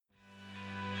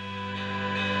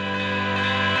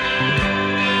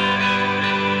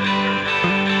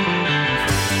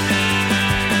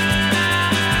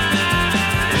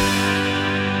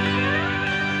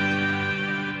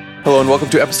and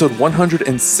welcome to episode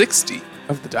 160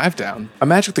 of The Dive Down, a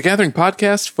Magic the Gathering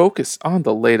podcast focused on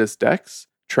the latest decks,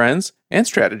 trends, and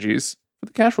strategies for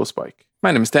the casual spike. My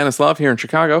name is Stanislav here in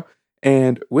Chicago,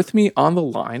 and with me on the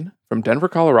line from Denver,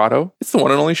 Colorado, it's the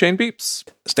one and only Shane Beeps.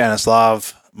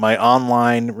 Stanislav, my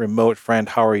online remote friend,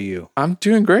 how are you? I'm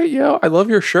doing great, yo. I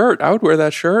love your shirt. I would wear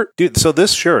that shirt. Dude, so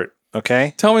this shirt,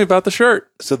 okay? Tell me about the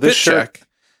shirt. So this shirt... Check.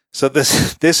 So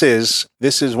this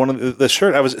is one of the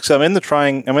shirt I'm in the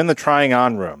trying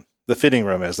on room, the fitting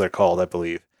room as they're called, I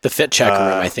believe. The fit check room,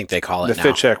 I think they call it now. The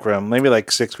fit check room, maybe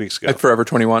like 6 weeks ago. Like Forever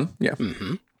 21, yeah.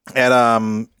 Mm-hmm.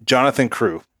 At Jonathan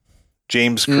Crew,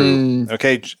 James Crew.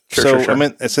 Okay, sure.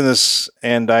 It's in this,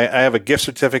 and I have a gift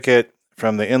certificate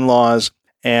from the in-laws,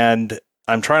 and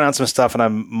I'm trying on some stuff, and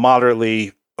I'm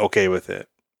moderately okay with it.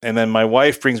 And then my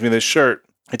wife brings me this shirt.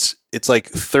 It's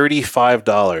like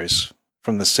 $35.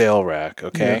 From the sale rack,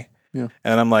 okay? Yeah.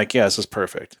 And I'm like, yeah, this is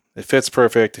perfect. It fits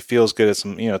perfect. It feels good. It's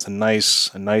a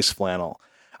nice flannel.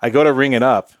 I go to ring it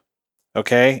up,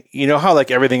 okay? You know how like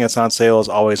everything that's on sale is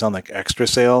always on like extra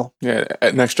sale? Yeah,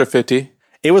 an extra 50.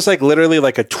 It was like literally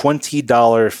like a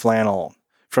 $20 flannel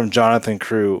from Jonathan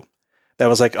Crew that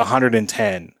was like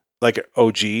 $110, like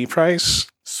OG price.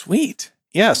 Sweet.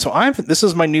 Yeah, so this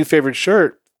is my new favorite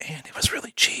shirt, and it was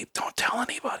really cheap. Don't tell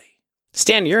anybody.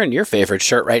 Stan, you're in your favorite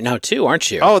shirt right now too, aren't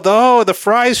you? Oh, the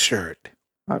Fries shirt.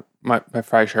 My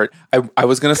Fries shirt. I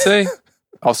was going to say,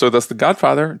 also that's the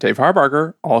Godfather, Dave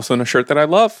Harbarger, also in a shirt that I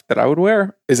love, that I would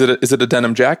wear. Is it a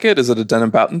denim jacket? Is it a denim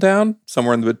button down?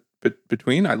 Somewhere in the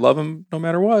between? I love him no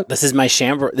matter what. This is my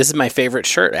chambray. This is my favorite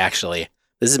shirt, actually.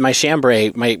 This is my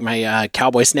chambray, my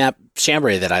cowboy snap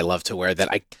chambray that I love to wear,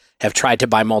 that I have tried to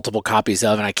buy multiple copies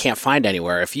of, and I can't find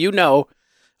anywhere. If you know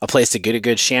a place to get a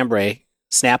good chambray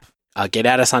snap, get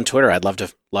at us on Twitter. I'd love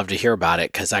to hear about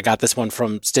it, because I got this one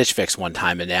from Stitch Fix one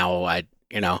time, and now I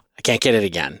can't get it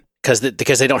again because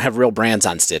they don't have real brands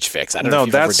on Stitch Fix. I don't know if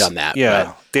you've ever done that. Yeah,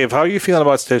 but. Dave, how are you feeling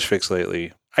about Stitch Fix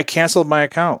lately? I canceled my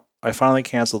account. I finally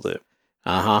canceled it.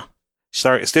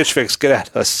 Sorry, Stitch Fix, get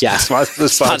at us. Yeah,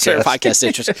 sponsor our podcast.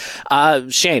 Stitch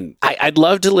Fix. Shane, I'd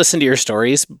love to listen to your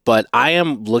stories, but I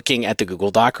am looking at the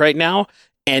Google Doc right now,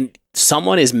 and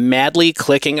someone is madly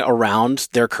clicking around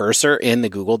their cursor in the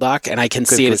Google Doc, and I can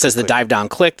see it. It says the dive down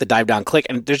click,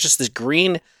 and there's just this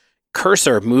green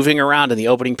cursor moving around in the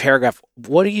opening paragraph.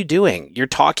 What are you doing? You're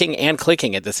talking and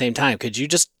clicking at the same time. Could you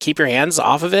just keep your hands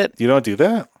off of it? You don't do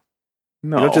that?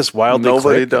 No. You don't just wildly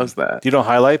Nobody click? does that. You don't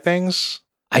highlight things?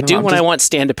 I do when I want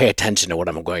Stan to pay attention to what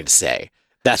I'm going to say.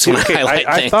 That's when I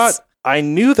highlight things. I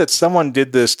knew that someone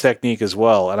did this technique as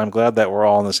well, and I'm glad that we're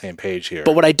all on the same page here.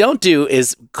 But what I don't do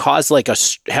is cause like a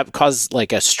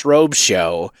strobe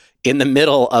show in the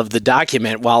middle of the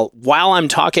document while I'm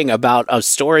talking about a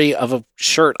story of a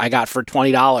shirt I got for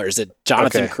 $20 at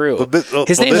Jonathan Crew.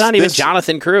 His name's not even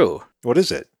Jonathan Crew. What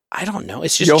is it? I don't know.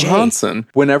 It's just Johansson.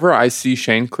 Whenever I see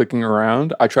Shane clicking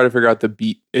around, I try to figure out the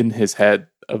beat in his head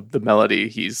of the melody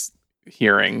he's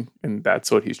hearing, and that's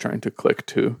what he's trying to click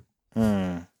to.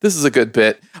 This is a good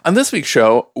bit. On this week's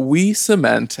show, we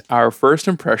cement our first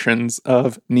impressions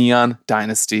of Neon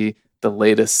Dynasty, the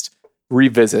latest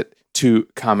revisit to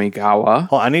Kamigawa.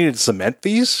 Well, I needed to cement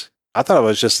these? I thought it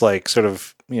was just like sort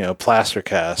of, plaster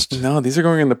cast. No, these are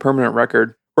going in the permanent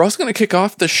record. We're also going to kick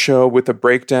off the show with a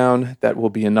breakdown that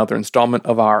will be another installment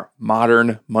of our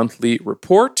Modern Monthly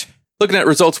Report. Looking at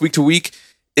results week to week,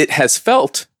 it has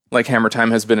felt like Hammer Time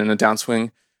has been in a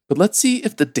downswing, but let's see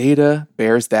if the data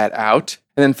bears that out.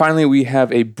 And then finally, we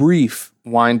have a brief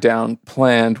wind down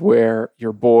planned where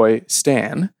your boy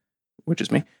Stan, which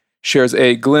is me, shares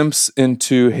a glimpse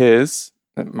into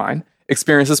mine,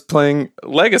 experiences playing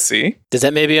Legacy. Does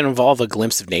that maybe involve a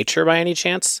glimpse of nature by any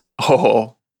chance?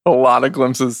 Oh, a lot of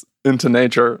glimpses into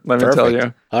nature, let me tell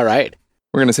you. All right.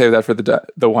 We're going to save that for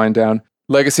the wind down.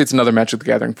 Legacy, it's another Magic the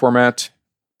Gathering format.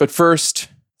 But first,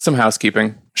 some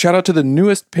housekeeping. Shout out to the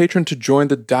newest patron to join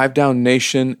the Dive Down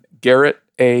Nation, Garrett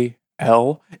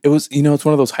A.L. It was, it's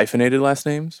one of those hyphenated last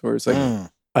names where it's like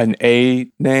an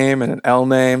A name and an L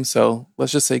name. So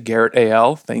let's just say Garrett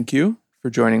A.L. Thank you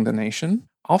for joining the nation.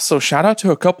 Also, shout out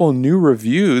to a couple new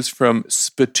reviews from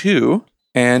Spatu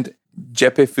and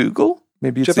Jeppe Fugel.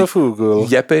 Maybe it's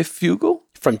Jeppe Fugel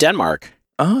from Denmark.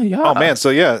 Oh yeah. Oh man. So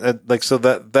yeah,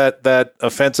 that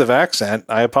offensive accent.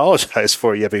 I apologize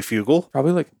for Jeppe Fugel.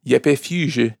 Probably like Jeppe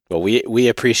Fuge. Well, we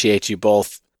appreciate you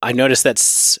both. I noticed that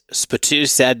Spatu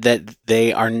said that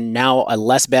they are now a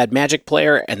less bad Magic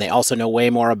player, and they also know way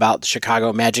more about the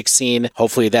Chicago Magic scene.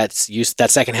 Hopefully, that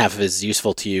second half is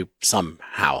useful to you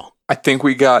somehow. I think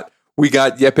we got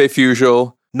Jeppe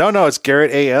Fugel. No, it's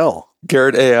Garrett A.L.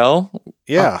 Garrett A.L.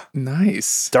 Yeah.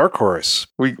 Nice. Dark Horse.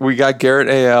 We got Garrett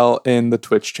AL in the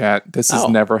Twitch chat. This has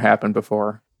never happened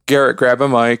before. Garrett, grab a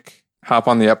mic, hop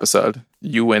on the episode.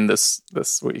 You win this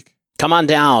week. Come on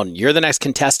down. You're the next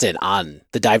contestant on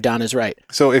The Dive Down is Right.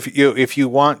 So if you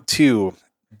want to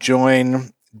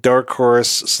join Dark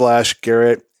Horse /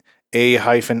 Garrett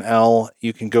A-L,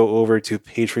 you can go over to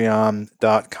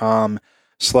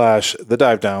patreon.com/The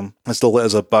Dive Down. As little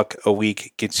as $1 a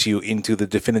week gets you into the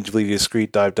Definitively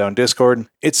Discreet Dive Down Discord.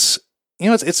 It's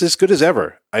as good as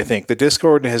ever. I think the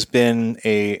Discord has been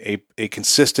a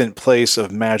consistent place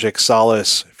of magic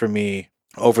solace for me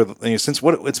since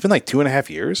it's been like 2.5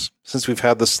 years since we've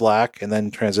had the Slack and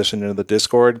then transitioned into the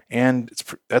Discord, and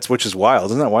which is wild.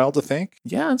 Isn't that wild to think?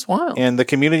 Yeah, it's wild. And the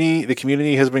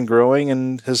community has been growing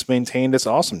and has maintained its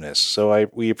awesomeness. So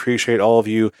we appreciate all of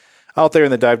you out there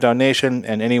in the Dive Down Nation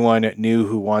and anyone new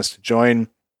who wants to join.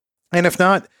 And if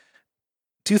not,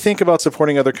 do think about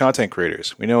supporting other content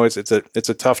creators. We know it's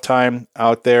a tough time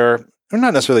out there. Or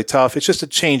not necessarily tough. It's just a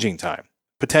changing time,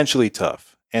 potentially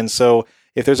tough. And so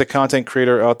if there's a content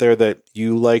creator out there that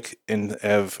you like and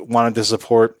have wanted to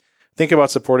support, think about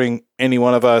supporting any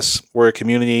one of us. We're a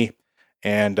community,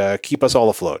 and keep us all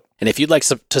afloat. And if you'd like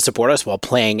to support us while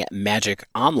playing Magic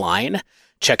Online,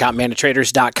 check out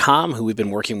manatraders.com, who we've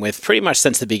been working with pretty much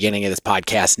since the beginning of this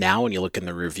podcast now, when you look in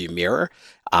the rearview mirror,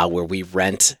 where we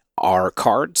rent our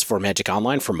cards for Magic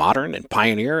Online for Modern and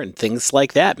Pioneer and things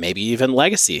like that. Maybe even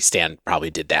Legacy. Stan probably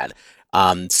did that.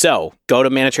 So go to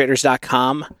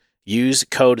manatraders.com. Use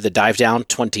code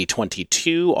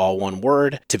TheDiveDown2022, all one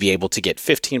word, to be able to get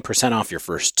 15% off your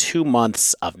first 2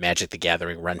 months of Magic the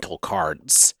Gathering rental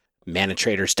cards.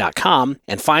 Manatraders.com.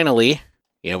 And finally,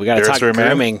 we got to talk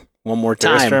grooming one more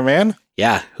time. Barrister Man?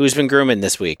 Yeah. Who's been grooming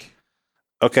this week?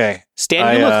 Okay.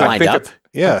 Stan, you look lined up.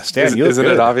 Stan, you look isn't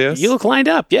good. It obvious? You look lined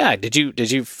up. Yeah. Did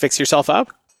you fix yourself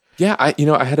up? Yeah, I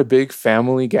had a big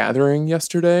family gathering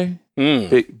yesterday.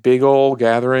 Big old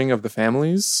gathering of the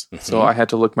families. Mm-hmm. So I had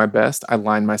to look my best. I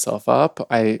lined myself up.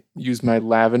 I used my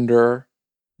lavender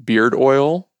beard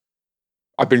oil.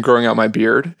 I've been growing out my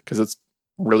beard because it's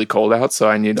really cold out. So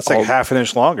I need like half an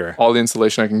inch longer. All the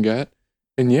insulation I can get.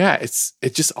 And yeah,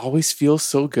 it just always feels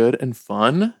so good and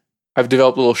fun. I've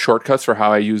developed little shortcuts for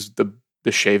how I use the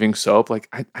shaving soap. Like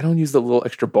I don't use the little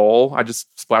extra bowl. I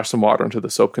just splash some water into the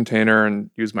soap container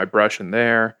and use my brush in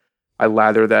there. I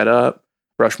lather that up,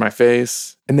 brush my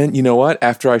face. And then you know what?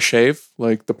 After I shave,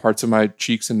 like the parts of my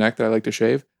cheeks and neck that I like to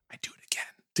shave, I do it again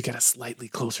to get a slightly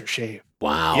closer shave.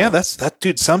 Wow. Yeah, that's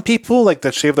dude. Some people like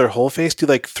that shave their whole face do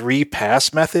like 3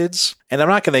 pass methods. And I'm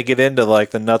not going to get into like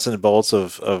the nuts and bolts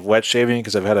of wet shaving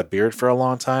because I've had a beard for a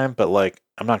long time, but like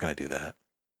I'm not going to do that.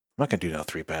 I'm not going to do no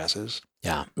 3 passes.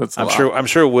 Yeah. I'm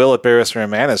sure Will at Barrister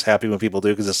and Man is happy when people do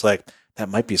because it's like, that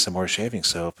might be some more shaving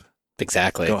soap.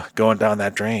 Exactly. Going down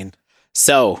that drain.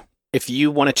 So if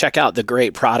you want to check out the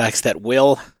great products that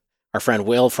our friend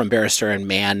Will from Barrister and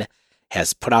Man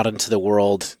has put out into the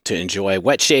world to enjoy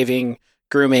wet shaving,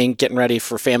 grooming, getting ready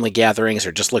for family gatherings,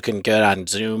 or just looking good on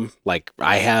Zoom like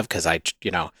I have because I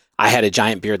had a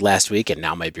giant beard last week and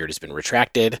now my beard has been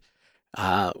retracted.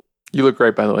 You look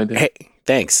great, by the way, Dave. Hey,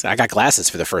 thanks. I got glasses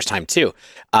for the first time, too.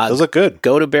 Those look good.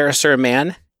 Go to Barrister and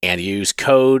Man and use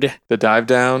code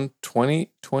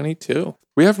TheDiveDown2022.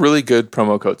 We have really good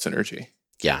promo code synergy.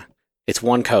 Yeah. It's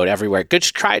one code everywhere. Good.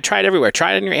 Just try it everywhere.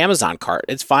 Try it in your Amazon cart.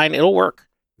 It's fine. It'll work.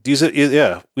 Use it.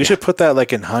 Yeah. We should put that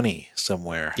like in honey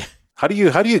somewhere. Yeah. How do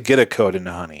you get a code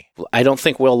into honey? I don't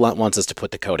think Will wants us to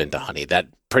put the code into honey. That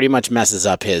pretty much messes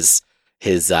up his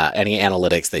any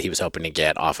analytics that he was hoping to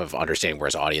get off of understanding where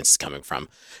his audience is coming from.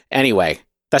 Anyway,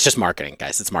 that's just marketing,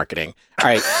 guys. It's marketing. All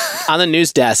right. On the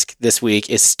news desk this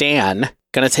week is Stan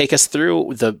going to take us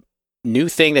through the new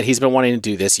thing that he's been wanting to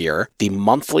do this year, the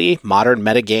monthly Modern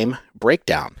Metagame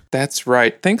Breakdown. That's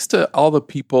right. Thanks to all the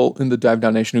people in the Dive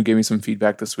Down Nation who gave me some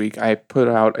feedback this week. I put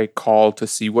out a call to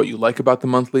see what you like about the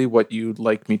monthly, what you'd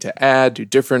like me to add, do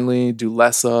differently, do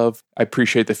less of. I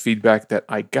appreciate the feedback that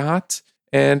I got.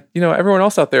 And, everyone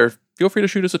else out there, feel free to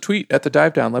shoot us a tweet at the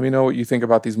Dive Down. Let me know what you think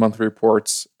about these monthly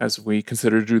reports as we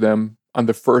consider to do them on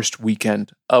the first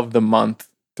weekend of the month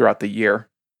throughout the year.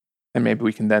 And maybe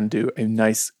we can then do a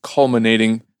nice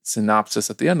culminating synopsis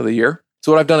at the end of the year.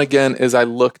 So what I've done again is I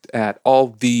looked at all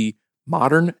the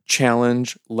Modern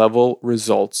Challenge level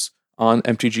results on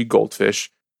MTG Goldfish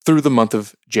through the month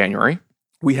of January.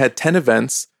 We had 10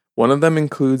 events. One of them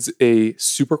includes a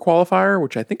super qualifier,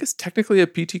 which I think is technically a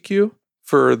PTQ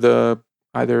for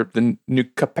either the new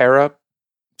Capera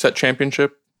set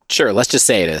championship. Sure, let's just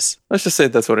say it is. Let's just say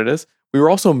that's what it is. We were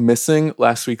also missing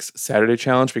last week's Saturday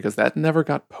challenge because that never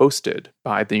got posted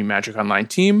by the Magic Online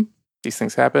team. these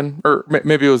things happen. Or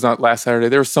maybe it was not last Saturday.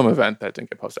 There was some event that didn't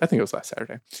get posted. I think it was last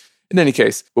Saturday. In any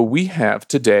case, what we have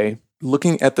today,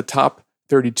 looking at the top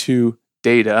 32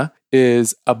 data,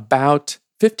 is about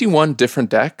 51 different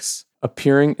decks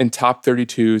appearing in top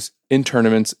 32s in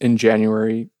tournaments in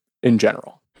January in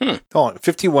general. Hold on,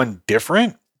 51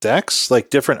 different decks? Like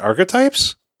different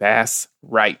archetypes? That's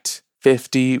right.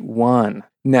 51.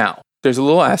 Now, there's a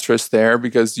little asterisk there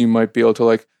because you might be able to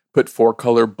like put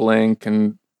 4-color Blink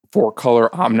and 4-color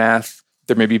Omnath.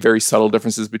 There may be very subtle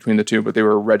differences between the two, but they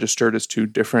were registered as 2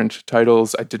 different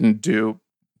titles. I didn't do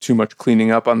too much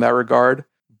cleaning up on that regard,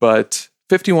 but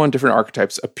 51 different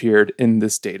archetypes appeared in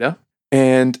this data.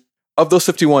 And of those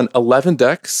 51, 11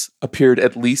 decks appeared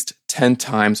at least 10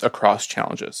 times across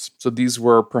challenges. So these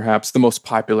were perhaps the most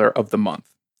popular of the month.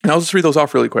 And I'll just read those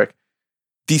off really quick.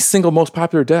 The single most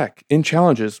popular deck in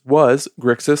challenges was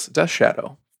Grixis Death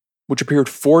Shadow, which appeared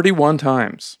 41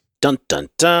 times. Dun, dun,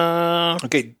 dun.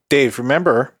 Okay, Dave,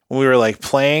 remember when we were like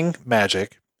playing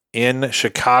Magic in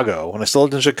Chicago, when I still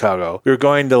lived in Chicago, we were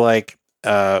going to like,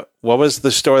 what was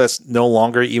the store that's no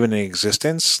longer even in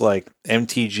existence? Like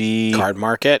MTG. Card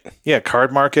Market. Yeah,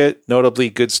 Card Market, notably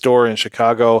good store in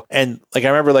Chicago. And like I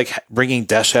remember like bringing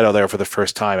Death Shadow there for the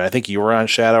first time. And I think you were on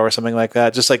Shadow or something like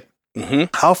that. Just like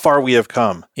how far we have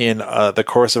come in the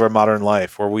course of our modern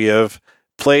life, where we have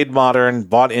played Modern,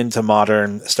 bought into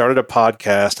Modern, started a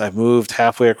podcast. I've moved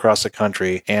halfway across the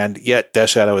country, and yet Death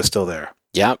Shadow is still there.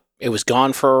 Yep. It was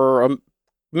gone for a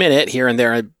minute here and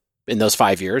there in those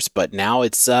 5 years, but now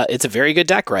it's a very good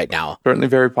deck right now. Certainly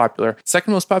very popular.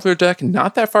 Second most popular deck,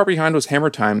 not that far behind, was Hammer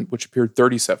Time, which appeared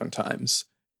 37 times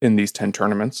in these 10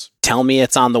 tournaments. Tell me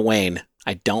it's on the wane.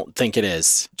 I don't think it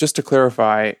is. Just to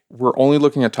clarify, we're only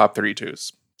looking at top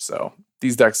 32s. So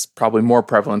these decks probably more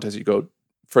prevalent as you go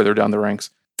further down the ranks.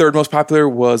 Third most popular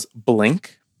was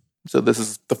Blink. So this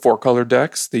is the 4-color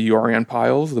decks, the Yorion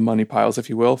piles, the money piles, if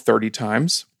you will, 30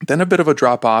 times. Then a bit of a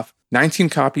drop-off, 19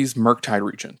 copies Murktide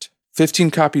Regent,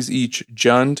 15 copies each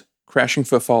Jund, Crashing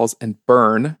Footfalls, and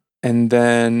Burn. And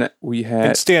then we had...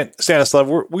 And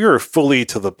Stanislav, we are fully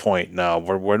to the point now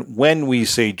where when we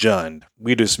say Jund,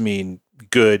 we just mean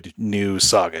good new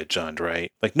Saga Jund,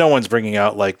 right? Like no one's bringing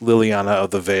out like Liliana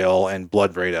of the Veil and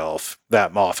Bloodbraid Elf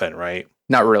that often, right?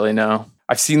 Not really, no.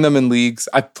 I've seen them in leagues.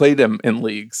 I've played them in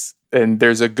leagues. And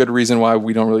there's a good reason why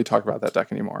we don't really talk about that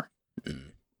deck anymore.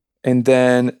 And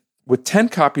then with 10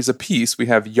 copies apiece, we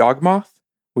have Yawgmoth,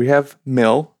 we have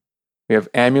Mill, we have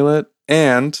Amulet,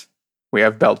 and we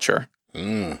have Belcher.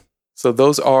 So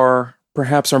those are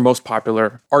perhaps our most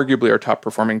popular, arguably our top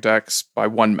performing decks by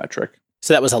one metric.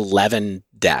 So that was 11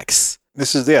 decks.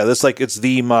 It's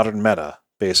the modern meta,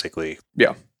 basically.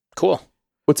 Yeah. Cool.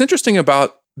 What's interesting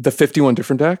about the 51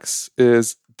 different decks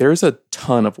is there's a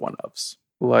ton of one-ofs.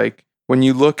 Like when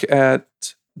you look at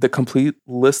the complete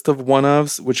list of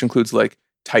one-ofs, which includes like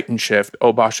Titan Shift,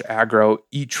 Obosh Aggro,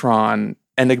 Etron,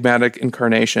 Enigmatic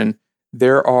Incarnation,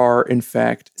 there are in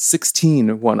fact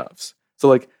 16 one-ofs. So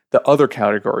like the other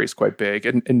category is quite big.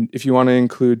 And if you want to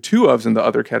include 2-ofs in the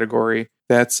other category,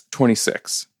 that's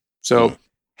 26. So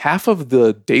half of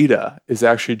the data is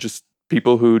actually just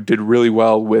people who did really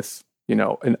well with,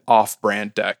 an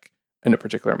off-brand deck in a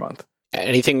particular month.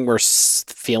 Anything we're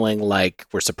feeling like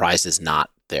we're surprised is not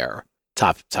there?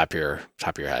 Top of your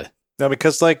head. No,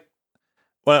 because like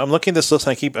when I'm looking at this list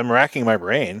and I'm racking my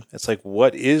brain, it's like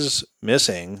what is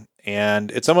missing?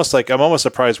 And it's almost like I'm almost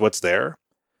surprised what's there.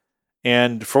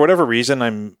 And for whatever reason,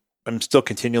 I'm still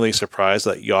continually surprised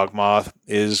that Yawgmoth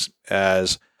is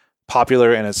as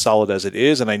popular and as solid as it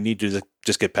is, and I need to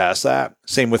just get past that.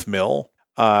 Same with Mill.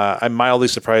 I'm mildly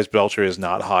surprised Belcher is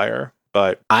not higher,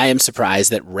 but I am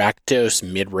surprised that Rakdos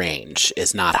mid-range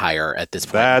is not higher at this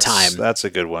point in time. That's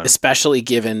a good one. Especially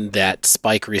given that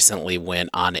Spike recently went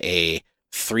on a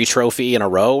 3 trophy in a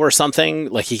row or something.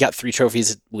 Like he got 3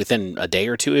 trophies within a day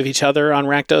or two of each other on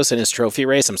Rakdos in his trophy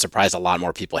race. I'm surprised a lot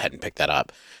more people hadn't picked that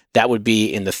up. That would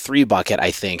be in the 3 bucket,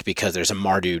 I think, because there's a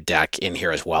Mardu deck in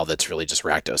here as well that's really just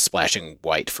Rakdos splashing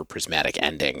white for Prismatic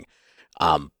Ending.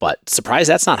 But surprised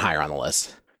that's not higher on the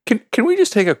list. Can we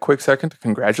just take a quick second to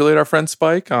congratulate our friend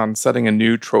Spike on setting a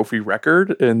new trophy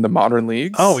record in the modern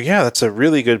leagues? Oh yeah, that's a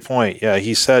really good point. Yeah,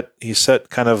 he set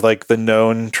kind of like the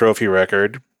known trophy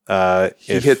record.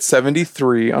 He hit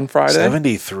 73 on Friday.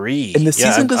 73. And the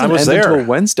season doesn't end until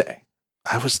Wednesday.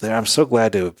 I was there. I'm so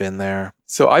glad to have been there.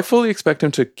 So I fully expect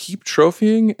him to keep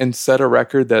trophying and set a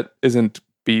record that isn't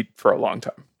beat for a long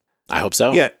time. I hope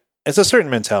so. Yeah. It's a certain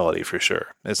mentality for sure.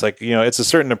 It's like, it's a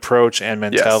certain approach and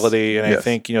mentality. Yes. And I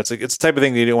think, it's the type of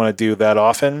thing that you don't want to do that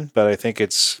often, but I think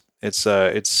it's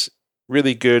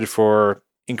really good for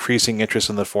increasing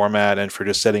interest in the format and for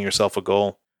just setting yourself a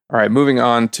goal. All right, moving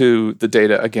on to the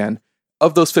data again.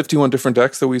 Of those 51 different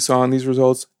decks that we saw in these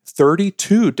results,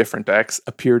 32 different decks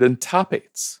appeared in top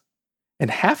 8s, and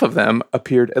half of them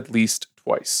appeared at least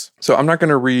twice. So I'm not going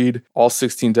to read all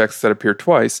 16 decks that appeared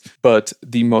twice, but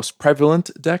the most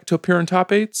prevalent deck to appear in top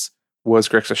 8s was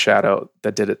Grixis Shadow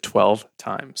that did it 12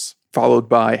 times, followed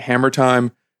by Hammer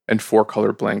Time and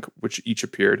 4-Color Blink, which each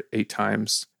appeared 8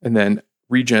 times. And then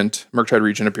Murktide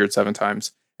Regent appeared 7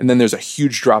 times. And then there's a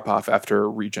huge drop-off after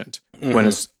Regent when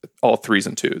it's all 3s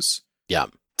and 2s. Yeah.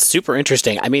 Super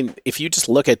interesting. I mean, if you just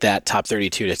look at that top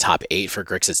 32 to top 8 for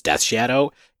Grixis Death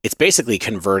Shadow, it's basically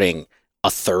converting a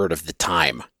third of the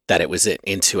time that it was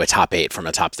into a top 8 from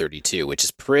a top 32, which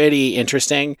is pretty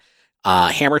interesting.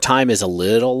 Hammer Time is a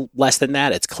little less than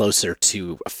that. It's closer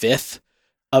to a fifth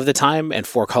of the time, and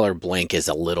 4-Color Blink is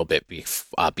a little bit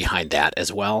behind that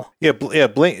as well. Yeah,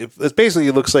 Blink. It basically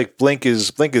looks like Blink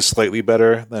is slightly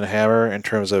better than Hammer in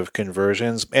terms of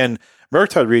conversions, and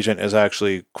Murktide Regent is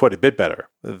actually quite a bit better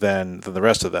than the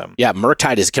rest of them. Yeah,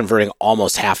 Murktide is converting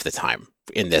almost half the time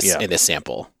in this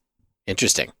sample.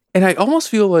 Interesting. And I almost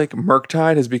feel like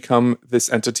Murktide has become this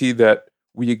entity that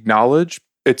we acknowledge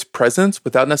its presence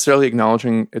without necessarily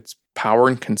acknowledging its power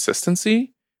and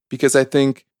consistency, because I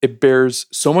think it bears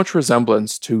so much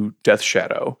resemblance to Death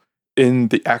Shadow in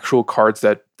the actual cards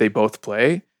that they both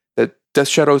play that Death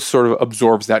Shadow sort of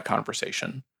absorbs that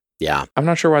conversation. Yeah. I'm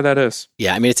not sure why that is.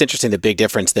 Yeah, I mean, it's interesting. The big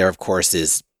difference there, of course,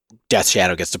 is Death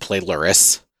Shadow gets to play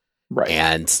Luris. Right.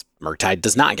 And Murktide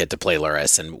does not get to play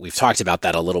Luris. And we've talked about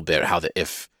that a little bit, how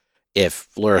if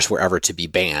Luris were ever to be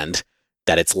banned,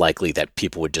 that it's likely that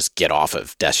people would just get off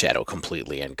of Death Shadow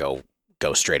completely and go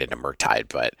straight into Murktide.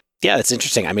 But yeah, it's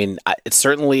interesting. I mean, it's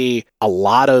certainly a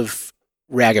lot of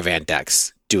Ragavan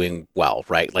decks doing well,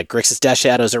 right? Like Grixis Death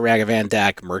Shadow is a Ragavan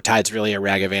deck. Murktide's really a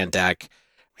Ragavan deck.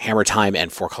 Hammer Time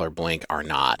and 4-Color Blink are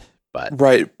not. But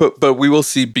right, but we will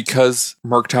see, because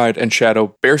Murktide and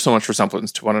Shadow bear so much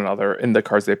resemblance to one another in the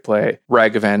cards they play,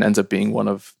 Ragavan ends up being one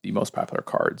of the most popular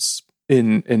cards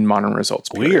in modern results.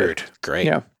 Period. Weird. Great.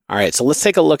 Yeah. All right, so let's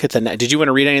take a look at did you want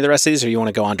to read any of the rest of these, or you want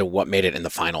to go on to what made it in the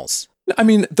finals? I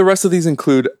mean, the rest of these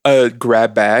include a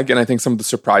grab bag, and I think some of the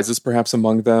surprises perhaps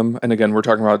among them, and again, we're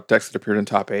talking about decks that appeared in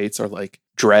top 8s, are like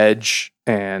Dredge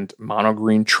and Mono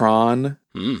Green Tron,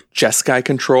 Jeskai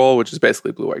Control, which is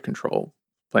basically blue-white control,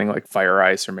 playing like Fire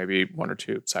Ice or maybe 1 or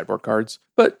 2 sideboard cards.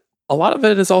 But a lot of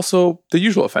it is also the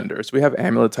usual offenders. We have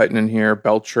Amulet Titan in here,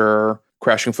 Belcher,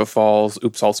 Crashing Footfalls,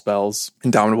 Oops All Spells,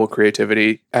 Indomitable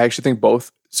Creativity. I actually think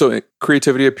both. So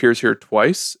Creativity appears here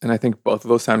twice, and I think both of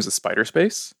those times is Spider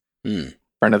Space.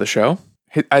 Friend of the show.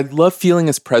 I love feeling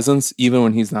his presence even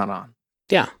when he's not on.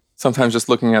 Yeah. Sometimes just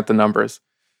looking at the numbers.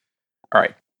 All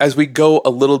right. As we go a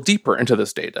little deeper into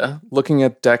this data, looking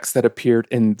at decks that appeared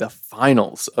in the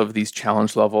finals of these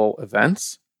challenge level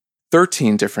events,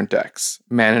 13 different decks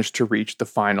managed to reach the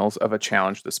finals of a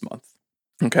challenge this month.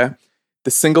 Okay.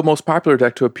 The single most popular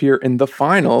deck to appear in the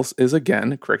finals is,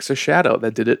 again, Grixis Shadow,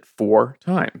 that did it 4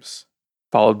 times,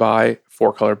 followed by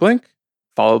 4-Color Blink,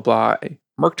 followed by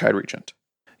Murktide Regent.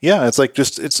 Yeah,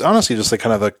 it's honestly just like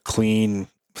kind of a clean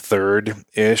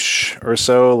third-ish or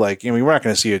so. Like, we're not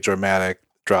going to see a dramatic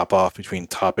drop off between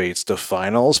top 8s to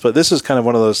finals, but this is kind of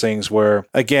one of those things where,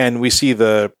 again, we see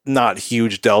the not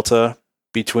huge delta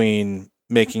between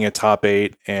making a top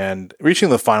 8 and reaching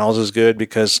the finals is good,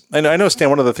 because I know, Stan,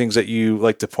 one of the things that you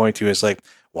like to point to is like,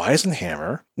 why isn't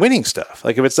Hammer winning stuff?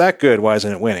 Like, if it's that good, why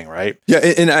isn't it winning, right? Yeah,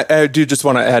 and I do just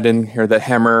want to add in here that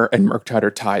Hammer and Murktide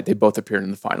are tied. They both appeared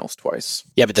in the finals twice.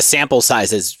 Yeah, but the sample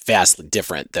size is vastly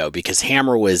different, though, because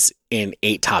Hammer was in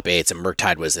 8 top 8s and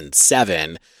Murktide was in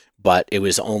 7, but it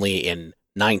was only in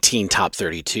 19 top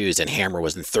 32s and Hammer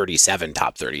was in 37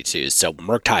 top 32s. So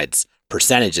Murktide's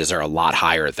percentages are a lot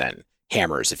higher than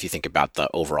Hammer's if you think about the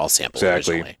overall sample.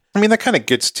 Exactly. Originally. I mean, that kind of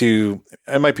gets to,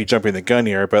 I might be jumping the gun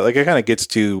here, but like it kind of gets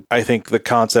to, I think, the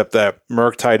concept that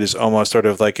Murktide is almost sort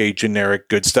of like a generic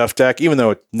good stuff deck, even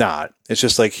though it's not. It's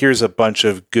just like, here's a bunch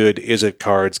of good is it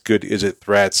cards, good is it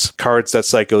threats, cards that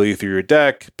cycle you through your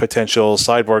deck, potential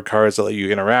sideboard cards that let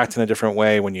you interact in a different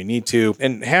way when you need to.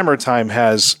 And Hammer Time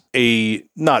has a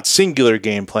not singular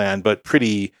game plan, but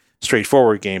pretty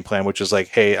straightforward game plan, which is like,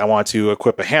 hey, I want to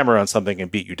equip a hammer on something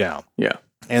and beat you down. Yeah.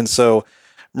 And so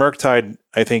Murktide,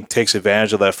 I think, takes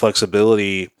advantage of that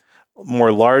flexibility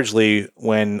more largely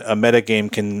when a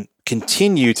metagame can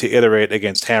continue to iterate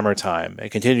against Hammer Time and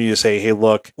continue to say, hey,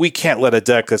 look, we can't let a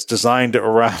deck that's designed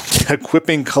around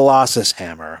equipping Colossus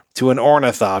Hammer to an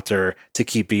Ornithopter to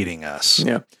keep beating us.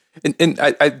 Yeah. And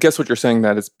I guess what you're saying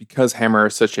that is because Hammer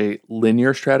is such a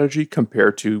linear strategy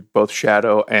compared to both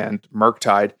Shadow and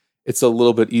Murktide, it's a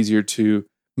little bit easier to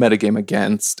metagame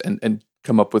against and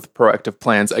come up with proactive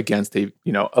plans against a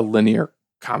linear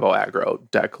combo aggro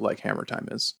deck like Hammer Time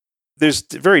is. There's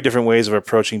very different ways of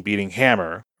approaching beating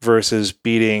Hammer versus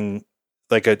beating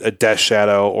like a Death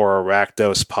Shadow or a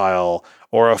Rakdos pile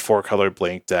or a 4-color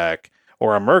Blink deck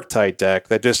or a Murktide deck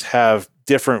that just have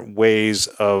different ways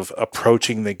of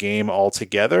approaching the game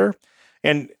altogether.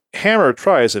 And Hammer,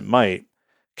 try as it might,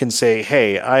 can say,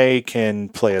 hey, I can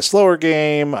play a slower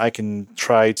game, I can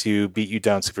try to beat you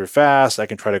down super fast, I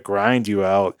can try to grind you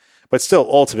out, but still,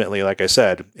 ultimately, like I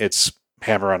said, it's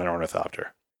Hammer on an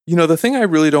Ornithopter. The thing I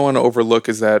really don't want to overlook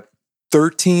is that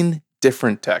 13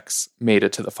 different decks made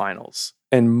it to the finals,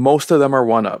 and most of them are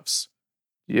one-ofs.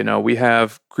 We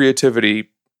have Creativity,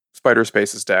 Spider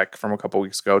Spaces deck from a couple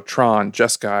weeks ago, Tron,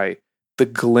 Jeskai, the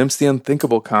Glimpse the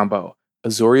Unthinkable combo,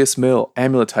 Azorius Mill,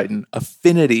 Amulet Titan,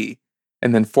 Affinity,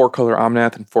 and then 4-color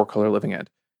Omnath and 4-color Living End.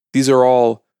 These are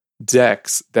all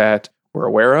decks that we're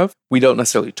aware of. We don't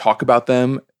necessarily talk about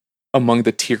them among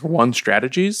the tier 1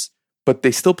 strategies, but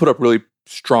they still put up really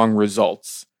strong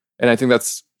results. And I think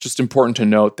that's just important to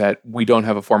note that we don't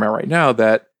have a format right now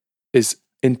that is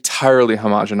entirely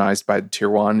homogenized by the tier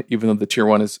 1, even though the tier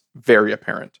 1 is very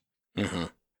apparent. Mm-hmm.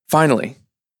 Finally,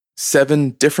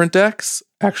 7 different decks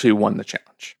actually won the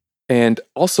challenge. And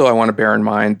also, I want to bear in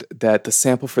mind that the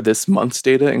sample for this month's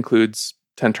data includes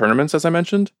 10 tournaments, as I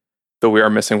mentioned, though we are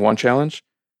missing 1 challenge.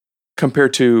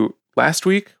 Compared to last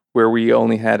week, where we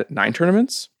only had 9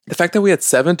 tournaments, the fact that we had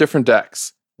 7 different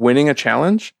decks winning a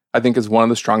challenge, I think, is one of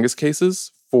the strongest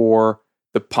cases for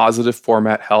the positive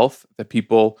format health that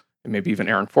people, and maybe even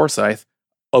Aaron Forsyth,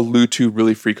 allude to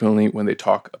really frequently when they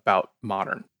talk about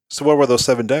Modern. So what were those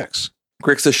 7 decks?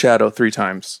 Grixis Shadow 3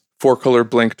 times, 4-color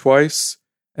Blink twice,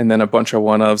 and then a bunch of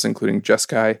one-ofs, including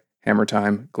Jeskai, Hammer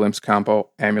Time, Glimpse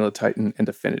Combo, Amulet Titan, and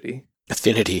Affinity.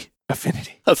 Affinity.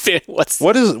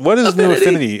 What is new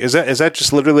Affinity? Is that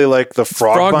just literally like the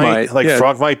Frogmite? Like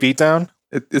Frogmite beatdown?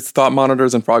 It's Thought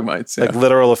Monitors and Frogmites. Yeah. Like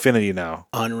literal Affinity now.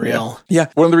 Unreal. Yeah.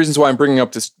 One of the reasons why I'm bringing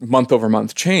up this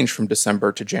month-over-month change from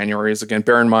December to January is, again,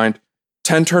 bear in mind,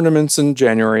 10 tournaments in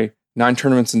January, 9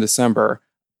 tournaments in December.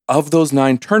 Of those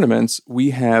 9 tournaments,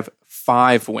 we have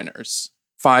 5 winners.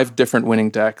 5 different winning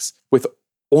decks. With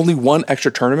only 1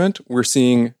 extra tournament, we're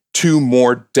seeing 2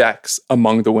 more decks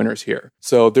among the winners here.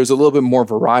 So there's a little bit more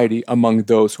variety among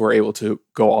those who are able to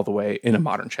go all the way in a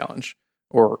Modern challenge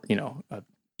or, an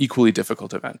equally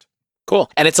difficult event. Cool.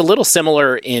 And it's a little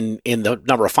similar in the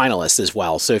number of finalists as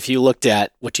well. So if you looked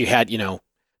at what you had,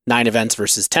 9 events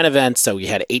versus 10 events, so you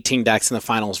had 18 decks in the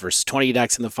finals versus 20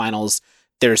 decks in the finals.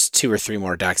 There's 2 or 3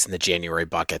 more decks in the January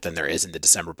bucket than there is in the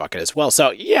December bucket as well.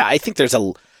 So yeah, I think there's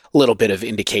a little bit of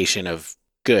indication of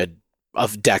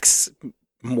decks,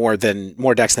 more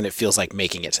decks than it feels like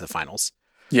making it to the finals.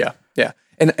 Yeah.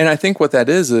 And I think what that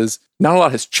is not a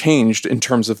lot has changed in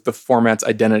terms of the format's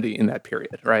identity in that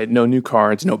period, right? No new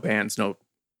cards, no bans, no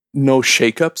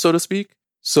shakeup, so to speak.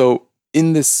 So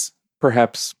in this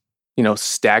perhaps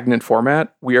stagnant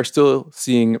format, we are still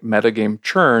seeing metagame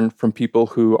churn from people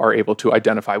who are able to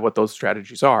identify what those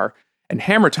strategies are. And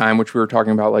Hammer Time, which we were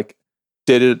talking about, like,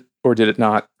 did it or did it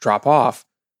not drop off?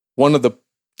 One of the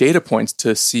data points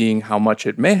to seeing how much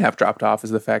it may have dropped off is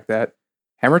the fact that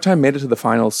Hammer Time made it to the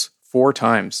finals 4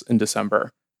 times in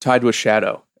December, tied with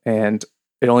Shadow, and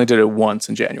it only did it once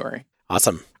in January.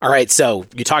 Awesome. All right, so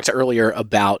you talked earlier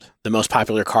about the most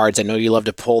popular cards. I know you love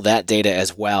to pull that data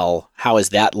as well. How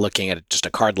is that looking at just a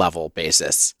card level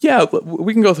basis? Yeah,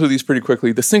 we can go through these pretty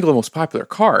quickly. The single most popular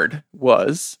card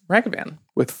was Ragavan,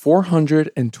 with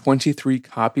 423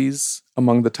 copies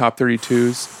among the top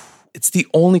 32s. It's the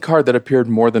only card that appeared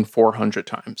more than 400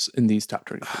 times in these top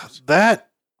 32s. That,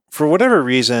 for whatever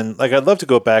reason, like, I'd love to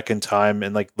go back in time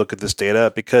and look at this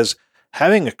data, because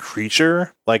having a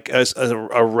creature, like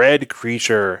a red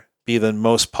creature, be the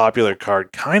most popular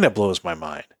card kind of blows my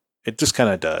mind. It just kind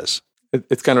of does.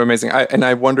 It's kind of amazing.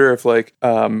 I wonder if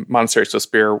Monastery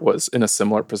Spear was in a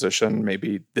similar position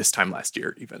maybe this time last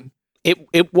year even.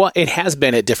 It has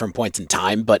been at different points in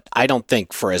time, but I don't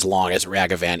think for as long as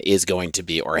Ragavan is going to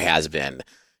be or has been.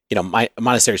 My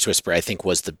Monastery Whisper, I think,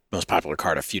 was the most popular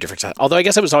card a few different times. Although I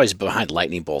guess it was always behind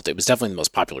Lightning Bolt. It was definitely the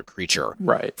most popular creature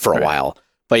for a while.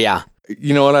 But yeah.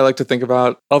 You know what I like to think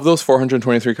about? Of those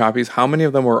 423 copies, how many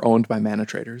of them were owned by Mana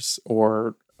Traders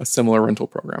or a similar rental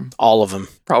program? All of them.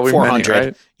 Probably 400, many,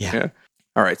 right? Yeah.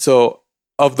 All right. So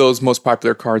of those most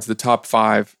popular cards, the top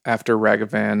 5 after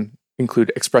Ragavan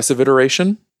include Expressive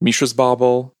Iteration, Mishra's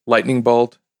Bauble, Lightning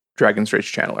Bolt, Dragon's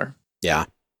Rage Channeler. Yeah.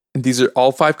 And these are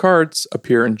all 5 cards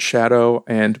appear in Shadow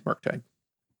and Murktide.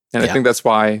 And I think that's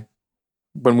why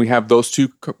when we have those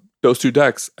two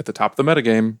decks at the top of the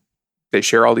metagame, they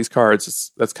share all these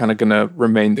cards. That's kind of going to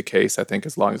remain the case, I think,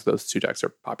 as long as those two decks are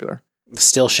popular.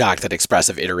 Still shocked that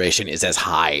expressive iteration is as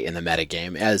high in the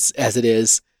metagame as it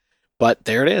is, but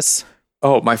there it is.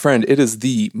 Oh, my friend, it is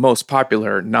the most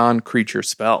popular non-creature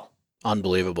spell.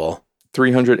 Unbelievable.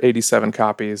 387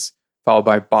 copies, followed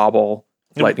by Bauble,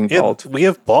 Lightning Bolt. We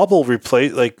have Bauble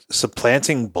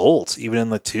supplanting Bolt, even in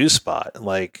the 2 spot.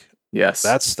 Yes,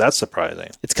 that's surprising.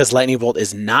 It's because Lightning Bolt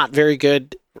is not very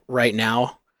good right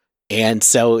now, and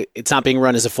so it's not being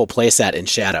run as a full playset in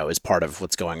Shadow is part of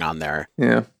what's going on there.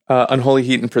 Yeah. Unholy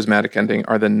Heat and Prismatic Ending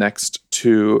are the next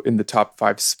 2 in the top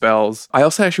 5 spells. I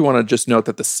also actually want to just note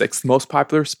that the 6th most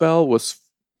popular spell was,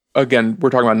 again,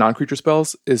 we're talking about non-creature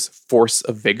spells, is Force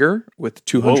of Vigor with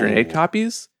 208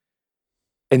 copies.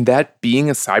 And that being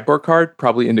a sideboard card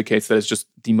probably indicates that it's just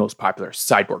the most popular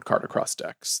sideboard card across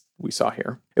decks we saw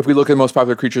here. If we look at most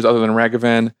popular creatures other than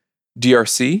Ragavan,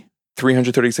 DRC,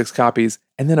 336 copies,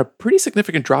 and then a pretty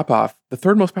significant drop-off. The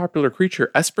 3rd most popular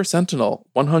creature, Esper Sentinel,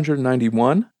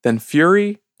 191, then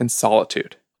Fury and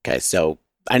Solitude. Okay, so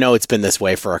I know it's been this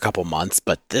way for a couple months,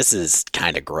 but this is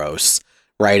kind of gross,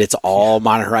 right? It's all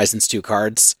Modern Horizons 2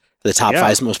 cards, the top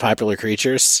 5 most popular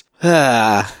creatures.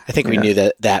 I think we knew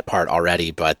that part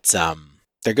already, but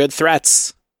they're good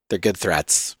threats. They're good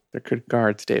threats. They're good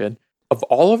cards, David. Of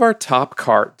all of our top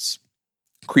cards,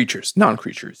 creatures,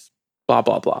 non-creatures, blah,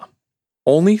 blah, blah,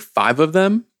 only 5 of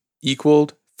them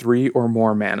equaled 3 or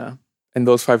more mana. And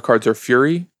those 5 cards are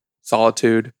Fury,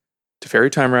 Solitude,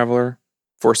 Teferi Time Raveler,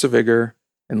 Force of Vigor,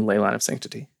 and Leyline of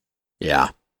Sanctity. Yeah.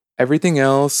 Everything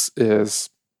else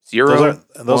is 0.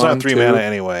 Those aren't 3 mana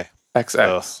anyway.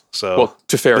 XX. So well,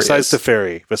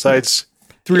 Teferi. Besides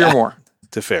 3 or more.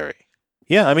 Teferi.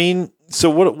 Yeah, I mean, so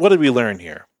what did we learn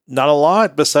here? Not a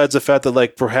lot, besides the fact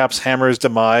that perhaps Hammer's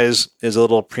demise is a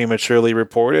little prematurely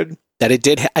reported. That it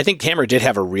did. I think Hammer did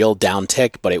have a real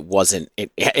downtick, but it wasn't.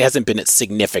 It hasn't been a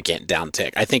significant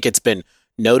downtick. I think it's been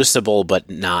noticeable, but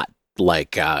not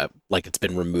like it's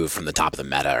been removed from the top of the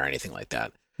meta or anything like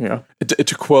that. Yeah.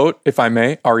 To quote, if I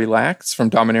may, Ari Lax from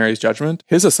Dominaria's Judgment,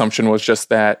 his assumption was just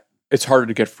that it's harder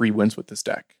to get free wins with this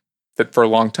deck. That for a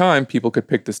long time, people could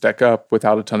pick this deck up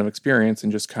without a ton of experience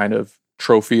and just kind of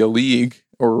trophy a league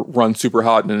or run super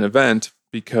hot in an event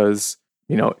because,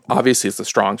 obviously it's a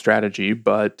strong strategy,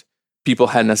 but people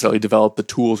hadn't necessarily developed the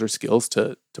tools or skills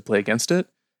to play against it.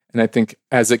 And I think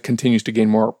as it continues to gain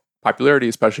more popularity,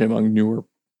 especially among newer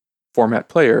format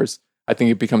players, I think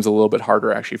it becomes a little bit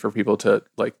harder actually for people to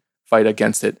fight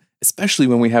against it, especially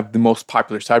when we have the most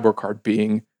popular sideboard card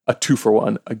being a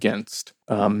 2-for-1 against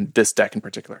this deck in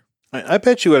particular. I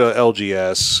bet you at a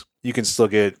LGS, you can still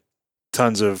get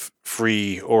tons of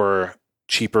free or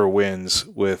cheaper wins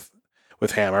with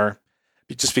Hammer,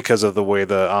 just because of the way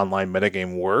the online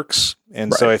metagame works.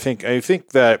 And so I think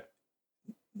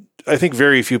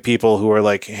very few people who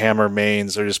are Hammer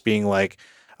mains are just being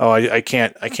I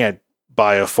can't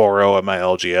buy a 4-0 at my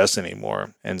LGS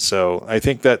anymore. And so I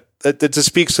think that just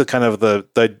speaks to kind of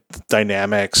the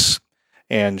dynamics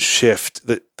and shift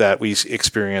that we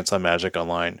experience on Magic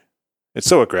Online. It's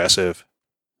so aggressive.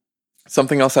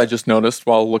 Something else I just noticed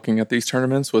while looking at these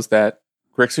tournaments was that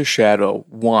Grixis Shadow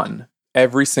won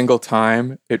every single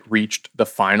time it reached the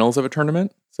finals of a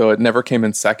tournament. So it never came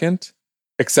in second,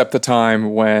 except the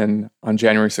time when on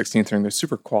January 16th during the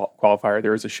Super Qualifier,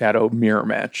 there was a Shadow mirror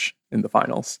match in the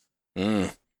finals.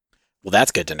 Well,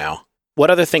 that's good to know. What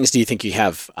other things do you think you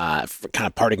have for kind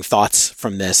of parting thoughts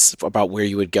from this about where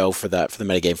you would go for the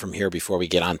metagame from here before we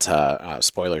get on to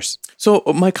spoilers? So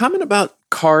my comment about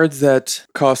cards that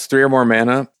cost 3 or more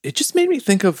mana, it just made me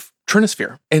think of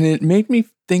Trinisphere. And it made me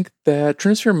think that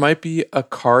Trinisphere might be a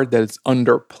card that is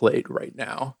underplayed right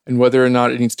now. And whether or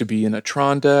not it needs to be in a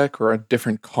Tron deck or a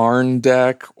different Karn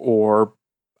deck or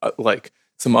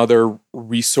some other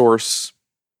resource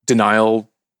denial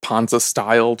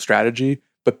Ponza-style strategy,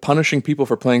 but punishing people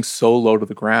for playing so low to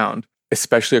the ground,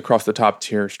 especially across the top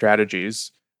tier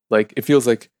strategies, it feels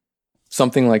like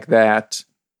something like that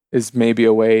is maybe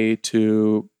a way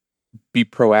to be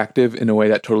proactive in a way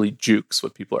that totally jukes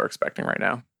what people are expecting right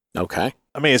now. Okay.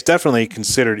 I mean, it's definitely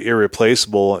considered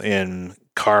irreplaceable in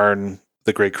Karn,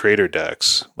 the Great Creator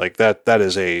decks. That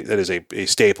is a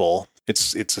staple.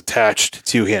 It's attached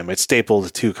to him. It's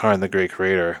stapled to Karn, the Great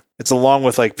Creator. It's along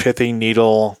with Pithing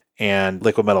Needle and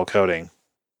Liquid Metal Coating.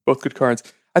 Both good cards.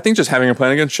 I think just having a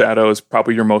plan against Shadow is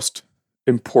probably your most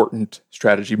important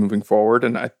strategy moving forward.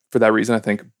 And for that reason, I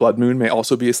think Blood Moon may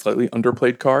also be a slightly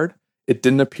underplayed card. It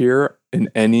didn't appear in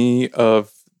any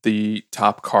of the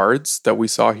top cards that we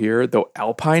saw here, though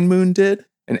Alpine Moon did.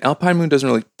 And Alpine Moon doesn't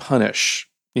really punish,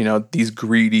 these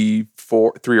greedy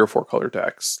three or four color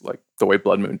decks, like the way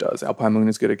Blood Moon does. Alpine Moon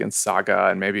is good against Saga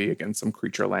and maybe against some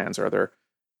creature lands or other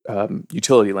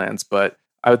utility lands. But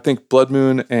I would think Blood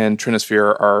Moon and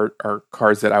Trinisphere are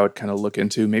cards that I would kind of look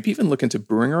into, maybe even look into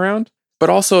brewing around. But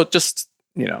also just,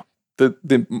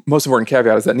 the most important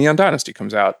caveat is that Neon Dynasty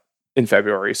comes out in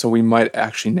February. So we might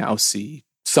actually now see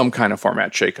some kind of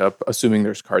format shakeup, assuming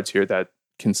there's cards here that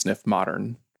can sniff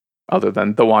Modern, other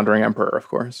than the Wandering Emperor, of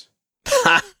course.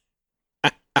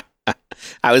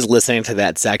 I was listening to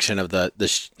that section of the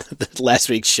last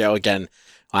week's show again.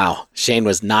 Wow, Shane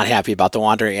was not happy about the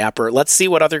Wandering Emperor. Let's see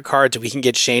what other cards we can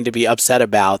get Shane to be upset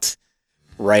about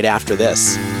right after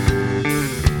this.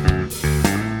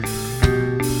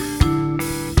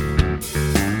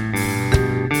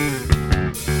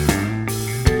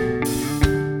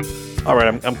 All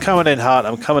right, I'm coming in hot.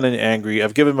 I'm coming in angry.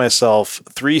 I've given myself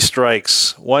 3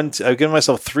 strikes. I've given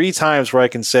myself 3 times where I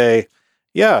can say,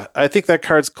 yeah, I think that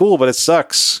card's cool, but it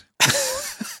sucks.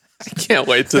 I can't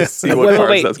wait to see what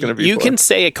cards that's going to be. You can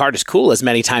say a card is cool as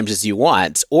many times as you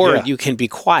want, or you can be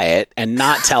quiet and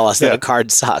not tell us that a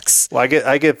card sucks. Well,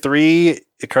 I get 3,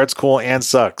 a card's cool and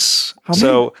sucks.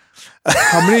 How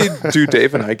many do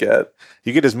Dave and I get?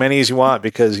 You get as many as you want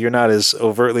because you're not as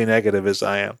overtly negative as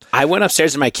I am. I went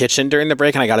upstairs to my kitchen during the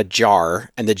break and I got a jar,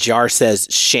 and the jar says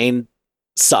Shane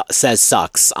says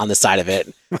sucks on the side of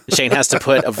it. Shane has to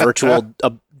put a virtual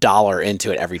 $1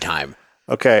 into it every time.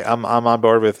 Okay, I'm on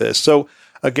board with this. So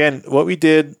again, what we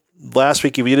did last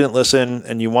week, if you didn't listen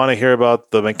and you want to hear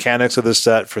about the mechanics of the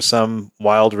set for some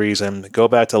wild reason, go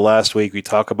back to last week. We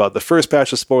talk about the first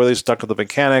batch of spoilers, stuck with the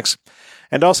mechanics.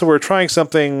 And also we're trying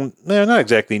something, not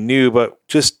exactly new, but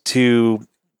just to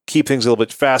keep things a little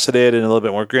bit faceted and a little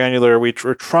bit more granular. We're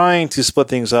trying to split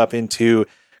things up into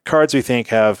cards we think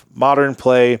have modern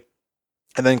play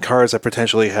and then cards that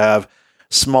potentially have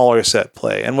smaller set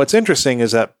play. And what's interesting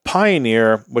is that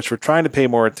Pioneer, which we're trying to pay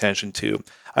more attention to,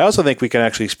 I also think we can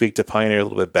actually speak to Pioneer a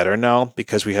little bit better now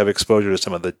because we have exposure to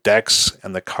some of the decks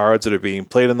and the cards that are being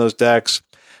played in those decks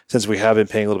since we have been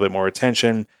paying a little bit more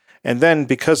attention. And then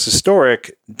because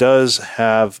Historic does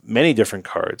have many different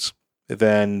cards,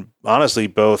 then honestly,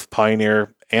 both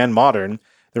Pioneer and Modern,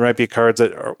 there might be cards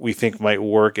that we think might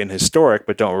work in Historic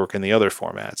but don't work in the other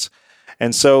formats.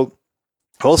 And so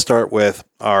we'll start with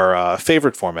our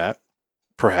favorite format,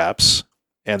 perhaps,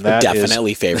 and that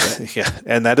definitely favorite. Yeah,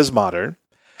 and that is Modern.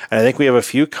 And I think we have a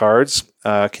few cards,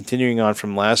 continuing on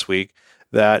from last week,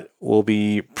 that will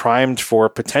be primed for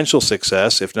potential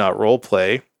success, if not role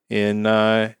play, in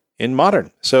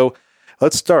Modern. So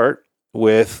let's start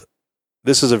with,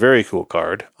 this is a very cool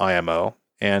card, IMO.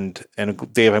 And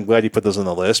Dave, I'm glad you put this on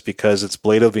the list because it's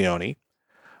Blade of Leone,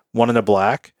 1 in a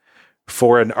black,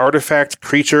 for an artifact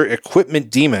creature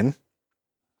equipment demon.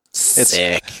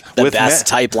 Sick. The best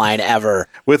type line ever.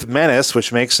 With Menace,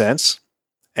 which makes sense.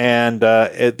 And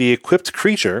the equipped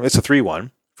creature, it's a 3/1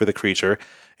 for the creature.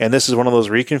 And this is one of those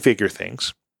reconfigure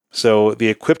things. So the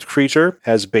equipped creature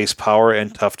has base power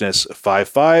and toughness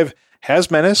 5/5, has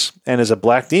Menace, and is a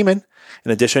black demon.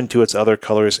 In addition to its other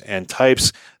colors and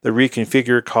types, the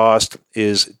reconfigure cost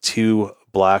is 2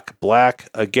 black.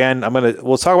 Again,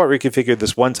 we'll talk about reconfigure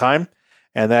this one time,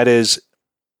 and that is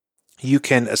you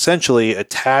can essentially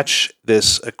attach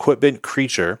this equipment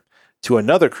creature to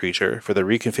another creature for the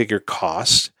reconfigure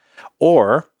cost,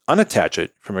 or unattach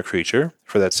it from a creature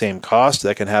for that same cost.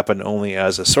 That can happen only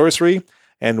as a sorcery.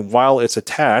 And while it's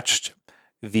attached,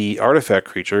 the artifact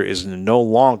creature is no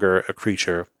longer a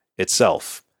creature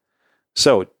itself.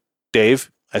 So,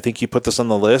 Dave, I think you put this on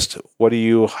the list. What are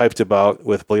you hyped about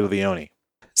with Blade of Leone?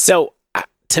 So,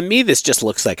 to me, this just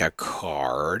looks like a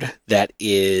card that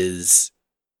is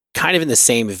kind of in the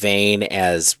same vein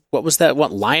as, what was that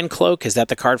one? Lion Cloak? Is that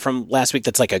the card from last week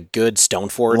that's like a good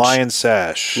Stoneforge? Lion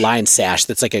Sash.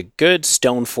 That's like a good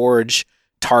Stoneforge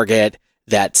target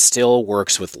that still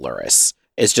works with Luris.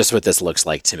 Is just what this looks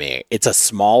like to me. It's a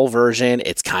small version.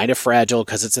 It's kind of fragile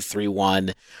because it's a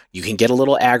 3/1. You can get a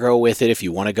little aggro with it if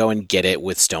you want to go and get it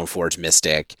with Stoneforge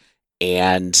Mystic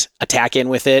and attack in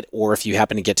with it, or if you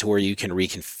happen to get to where you can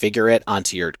reconfigure it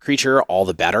onto your creature, all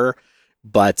the better.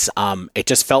 But it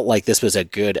just felt like this was a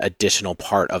good additional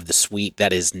part of the suite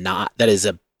that is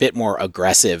a bit more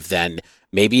aggressive than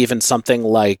maybe even something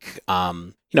like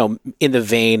in the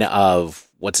vein of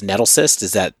what's Nettlecyst.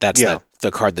 Is that's the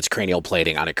card that's cranial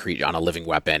plating on a living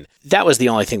weapon. That was the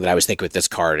only thing that I was thinking with this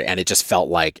card, and it just felt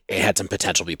like it had some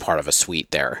potential to be part of a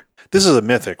suite there. This is a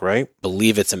mythic, right?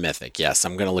 Believe it's a mythic, yes.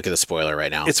 I'm going to look at the spoiler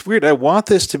right now. It's weird. I want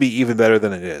this to be even better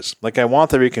than it is. Like, I want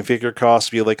the reconfigure cost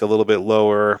to be like a little bit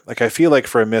lower. Like, I feel like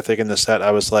for a mythic in the set, I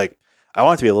was like, I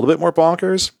want it to be a little bit more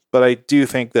bonkers, but I do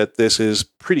think that this is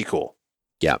pretty cool.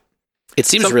 Yeah. It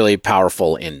seems really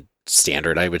powerful in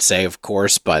standard, I would say, of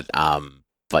course, but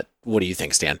what do you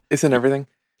think, Stan? Isn't everything?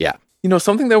 Yeah.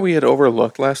 Something that we had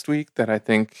overlooked last week that I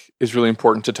think is really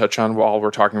important to touch on while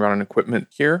we're talking about an equipment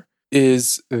here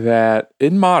is that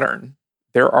in Modern,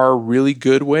 there are really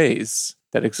good ways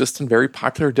that exist in very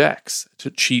popular decks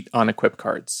to cheat on equip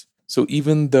cards. So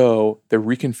even though the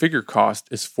reconfigure cost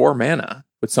is 4 mana,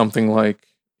 with something like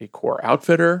a Core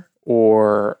Outfitter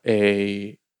or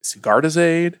a Sigarda's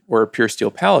Aid or a Pure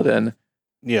Steel Paladin,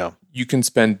 you can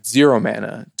spend 0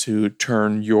 mana to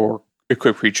turn your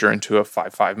equip creature into a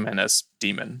 5/5 menace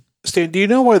demon. Stan, do you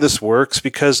know why this works?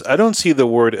 Because I don't see the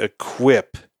word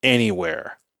equip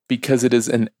anywhere. Because it is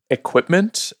an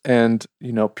equipment, and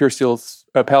Pure Steel's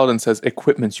Paladin says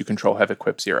equipments you control have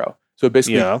equip 0. So it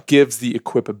basically gives the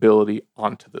equip ability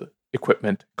onto the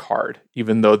equipment card,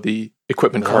 even though the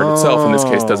equipment card itself in this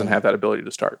case doesn't have that ability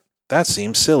to start. That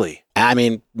seems silly. I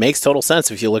mean, makes total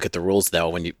sense if you look at the rules, though,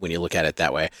 when you look at it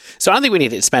that way. So I don't think we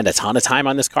need to spend a ton of time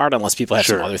on this card unless people have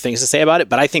some other things to say about it.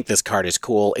 But I think this card is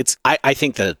cool. I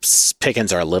think the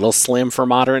pickings are a little slim for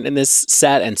Modern in this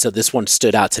set, and so this one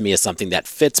stood out to me as something that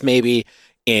fits maybe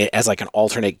as like an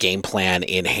alternate game plan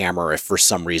in Hammer if for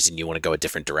some reason you want to go a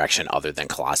different direction other than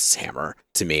Colossus Hammer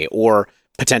to me. Or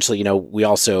potentially, we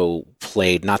also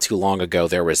played not too long ago,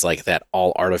 there was like that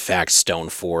all artifact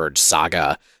Stoneforge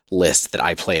Saga list that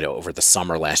I played over the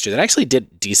summer last year that I actually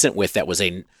did decent with. That was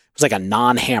like a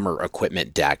non-Hammer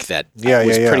equipment deck that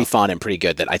was pretty fun and pretty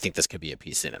good that I think this could be a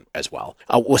piece in as well.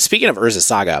 Well, speaking of Urza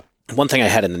Saga, one thing I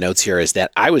had in the notes here is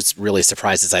that I was really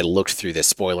surprised as I looked through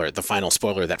this the final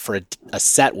spoiler, that for a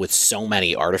set with so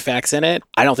many artifacts in it,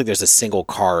 I don't think there's a single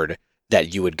card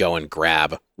that you would go and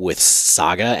grab with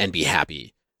Saga and be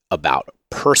happy about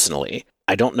personally.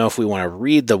 I don't know if we want to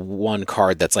read the one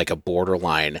card that's like a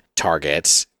borderline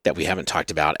target that we haven't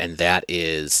talked about, and that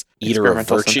is Eater of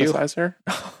Virtue. Synthesizer?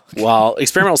 Well,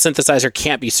 Experimental Synthesizer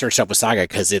can't be searched up with Saga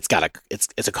because it's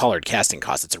a colored casting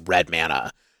cost. It's a red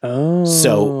mana. Oh.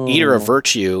 So Eater of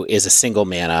Virtue is a single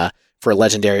mana for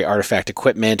legendary artifact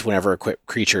equipment. Whenever a equipped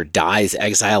creature dies,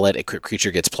 exile it. Equipped creature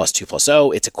gets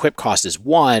 +2/+0. Its equip cost is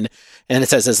 1. And it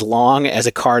says, as long as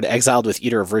a card exiled with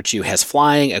Eater of Virtue has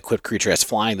flying, equipped creature has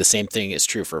flying. The same thing is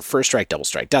true for First Strike, Double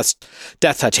Strike, Death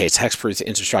Touch, Haste, Hexproof,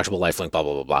 Indestructible, Lifelink, blah,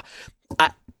 blah, blah, blah.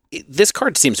 This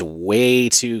card seems way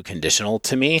too conditional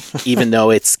to me, even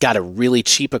though it's got a really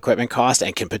cheap equipment cost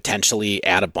and can potentially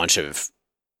add a bunch of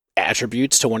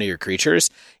attributes to one of your creatures.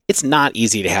 It's not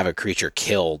easy to have a creature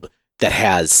killed that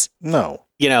has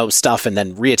stuff and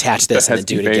then reattach this and then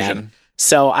do it again.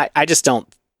 So I just don't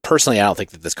personally. I don't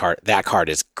think that that card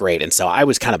is great, and so I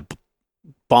was kind of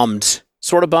bummed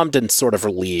and sort of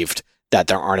relieved that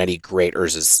there aren't any great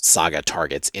Urza's Saga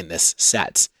targets in this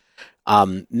set.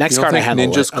 Next card I had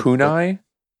Ninja's Kunai.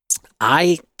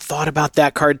 I thought about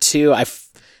that card too. I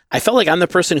felt like I'm the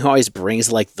person who always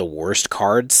brings like the worst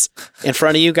cards in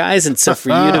front of you guys, and so for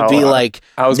you to be like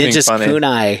Ninja's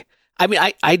Kunai. I mean,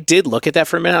 I did look at that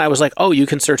for a minute. I was like, oh, you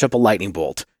can search up a lightning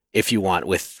bolt if you want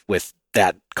with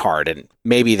that card, and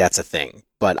maybe that's a thing.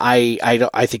 But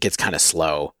I think it's kind of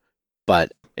slow.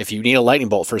 But if you need a lightning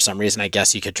bolt for some reason, I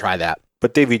guess you could try that.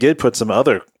 But Dave, you did put some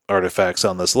other artifacts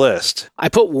on this list. I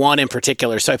put one in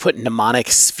particular. So I put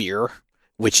Mnemonic Sphere,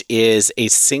 which is a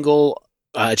single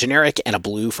generic and a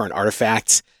blue for an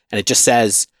artifact. And it just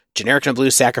says, generic and a blue,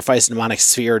 sacrifice Mnemonic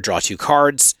Sphere, draw 2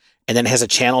 cards. And then it has a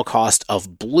channel cost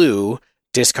of blue,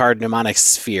 discard Mnemonic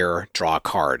Sphere, draw a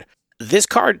card. This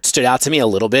card stood out to me a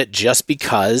little bit just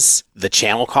because the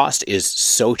channel cost is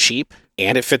so cheap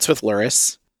and it fits with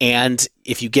Luris. And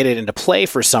if you get it into play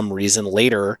for some reason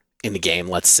later in the game,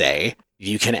 let's say,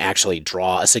 you can actually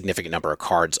draw a significant number of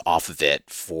cards off of it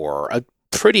for a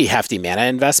pretty hefty mana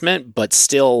investment, but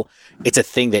still it's a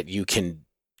thing that you can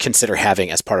consider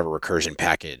having as part of a recursion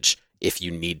package if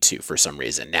you need to for some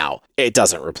reason. Now, it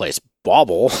doesn't replace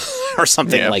Bauble or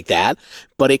something like that,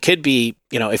 but it could be,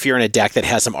 if you're in a deck that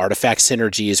has some artifact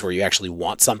synergies where you actually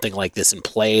want something like this in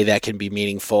play that can be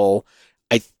meaningful.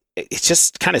 It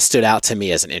just kind of stood out to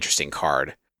me as an interesting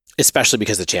card, especially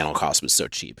because the channel cost was so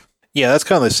cheap. Yeah, that's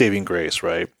kind of the saving grace,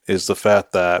 right? Is the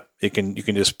fact that you can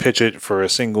just pitch it for a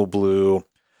single blue.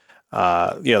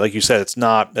 Like you said, it's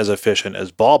not as efficient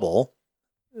as Bauble,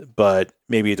 but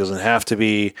maybe it doesn't have to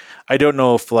be. I don't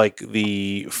know if like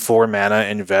the 4 mana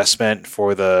investment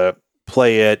for the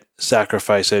play it,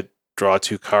 sacrifice it, draw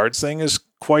 2 cards thing is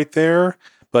quite there,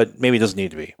 but maybe it doesn't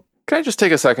need to be. Can I just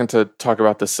take a second to talk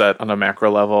about the set on a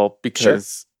macro level?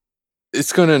 Because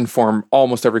it's going to inform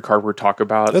almost every card we talk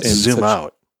about. Let's zoom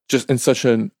out. Just in such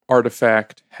an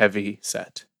artifact heavy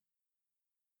set.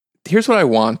 Here's what I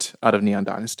want out of Neon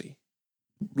Dynasty.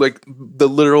 like the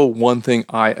literal one thing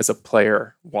I, as a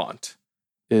player, want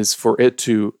is for it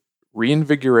to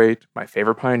reinvigorate my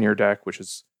favorite Pioneer deck, which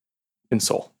is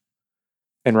Insol.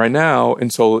 And right now,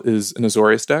 Insol is an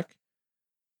Azorius deck.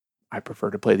 I prefer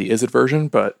to play the Izzet version,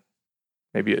 but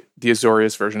maybe the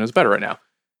Azorius version is better right now.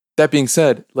 That being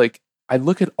said, like, I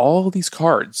look at all these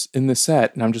cards in this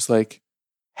set, and I'm just like,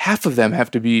 half of them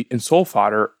have to be Insol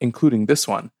fodder, including this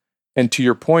one. And to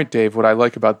your point, Dave, what I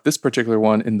like about this particular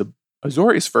one in the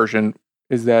Azorius version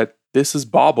is that this is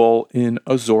Bauble in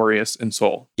Azorius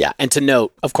Insol. Yeah, and to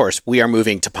note, of course, we are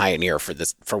moving to Pioneer for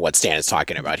this, for what Stan is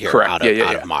talking about here. Correct.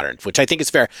 Out of Modern, which I think is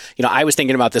fair. You know, I was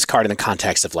thinking about this card in the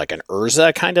context of like an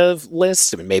Urza kind of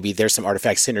list. I mean, maybe there's some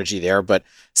artifact synergy there, but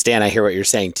Stan, I hear what you're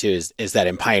saying too, is that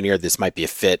in Pioneer, this might be a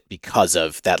fit because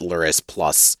of that Luris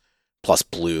plus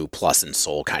blue plus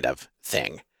Insol kind of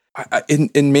thing.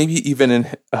 In maybe even in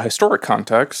a historic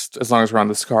context, as long as we're on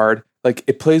this card, like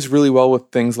it plays really well with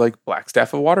things like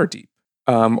Blackstaff of Waterdeep,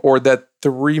 or that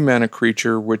 3-mana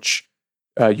creature, which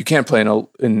you can't play in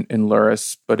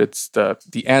Luris, but it's the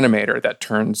animator that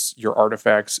turns your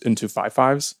artifacts into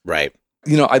 5/5s. Right.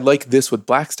 You know, I like this with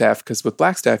Blackstaff because with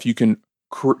Blackstaff you can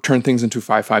turn things into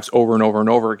 5/5s over and over and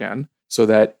over again, so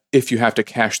that if you have to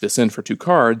cash this in for 2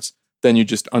 cards, then you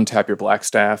just untap your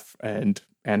Blackstaff and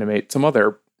animate some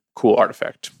other cool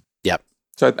artifact. Yep.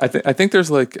 So I think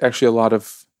there's like actually a lot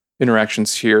of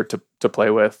interactions here to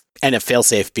play with. And a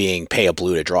failsafe being pay a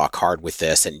blue to draw a card with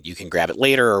this, and you can grab it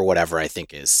later or whatever, I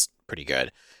think is pretty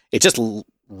good. It just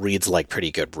reads like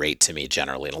pretty good rate to me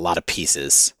generally, and a lot of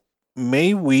pieces.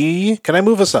 Can I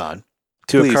move us on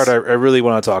to Please. A card I really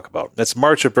want to talk about? That's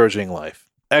March of Burgeoning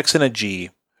Life. X and a G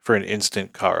for an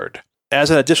instant card. As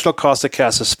an additional cost to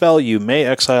cast a spell, you may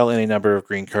exile any number of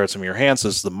green cards from your hands.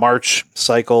 This is the March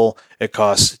cycle. It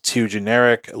costs 2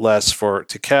 generic, less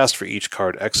to cast for each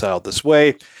card exiled this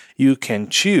way. You can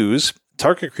choose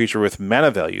target creature with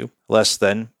mana value less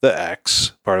than the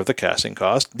X, part of the casting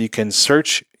cost. You can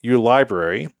search your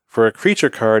library for a creature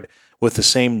card with the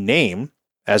same name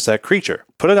as that creature.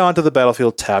 Put it onto the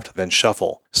battlefield tapped, then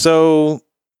shuffle. So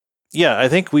yeah, I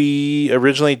think we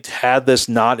originally had this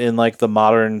not in like the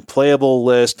modern playable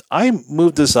list. I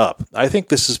moved this up. I think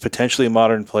this is potentially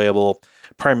modern playable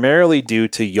primarily due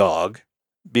to Yogg,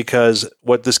 because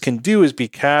what this can do is be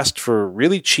cast for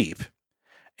really cheap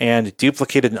and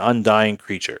duplicate an undying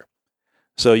creature.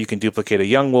 So you can duplicate a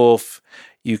young wolf,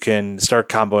 you can start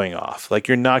comboing off. Like,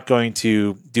 you're not going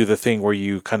to do the thing where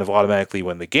you kind of automatically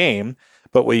win the game,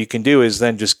 but what you can do is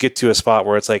then just get to a spot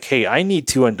where it's like, hey, I need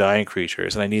 2 undying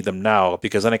creatures, and I need them now,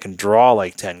 because then I can draw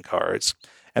like 10 cards,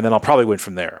 and then I'll probably win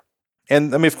from there.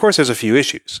 And I mean, of course, there's a few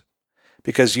issues,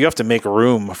 because you have to make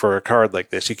room for a card like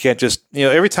this. You can't just,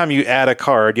 every time you add a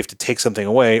card, you have to take something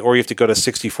away, or you have to go to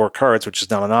 64 cards, which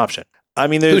is not an option. I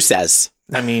mean, who says?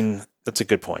 I mean, that's a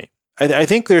good point. I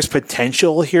think there's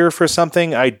potential here for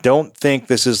something. I don't think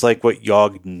this is like what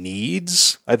Yogg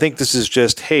needs. I think this is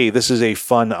just, hey, this is a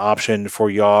fun option for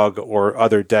Yogg or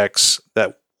other decks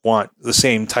that want the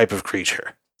same type of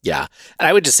creature. Yeah. And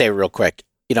I would just say real quick,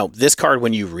 this card,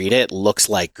 when you read it, looks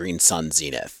like Green Sun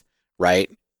Zenith,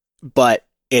 right? But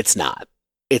it's not.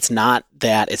 It's not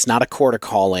that. It's not a Court of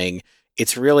Calling.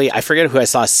 It's really, I forget who I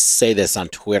saw say this on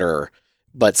Twitter,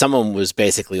 but someone was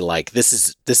basically like, this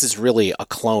is really a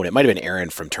clone. It might have been Aaron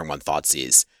from Turn 1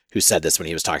 Thoughtseize who said this when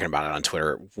he was talking about it on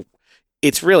Twitter.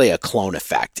 It's really a clone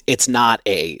effect. It's not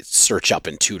a search up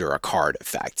and tutor a card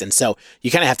effect. And so you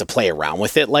kind of have to play around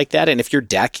with it like that. And if your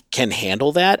deck can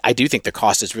handle that, I do think the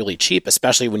cost is really cheap,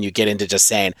 especially when you get into just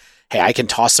saying, hey, I can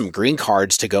toss some green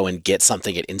cards to go and get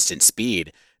something at instant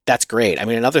speed. That's great. I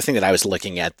mean, another thing that I was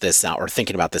looking at this or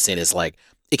thinking about this in is like,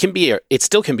 it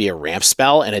still can be a ramp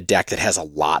spell in a deck that has a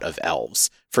lot of elves,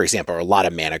 for example, or a lot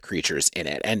of mana creatures in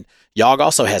it. And Yogg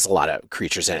also has a lot of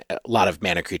creatures in it, a lot of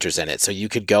mana creatures in it. So you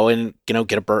could go and, get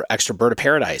a extra Bird of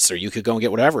Paradise, or you could go and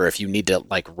get whatever if you need to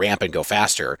like ramp and go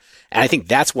faster. And I think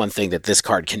that's one thing that this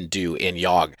card can do in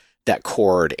Yogg that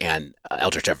Chord and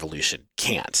Eldritch Evolution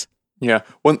can't. Yeah.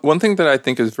 One thing that I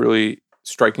think is really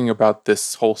striking about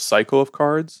this whole cycle of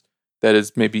cards that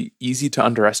is maybe easy to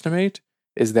underestimate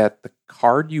is that the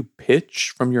card you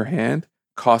pitch from your hand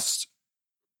costs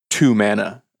 2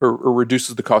 mana or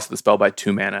reduces the cost of the spell by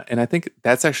 2 mana. And I think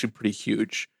that's actually pretty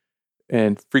huge.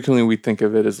 And frequently we think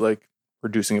of it as like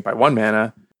reducing it by 1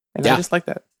 mana. And I just like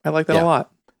that. I like that a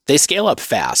lot. They scale up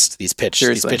fast, these pitch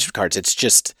cards. It's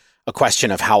just a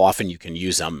question of how often you can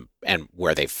use them and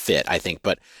where they fit, I think.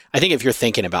 But I think if you're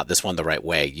thinking about this one the right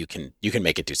way, you can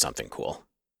make it do something cool.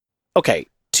 Okay,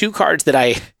 2 cards that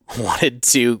I wanted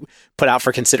to put out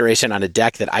for consideration on a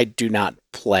deck that I do not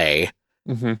play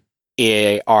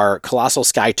are Colossal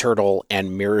Sky Turtle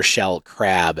and Mirror Shell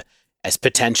Crab as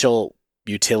potential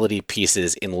utility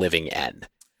pieces in Living End.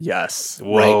 Yes.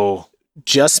 Whoa. Right?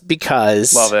 Just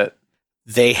because Love it.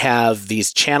 they have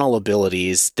these channel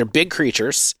abilities. They're big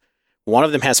creatures. One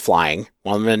of them has flying.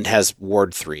 One of them has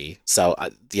Ward 3. So,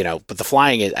 but the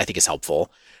flying, I think, is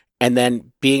helpful. And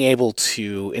then being able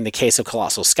to, in the case of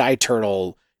Colossal Sky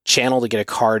Turtle, channel to get a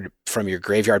card from your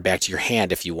graveyard back to your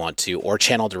hand if you want to, or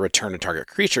channel to return a target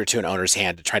creature to an owner's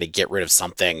hand to try to get rid of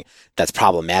something that's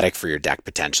problematic for your deck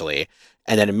potentially.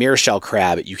 And then a Mirror Shell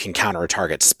Crab, you can counter a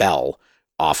target spell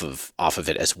off of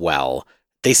it as well.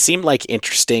 They seem like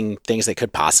interesting things that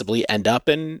could possibly end up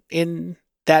in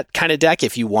that kind of deck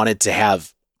if you wanted to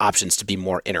have options to be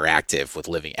more interactive with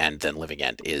Living End than Living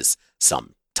End is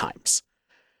sometimes.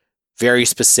 Very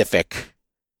specific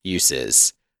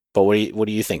uses. But what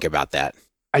do you think about that?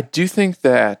 I do think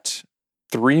that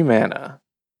 3 mana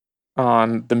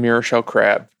on the Mirror Shell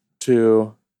Crab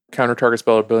to counter target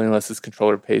spell ability unless its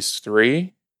controller pays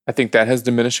 3. I think that has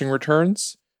diminishing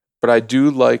returns, but I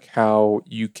do like how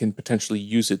you can potentially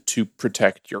use it to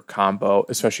protect your combo,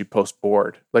 especially post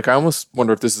board. Like, I almost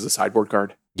wonder if this is a sideboard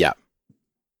card. Yeah.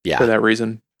 For that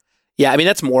reason. Yeah, I mean,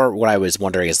 that's more what I was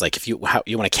wondering is like if you want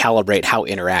to calibrate how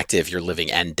interactive your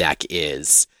Living End deck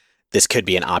is, this could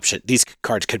be an option. These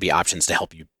cards could be options to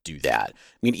help you do that.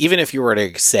 I mean, even if you were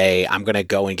to say, I'm going to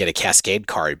go and get a Cascade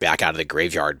card back out of the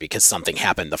graveyard because something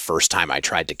happened the first time I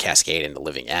tried to Cascade into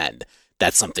Living End,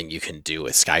 that's something you can do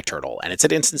with Sky Turtle, and it's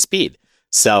at instant speed.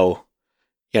 So,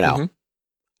 I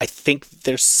think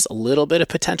there's a little bit of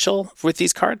potential with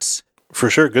these cards. For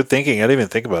sure. Good thinking. I didn't even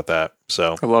think about that.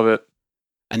 So I love it.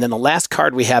 And then the last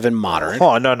card we have in Modern.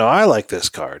 Oh, no. I like this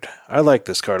card. I like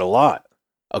this card a lot.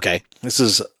 Okay. This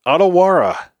is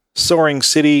Otawara, Soaring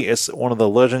City. It's one of the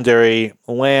legendary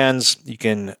lands. You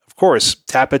can, of course,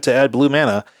 tap it to add blue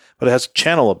mana, but it has a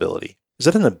channel ability. Is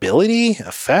that an ability?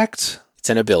 Effect? It's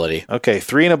an ability. Okay,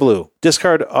 3 and a blue.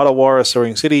 Discard Otawara,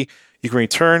 Soaring City. You can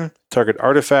return target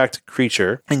artifact,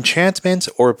 creature, enchantment,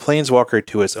 or planeswalker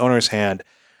to its owner's hand.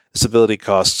 This ability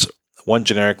costs 1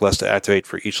 generic less to activate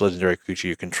for each legendary creature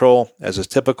you control, as is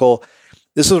typical.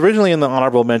 This was originally in the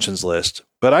honorable mentions list,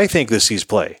 but I think this sees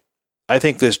play. I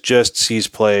think this just sees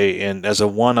play as a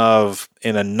one-of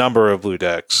in a number of blue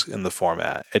decks in the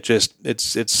format.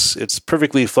 It's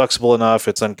perfectly flexible enough.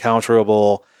 It's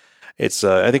uncounterable. I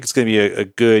think it's going to be a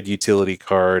good utility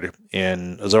card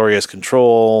in Azorius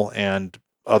Control and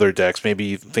other decks.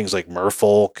 Maybe things like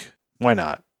Merfolk. Why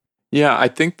not? Yeah, I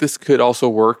think this could also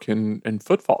work in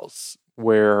Footfalls,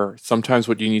 where sometimes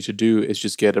what you need to do is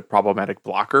just get a problematic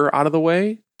blocker out of the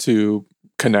way to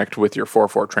connect with your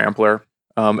 4/4 Trampler.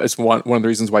 It's one of the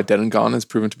reasons why Dead and Gone has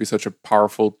proven to be such a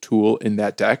powerful tool in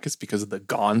that deck is because of the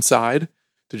Gone side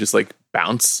to just like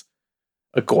bounce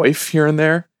a Goyf here and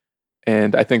there.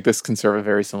 And I think this can serve a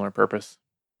very similar purpose.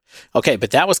 Okay,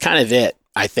 but that was kind of it,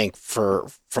 I think, from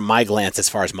my glance as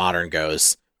far as Modern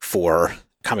goes for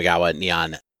Kamigawa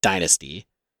Neon Dynasty.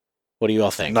 What do you all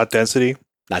think? Not Density?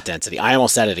 Not Density. I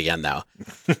almost said it again, though.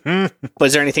 But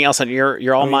is there anything else on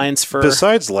your all minds for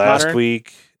besides last Modern?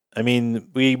 week? I mean,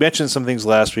 we mentioned some things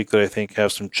last week that I think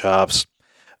have some chops.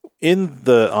 In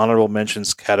the honorable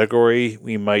mentions category,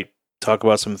 we might talk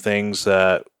about some things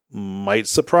that might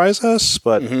surprise us,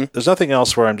 but there's nothing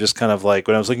else where I'm just kind of like,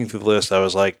 when I was looking through the list, I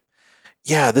was like,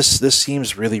 yeah, this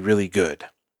seems really, really good.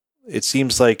 It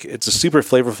seems like it's a super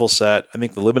flavorful set. I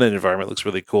think the limited environment looks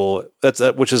really cool. That's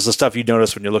which is the stuff you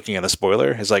notice when you're looking at a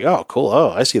spoiler. It's like, oh, cool.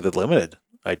 Oh, I see the limited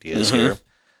ideas here.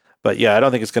 But yeah, I don't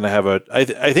think it's going to have I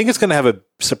think it's going to have a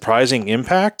surprising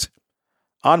impact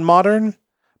on Modern,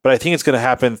 but I think it's going to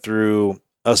happen through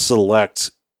a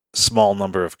select small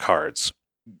number of cards.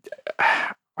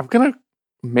 I'm going to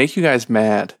make you guys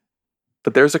mad,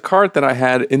 but there's a card that I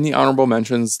had in the honorable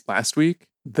mentions last week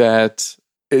that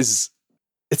it's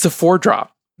a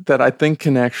 4-drop that I think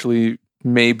can actually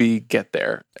maybe get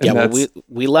there. And yeah, well,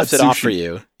 we left it off for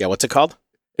you. Yeah, what's it called?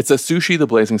 It's a Sushi the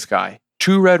Blazing Sky.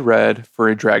 2 red for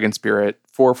a Dragon Spirit,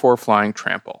 4/4 flying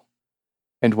trample.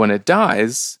 And when it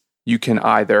dies, you can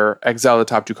either exile the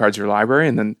top 2 cards of your library,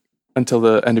 and then until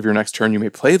the end of your next turn, you may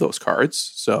play those cards,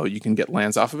 so you can get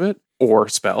lands off of it, or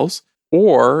spells.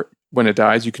 Or when it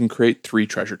dies, you can create 3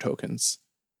 treasure tokens.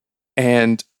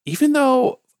 And even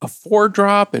though a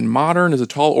 4-drop in Modern is a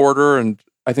tall order, and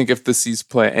I think if this sees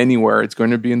play anywhere, it's going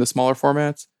to be in the smaller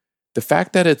formats, the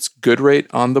fact that it's good rate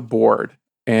on the board,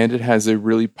 and it has a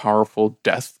really powerful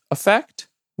death effect,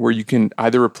 where you can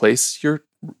either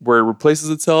where it replaces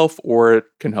itself, or it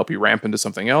can help you ramp into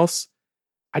something else.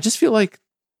 I just feel like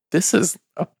this is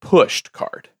a pushed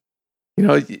card. You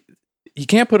know, you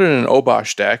can't put it in an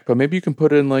Obosh deck, but maybe you can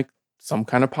put it in like some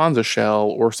kind of Ponza shell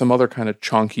or some other kind of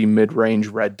chunky mid-range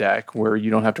red deck where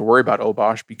you don't have to worry about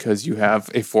Obosh because you have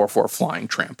a 4/4 flying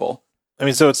trample. I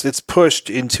mean, so it's pushed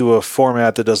into a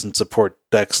format that doesn't support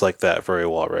decks like that very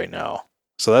well right now.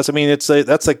 So that's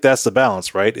the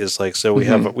balance, right? Is like, so we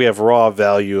have raw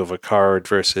value of a card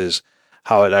versus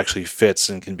how it actually fits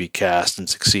and can be cast and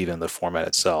succeed in the format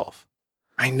itself.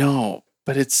 I know,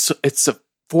 but it's a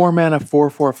 4-mana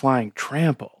 4/4 flying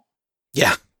trample.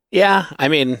 Yeah. Yeah. I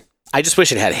mean, I just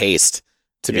wish it had haste,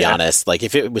 to be honest. Like,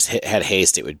 if it had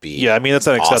haste, it would be. Yeah, I mean, that's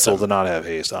unacceptable to not have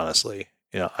haste, honestly.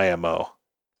 IMO.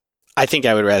 I think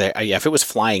I would rather, if it was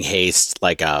flying haste,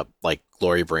 like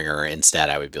Glorybringer instead,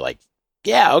 I would be like,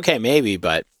 yeah, okay, maybe,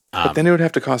 but then it would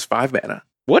have to cost 5 mana.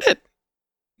 Would it?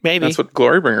 Maybe. That's what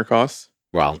Glorybringer costs.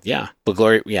 Well, yeah. But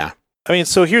I mean,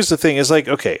 so here's the thing. Is like,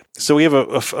 okay, so we have a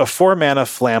 4-mana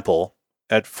Flample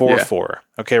at 4/4.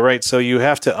 Okay, right? So you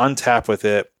have to untap with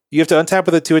it. You have to untap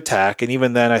with it to attack, and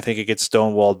even then, I think it gets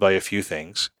stonewalled by a few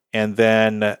things. And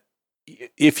then,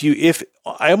 if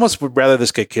I almost would rather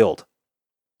this get killed.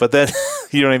 But then,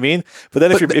 you know what I mean? But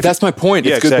then if that's my point.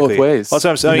 It's good both ways. That's what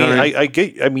I'm saying. I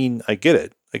get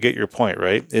it. I get your point,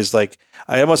 right? Is like,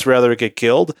 I almost rather it get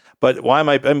killed, but why am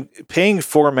I'm paying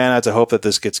 4 mana to hope that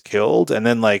this gets killed and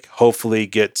then like hopefully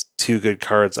get 2 good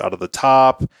cards out of the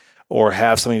top or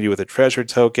have something to do with a treasure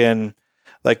token.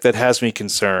 Like, that has me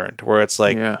concerned, where it's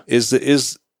like,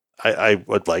 I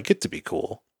would like it to be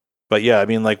cool. But yeah, I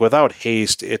mean, like, without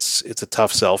haste, it's a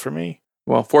tough sell for me.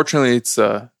 Well, fortunately, it's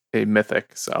a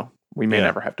mythic, so we may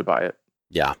never have to buy it.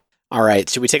 Yeah. All right.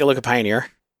 Should we take a look at Pioneer?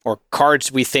 Or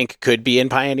cards we think could be in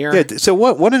Pioneer? Yeah. So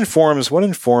what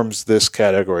informs this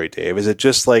category, Dave? Is it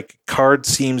just like card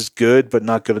seems good but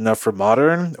not good enough for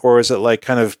Modern, or is it like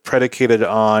kind of predicated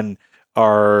on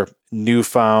our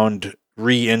newfound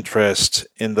re-interest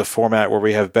in the format where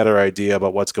we have better idea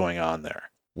about what's going on there?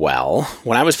 Well,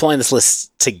 when I was pulling this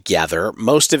list together,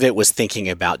 most of it was thinking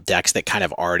about decks that kind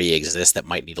of already exist that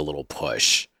might need a little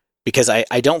push. Because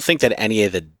I don't think that any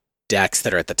of the decks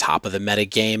that are at the top of the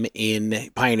metagame in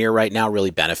Pioneer right now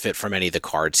really benefit from any of the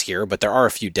cards here, but there are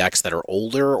a few decks that are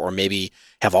older or maybe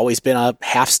have always been a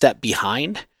half step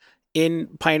behind in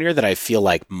Pioneer that I feel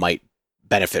like might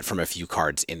benefit from a few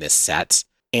cards in this set.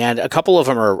 And a couple of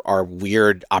them are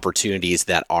weird opportunities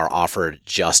that are offered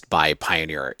just by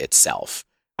Pioneer itself,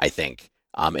 I think,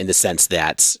 in the sense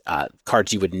that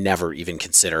cards you would never even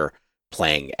consider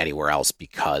playing anywhere else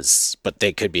but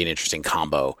they could be an interesting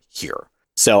combo here.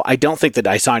 So I don't think that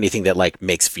I saw anything that like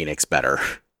makes Phoenix better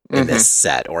in this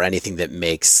set, or anything that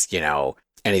makes, any of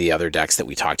the other decks that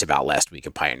we talked about last week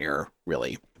in Pioneer,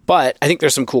 really. But I think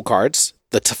there's some cool cards.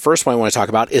 The first one I want to talk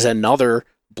about is another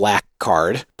black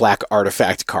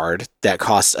artifact card that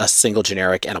costs a single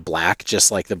generic and a black,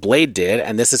 just like the Blade did.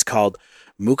 And this is called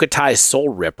Mukatai Soul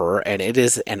Ripper, and it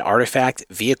is an artifact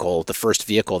vehicle, the first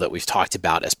vehicle that we've talked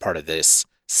about as part of this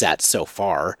set so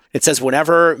far. It says,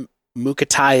 whenever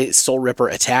Mukatai Soul Ripper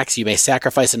attacks, you may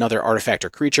sacrifice another artifact or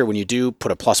creature. When you do,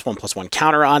 put a +1/+1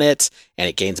 counter on it, and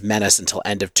it gains menace until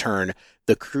end of turn.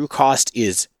 The crew cost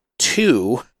is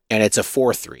 2, and it's a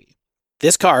 4/3.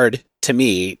 This card, to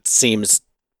me, seems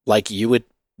like you would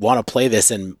want to play this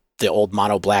in the old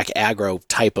mono black aggro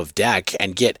type of deck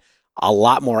and get a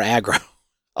lot more aggro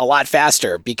a lot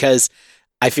faster, because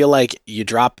I feel like you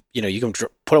drop, you can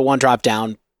put a 1 drop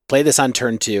down, play this on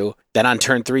turn 2, then on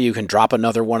turn 3 you can drop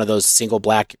another one of those single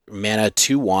black mana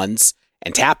 2/1s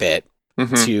and tap it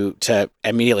to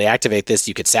immediately activate this.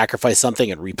 You could sacrifice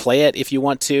something and replay it if you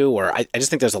want to, or I just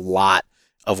think there's a lot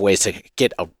of ways to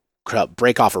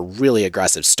break off a really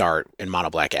aggressive start in mono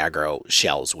black aggro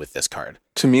shells with this card.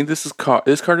 To me, this card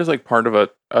is like part of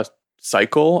a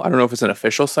cycle. I don't know if it's an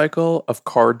official cycle of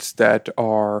cards that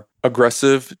are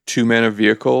aggressive 2-mana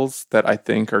vehicles that I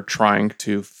think are trying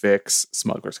to fix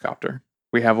Smuggler's Copter.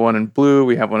 We have one in blue,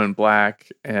 we have one in black,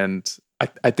 and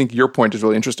I think your point is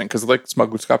really interesting, because like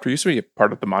Smuggler's Copter used to be a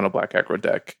part of the mono black aggro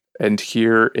deck, and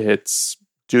here it's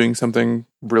doing something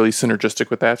really synergistic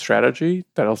with that strategy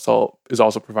that also is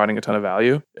also providing a ton of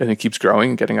value, and it keeps growing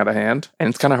and getting out of hand, and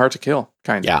it's kind of hard to kill,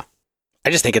 kind of. Yeah. I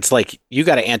just think it's like, you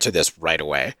got to answer this right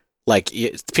away. Like,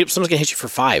 someone's going to hit you for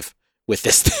 5 with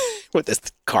this with this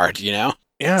card, Yeah,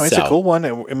 it's a cool one.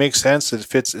 It makes sense. It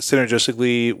fits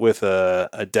synergistically with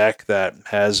a deck that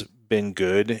has been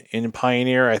good in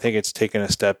Pioneer. I think it's taken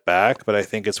a step back, but I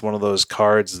think it's one of those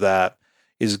cards that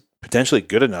is potentially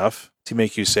good enough to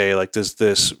make you say, like, does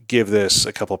this give this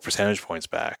a couple percentage points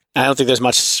back? I don't think there's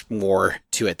much more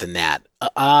to it than that.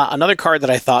 Another card that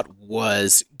I thought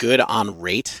was good on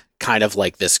rate, kind of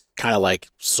like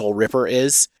Soul Ripper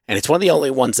is, And it's one of the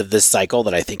only ones of this cycle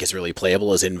that I think is really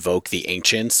playable is Invoke the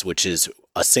Ancients, which is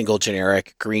a single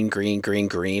generic green, green, green,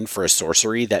 green for a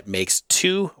sorcery that makes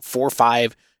 2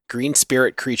 4/5 green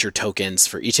spirit creature tokens.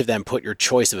 For each of them, put your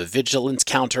choice of a vigilance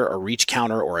counter, a reach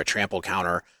counter, or a trample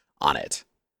counter on it.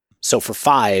 So for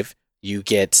 5, you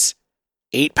get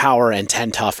 8 power and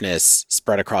 10 toughness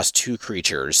spread across 2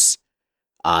 creatures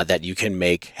that you can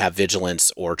make have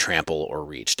vigilance or trample or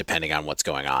reach, depending on what's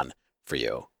going on for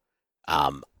you.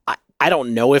 I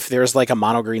don't know if there's like a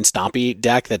mono green stompy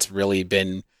deck that's really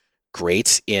been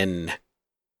great in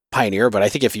Pioneer, but I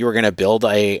think if you were going to build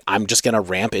I'm just going to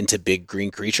ramp into big green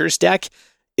creatures deck,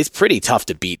 it's pretty tough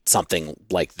to beat something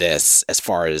like this as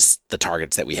far as the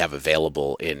targets that we have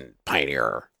available in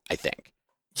Pioneer, I think.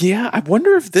 Yeah, I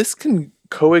wonder if this can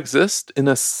coexist in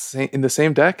the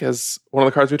same deck as one of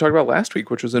the cards we talked about last week,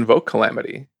 which was Invoke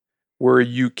Calamity, where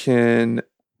you can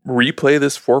replay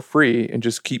this for free and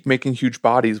just keep making huge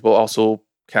bodies while also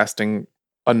casting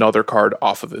another card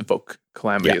off of Invoke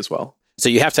Calamity as well. So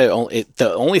you have to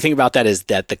the only thing about that is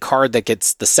that the card that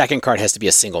gets the second card has to be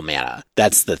a single mana.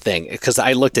 That's the thing. Because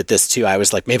I looked at this too. I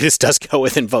was like, maybe this does go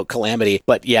with Invoke Calamity.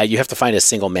 But yeah, you have to find a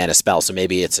single mana spell. So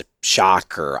maybe it's a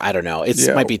shock or I don't know. It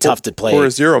might be tough to play. Or a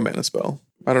 0 mana spell.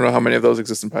 I don't know how many of those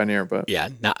exist in Pioneer, but yeah,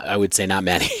 I would say not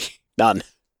many. None,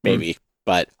 maybe.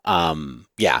 But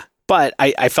yeah. But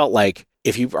I felt like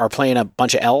if you are playing a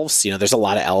bunch of elves, there's a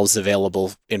lot of elves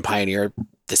available in Pioneer.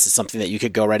 This is something that you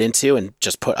could go right into and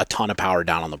just put a ton of power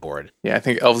down on the board. Yeah, I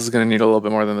think elves is going to need a little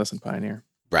bit more than this in Pioneer.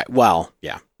 Right. Well,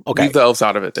 yeah. Okay. Leave the elves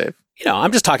out of it, Dave.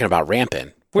 I'm just talking about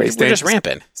ramping. We're just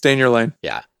ramping. Stay in your lane.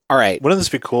 Yeah. All right. Wouldn't this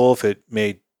be cool if it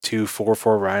made 2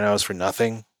 4/4 rhinos for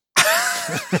nothing?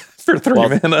 For 3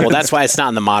 mana. Well, that's why it's not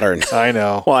in the modern I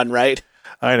know. one, right?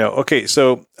 I know. Okay,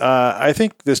 so I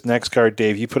think this next card,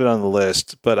 Dave, you put it on the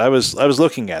list, but I was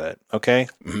looking at it, okay?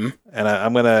 Mm-hmm. And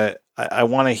I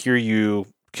want to hear you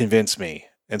convince me.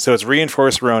 And so it's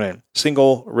Reinforced Ronin,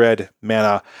 single red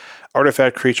mana,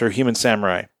 artifact creature, human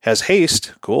samurai. Has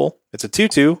haste, cool. It's a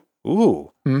 2/2,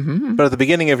 ooh. Mm-hmm. But at the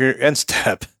beginning of your end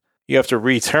step, you have to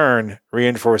return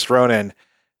Reinforced Ronin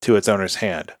to its owner's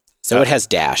hand. So it has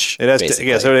dash. It has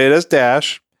so it has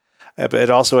dash. But it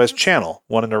also has channel.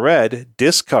 1 in a red,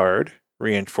 discard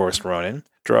Reinforced Ronin,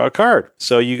 draw a card.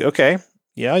 So you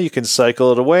can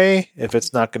cycle it away if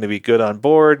it's not going to be good on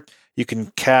board. You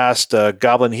can cast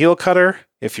Goblin Heel Cutter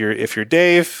if you're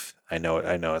Dave. I know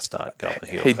it's not Goblin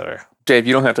Heel Cutter. Dave,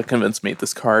 you don't have to convince me.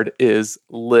 This card is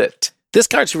lit. This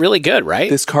card's really good,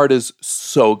 right? This card is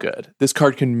so good. This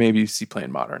card can maybe see play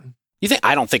in Modern. You think?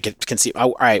 I don't think it can see.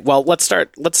 All right. Well, let's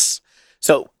start.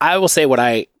 So I will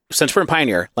say since we're in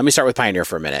Pioneer, let me start with Pioneer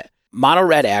for a minute. Mono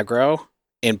red aggro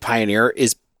in Pioneer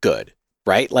is good,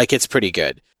 right? Like it's pretty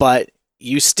good, but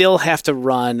you still have to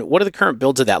run. What do the current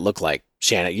builds of that look like,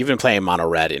 Shannon? You've been playing mono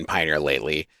red in Pioneer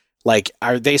lately. Like,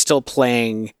 are you still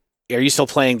playing the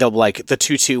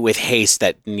 2/2 with haste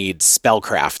that needs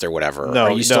spellcraft or whatever? No,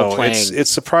 are you still playing?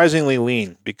 It's surprisingly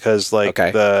lean because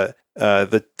the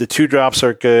 2 drops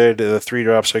are good, the 3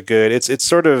 drops are good.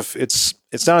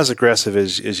 It's not as aggressive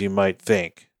as you might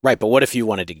think. Right, but what if you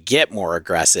wanted to get more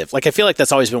aggressive? Like, I feel like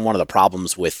that's always been one of the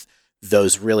problems with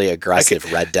those really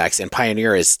aggressive red decks. And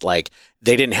Pioneer is like,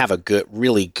 they didn't have a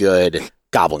really good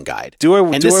Goblin Guide.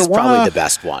 This is probably the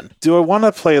best one. Do I want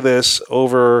to play this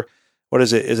over, what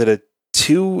is it? Is it a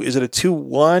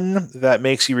 2/1 that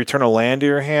makes you return a land to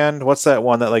your hand? What's that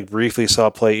one that briefly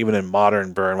saw play even in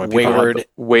Modern Burn? When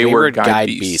Wayward Guide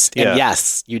Beast. Yeah. And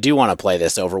yes, you do want to play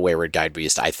this over Wayward Guide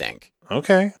Beast, I think.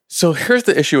 Okay. So here's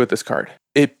the issue with this card.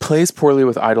 It plays poorly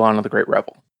with Eidolon of the Great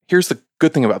Rebel. Here's the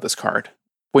good thing about this card.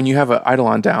 When you have an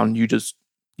Eidolon down, you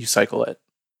cycle it.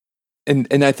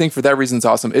 And I think for that reason it's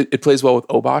awesome. It plays well with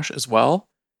Obosh as well.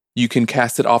 You can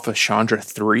cast it off of Chandra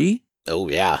 3. Oh,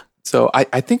 yeah. So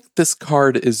I think this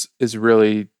card is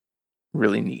really,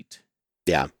 really neat.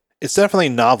 Yeah. It's definitely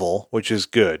novel, which is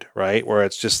good, right? Where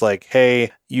it's just like,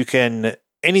 hey, you can,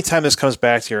 anytime this comes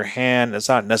back to your hand, it's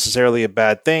not necessarily a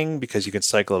bad thing because you can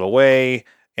cycle it away,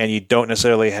 and you don't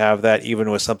necessarily have that even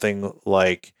with something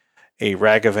like a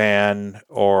Ragavan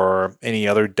or any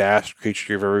other dash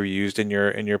creature you've ever used in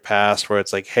your past, where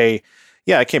it's like, hey,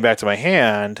 yeah, I came back to my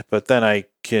hand, but then I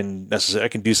can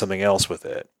do something else with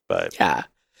it. But yeah.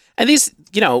 And these,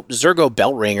 Zergo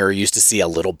Bellringer used to see a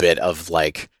little bit of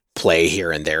play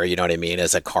here and there, you know what I mean,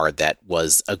 as a card that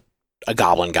was a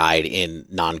Goblin Guide in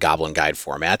non-Goblin Guide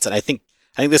formats. And I think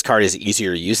this card is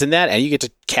easier to use than that, and you get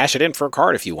to cash it in for a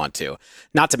card if you want to.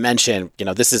 Not to mention,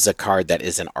 this is a card that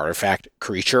is an artifact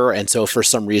creature, and so if for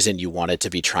some reason you wanted to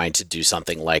be trying to do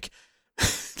something like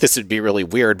this would be really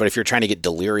weird, but if you're trying to get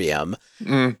Delirium,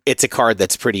 it's a card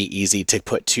that's pretty easy to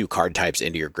put 2 card types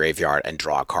into your graveyard and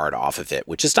draw a card off of it,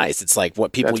 which is nice. It's like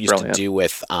what people used to do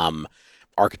with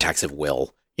Architects of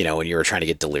Will, when you were trying to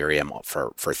get Delirium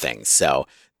for things. So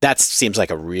that seems like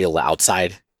a real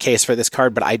outside case for this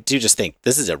card, but I do just think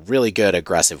this is a really good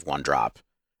aggressive 1-drop,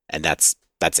 and that's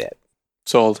it.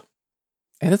 Sold.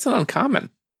 And it's an uncommon.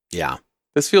 Yeah.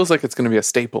 This feels like it's going to be a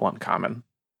staple uncommon.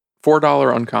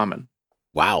 $4 uncommon.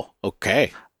 Wow.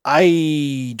 Okay.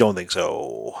 I don't think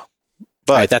so.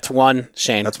 But all right, that's 1,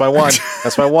 Shane. That's my 1.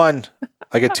 That's my 1.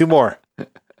 I get 2 more.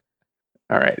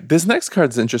 All right. This next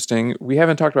card's interesting. We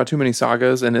haven't talked about too many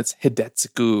sagas, and it's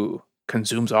Hidetsugu.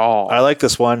 Consumes all. I like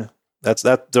this one. That's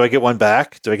that. Do I get 1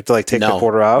 back? Do I get to take the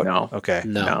quarter out? No. Okay.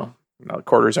 No. The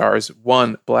quarter's ours.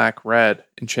 1 black, red,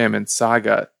 enchantment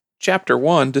saga. Chapter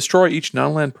 1, destroy each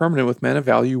non-land permanent with mana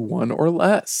value 1 or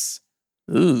less.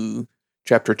 Ooh.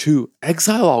 Chapter 2,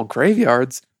 exile all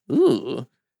graveyards. Ooh.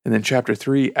 And then Chapter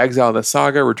 3, exile the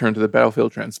saga, return to the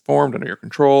battlefield transformed under your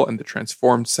control, and the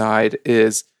transformed side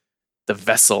is the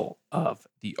Vessel of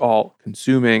the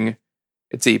All-Consuming.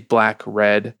 It's a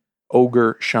black-red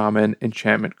ogre shaman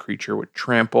enchantment creature with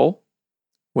trample.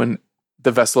 When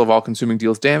the Vessel of All-Consuming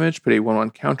deals damage, put a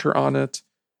 1/1 counter on it.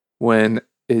 When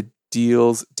it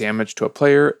deals damage to a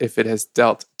player, if it has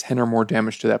dealt 10 or more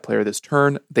damage to that player this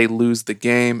turn, they lose the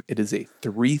game. It is a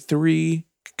 3/3.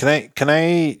 Can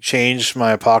I change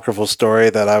my apocryphal story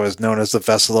that I was known as the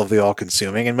Vessel of the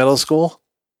All-Consuming in middle school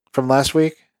from last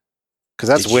week? Because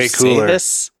that's way cooler. Say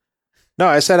this? No,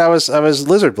 I said I was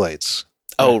Lizard Blades.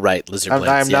 Oh, right, Lizard Blades.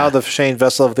 I'm now the Shane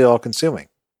Vessel of the All-Consuming.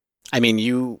 I mean,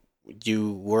 you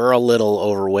were a little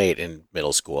overweight in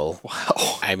middle school.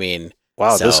 Wow. I mean,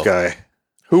 wow, this guy.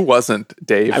 Who wasn't,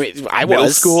 Dave? I mean, I middle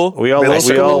was. school.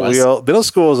 Middle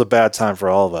school is a bad time for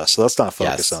all of us, so let's not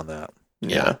focus on that.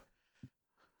 Yeah.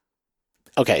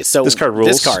 Okay, so this card rules.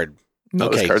 This card. No,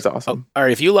 okay. This card's awesome. All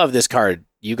right, if you love this card,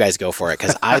 you guys go for it,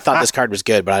 because I thought this card was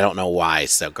good, but I don't know why,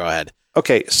 so go ahead.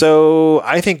 Okay, so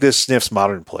I think this sniffs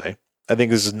modern play. I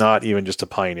think this is not even just a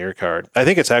Pioneer card. I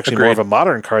think it's actually more of a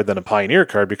modern card than a Pioneer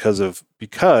card because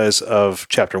of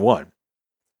Chapter 1.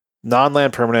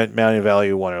 Non-land permanent, mana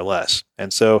value 1 or less.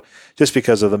 And so just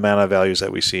because of the mana values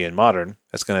that we see in modern,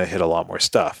 it's going to hit a lot more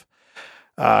stuff.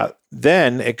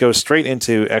 Then it goes straight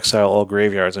into exile all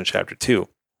graveyards in Chapter 2.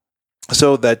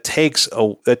 So that takes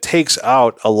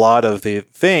out a lot of the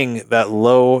thing that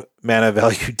low mana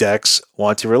value decks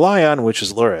want to rely on, which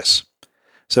is Lurrus.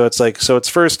 So it's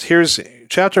first, here's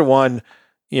Chapter 1,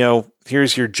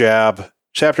 here's your jab.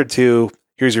 Chapter 2,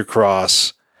 here's your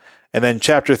cross. And then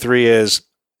Chapter 3 is,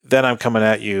 then I'm coming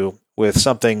at you with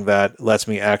something that lets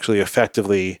me actually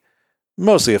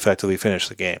mostly effectively finish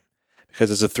the game.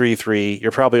 Because it's a 3/3,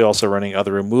 you're probably also running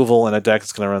other removal in a deck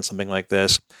that's going to run something like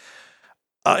this.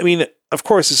 I mean, of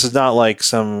course, this is not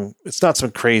it's not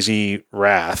some crazy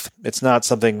wrath. It's not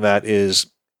something that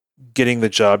is getting the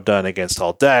job done against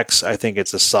all decks. I think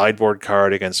it's a sideboard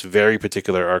card against very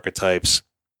particular archetypes.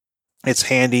 It's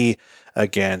handy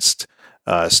against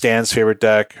Stan's favorite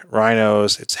deck,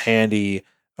 Rhinos. It's handy,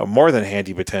 more than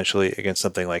handy potentially, against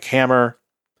something like Hammer.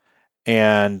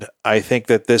 And I think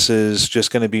that this is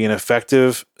just going to be an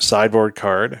effective sideboard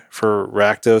card for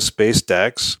Rakdos-based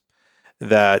decks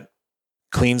that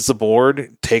cleans the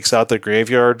board, takes out the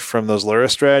graveyard from those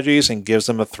Lurrus strategies, and gives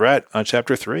them a threat on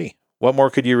Chapter 3. What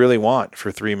more could you really want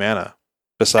for 3 mana?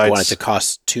 Besides, I want it to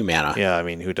cost 2 mana. Yeah, I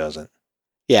mean, who doesn't?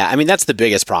 Yeah, I mean, that's the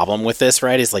biggest problem with this,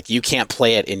 right? Is you can't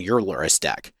play it in your Lurrus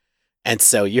deck. And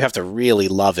so you have to really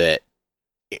love it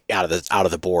out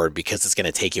of the board because it's going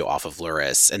to take you off of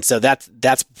Lurrus. And so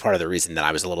that's part of the reason that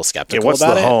I was a little skeptical what's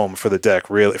about the home for the deck,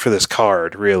 really, for this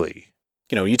card, really?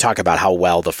 You talk about how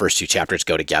well the first 2 chapters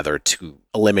go together to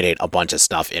eliminate a bunch of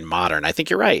stuff in modern. I think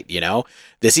you're right.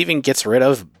 This even gets rid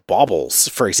of baubles,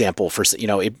 for example.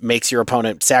 It makes your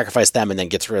opponent sacrifice them and then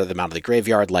gets rid of them out of the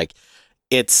graveyard.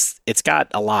 It's got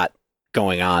a lot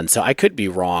going on. So I could be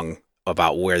wrong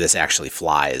about where this actually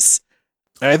flies.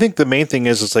 I think the main thing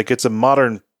is it's a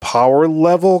modern power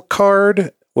level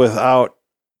card without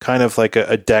kind of like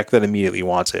a deck that immediately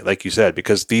wants it, like you said,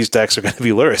 because these decks are going to be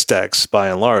Lurrus decks by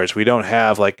and large. We don't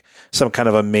have some kind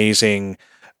of amazing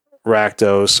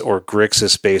Rakdos or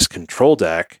Grixis based control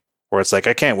deck where it's I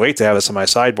can't wait to have this on my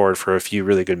sideboard for a few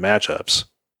really good matchups.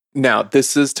 Now,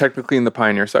 this is technically in the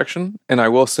Pioneer section, and I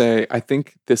will say I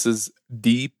think this is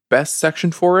the best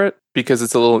section for it because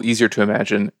it's a little easier to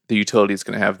imagine the utility it's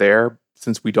going to have there,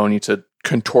 since we don't need to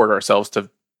contort ourselves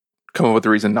to come up with a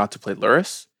reason not to play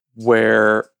Lurrus,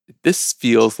 where this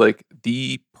feels like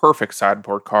the perfect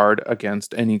sideboard card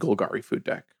against any Golgari food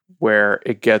deck, where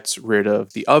it gets rid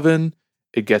of the oven,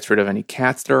 It gets rid of any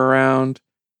cats that are around.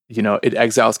 It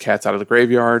exiles cats out of the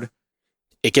graveyard.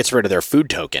 It gets rid of their food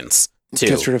tokens, too.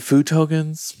 Gets rid of food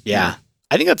tokens. Yeah.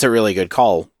 I think that's a really good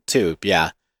call, too.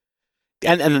 Yeah.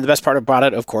 And the best part about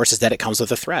it, of course, is that it comes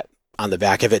with a threat on the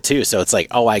back of it, too. So it's like,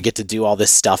 oh, I get to do all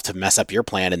this stuff to mess up your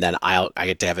plan, and then I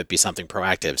get to have it be something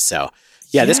proactive. So,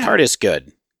 yeah, this card is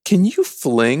good. Can you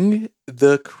fling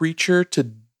the creature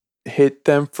to hit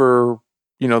them for,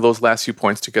 those last few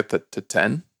points to get to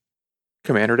 10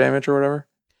 commander damage or whatever?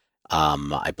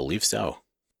 I believe so.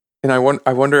 And I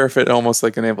wonder if it almost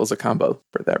like enables a combo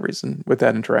for that reason with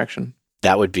that interaction.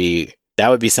 That would be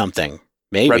something.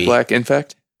 Maybe. Red-black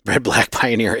infect? Red-black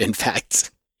pioneer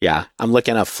infect. Yeah, I'm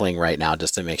looking up fling right now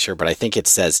just to make sure, but I think it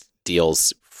says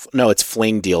it's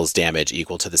fling deals damage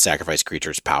equal to the sacrificed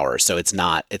creature's power. So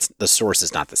the source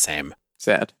is not the same.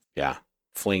 Sad. Yeah,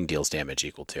 fling deals damage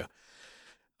equal to.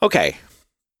 Okay,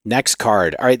 next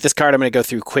card. All right, this card I'm going to go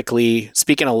through quickly.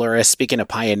 Speaking of Luris, speaking of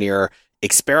Pioneer,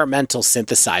 Experimental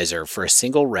Synthesizer for a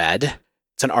single red.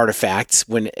 It's an artifact.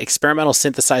 When Experimental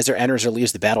Synthesizer enters or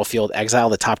leaves the battlefield, exile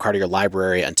the top card of your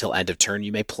library until end of turn.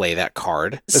 You may play that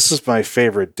card. This is my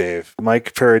favorite, Dave.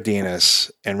 Mike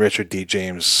Paradinas and Richard D.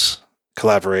 James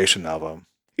collaboration album.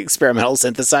 Experimental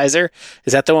Synthesizer?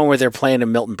 Is that the one where they're playing a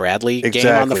Milton Bradley game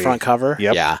on the front cover?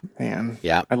 Yep. Yeah. Man.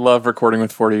 Yeah. I love recording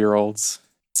with 40-year-olds.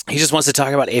 He just wants to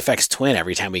talk about Aphex Twin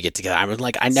every time we get together. I'm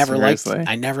like, I never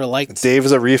liked. Dave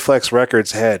is a Reflex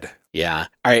Records head. Yeah.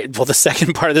 All right. Well, the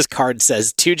second part of this card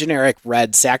says 2 generic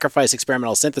red, sacrifice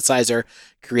Experimental Synthesizer,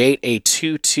 create a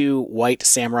 2/2 white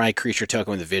samurai creature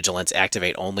token with vigilance,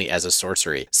 activate only as a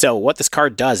sorcery. So what this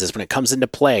card does is when it comes into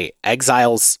play,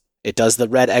 it does the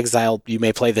red exile, you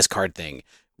may play this card thing.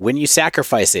 When you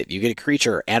sacrifice it, you get a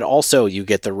creature, and also you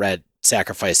get the red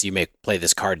sacrifice, you may play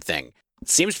this card thing. It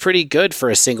seems pretty good for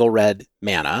a single red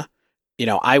mana.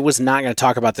 I was not going to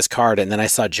talk about this card, and then I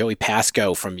saw Joey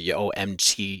Pasco from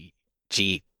OMG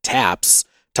Taps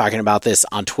talking about this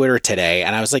on Twitter today,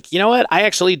 and I was like, you know what? I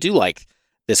actually do like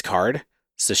this card.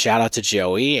 So shout out to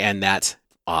Joey and that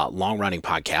long-running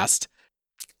podcast.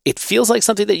 It feels like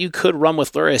something that you could run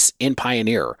with Luris in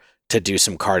Pioneer to do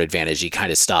some card advantage-y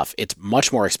kind of stuff. It's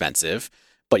much more expensive,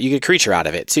 but you get a creature out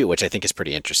of it too, which I think is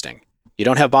pretty interesting. You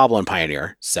don't have Bobble in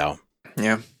Pioneer, so...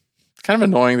 Yeah. It's kind of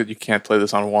annoying that you can't play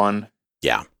this on 1.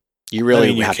 Yeah. You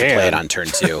really have to play it on turn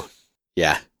 2.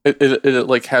 Yeah. It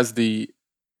like has the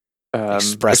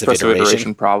expressive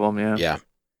iteration problem, yeah. Yeah.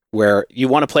 Where you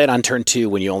want to play it on turn 2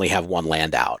 when you only have 1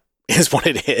 land out, is what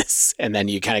it is. And then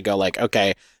you kind of go like,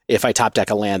 okay, if I top deck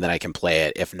a land, then I can play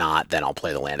it. If not, then I'll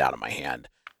play the land out of my hand.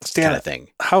 Stan, kind of thing.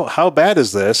 How bad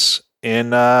is this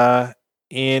in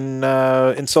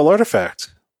Soul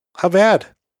Artifact? How bad?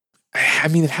 I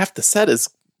mean, half the set is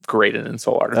great in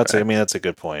Soul Artifact. That's a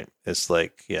good point. It's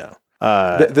like, yeah.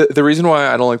 The reason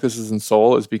why I don't like this is in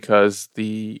Soul is because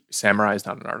the Samurai is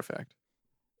not an artifact.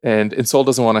 And in Soul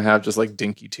doesn't want to have just like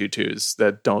dinky 2/2s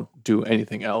that don't do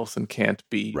anything else and can't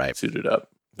be suited up.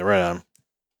 Right on.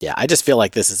 Yeah, I just feel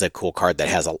like this is a cool card that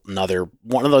has another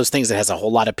one of those things that has a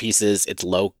whole lot of pieces. It's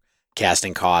low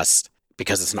casting cost.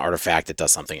 Because it's an artifact, it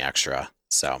does something extra.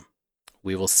 So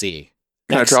we will see.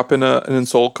 Can I drop in an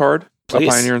Ensoul card? Please.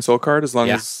 A Pioneer Ensoul card, as long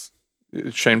as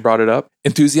Shane brought it up.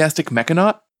 Enthusiastic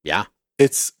Mechanaut? Yeah.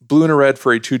 It's blue and a red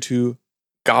for a 2/2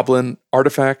 goblin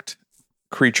artifact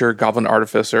creature, Goblin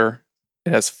Artificer.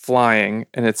 It has flying,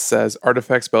 and it says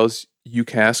artifact spells you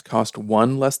cast cost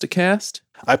 1 less to cast.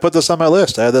 I put this on my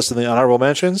list. I had this in the honorable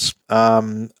mentions.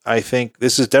 I think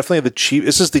this is definitely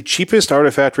This is the cheapest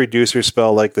artifact reducer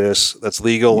spell like this that's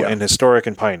legal in Historic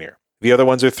and Pioneer. The other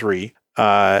ones are 3.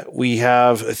 We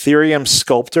have Ethereum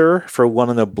Sculptor for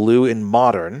 1 and a blue in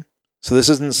Modern. So this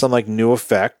isn't some like new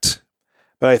effect,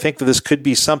 but I think that this could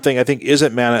be something. I think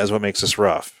Isn't Mana is what makes this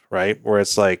rough, right? Where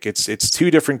it's like it's 2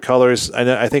 different colors.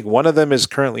 I think one of them is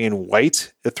currently in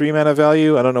white, a 3 mana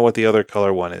value. I don't know what the other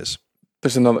color one is.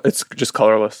 There's another. It's just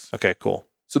colorless. Okay, cool.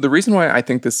 So the reason why I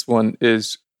think this one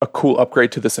is a cool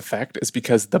upgrade to this effect is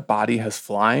because the body has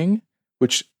flying,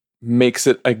 makes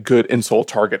it a good Ensoul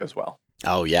target as well.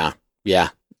 Oh yeah, yeah.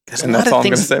 And that's all I'm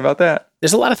going to say about that.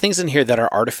 There's a lot of things in here that are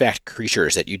artifact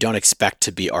creatures that you don't expect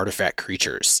to be artifact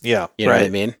creatures. Yeah. You know what I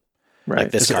mean? Right.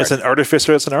 Like this it's an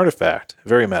artificer, it's an artifact.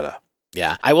 Very meta.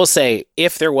 Yeah. I will say,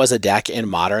 if there was a deck in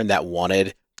Modern that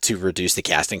wanted to reduce the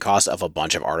casting cost of a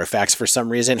bunch of artifacts for some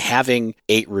reason, having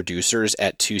 8 reducers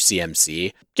at 2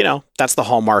 CMC, that's the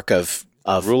hallmark of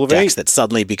Rule of decks 8 that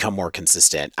suddenly become more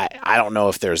consistent. I don't know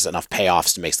if there's enough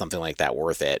payoffs to make something like that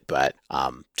worth it, but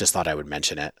just thought I would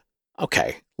mention it.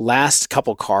 Okay, last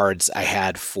couple cards I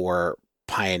had for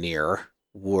Pioneer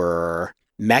were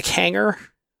Mech Hanger.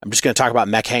 I'm just going to talk about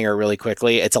Mech Hanger really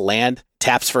quickly. It's a land.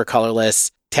 taps for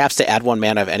colorless, taps to add 1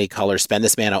 mana of any color, spend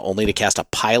this mana only to cast a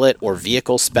pilot or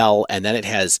vehicle spell, and then it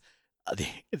has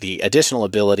the additional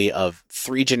ability of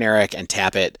 3 generic and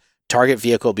tap it. Target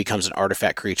vehicle becomes an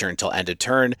artifact creature until end of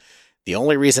turn. The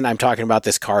only reason I'm talking about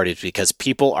this card is because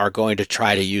people are going to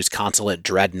try to use Consulate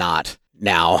Dreadnought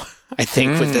now, I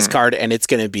think, with this card, and it's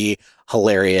going to be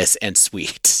hilarious and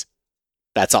sweet.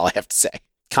 That's all I have to say.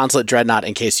 Consulate Dreadnought,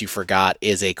 in case you forgot,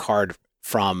 is a card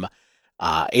from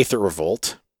Aether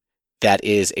Revolt that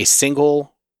is a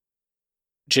single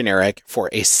generic for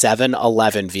a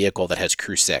 7/11 vehicle that has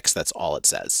Crew 6. That's all it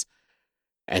says.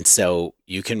 And so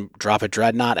you can drop a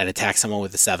Dreadnought and attack someone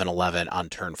with a 7/11 on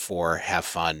turn 4. Have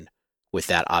fun with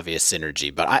that obvious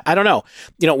synergy. But I don't know.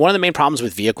 One of the main problems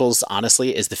with vehicles,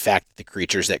 honestly, is the fact that the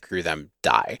creatures that crew them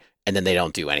die, and then they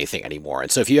don't do anything anymore. And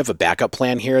so if you have a backup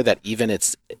plan here that even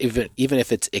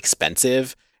if it's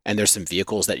expensive and there's some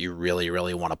vehicles that you really,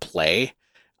 really want to play,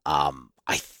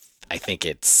 I think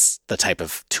it's the type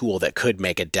of tool that could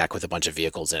make a deck with a bunch of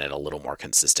vehicles in it a little more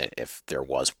consistent if there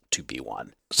was to be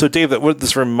one. So Dave, what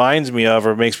this reminds me of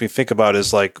or makes me think about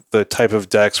is like the type of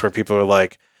decks where people are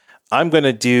like, I'm going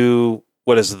to do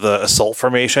what is the assault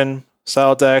formation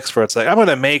style decks where it's like, I'm going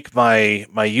to make my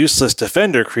useless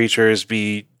defender creatures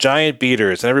be giant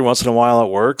beaters. And every once in a while it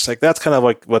works. Like that's kind of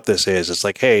like what this is. It's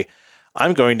like, hey,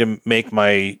 I'm going to make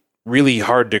my really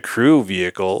hard to crew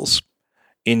vehicles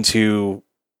into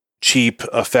cheap,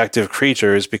 effective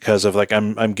creatures because of like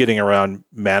I'm getting around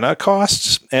mana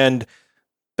costs, and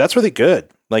that's really good.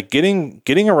 Like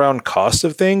getting around cost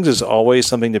of things is always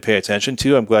something to pay attention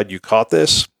to. I'm glad you caught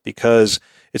this because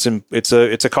it's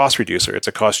a cost reducer. It's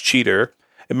a cost cheater.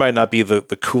 It might not be the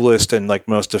coolest and like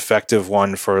most effective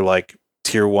one for like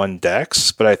tier 1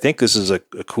 decks, but I think this is a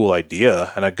cool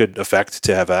idea and a good effect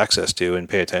to have access to and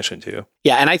pay attention to.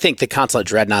 Yeah, and I think the Consulate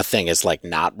Dreadnought thing is like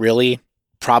not really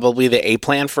probably the A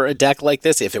plan for a deck like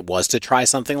this if it was to try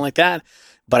something like that.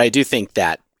 But I do think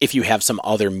that if you have some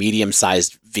other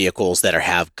medium-sized vehicles that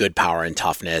have good power and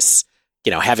toughness,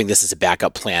 having this as a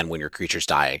backup plan when your creatures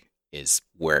die is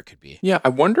where it could be. Yeah, I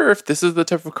wonder if this is the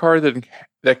type of card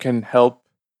that can help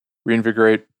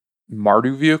reinvigorate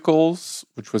Mardu vehicles,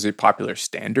 which was a popular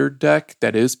standard deck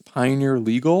that is Pioneer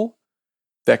legal,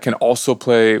 that can also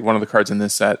play one of the cards in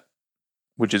this set,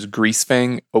 which is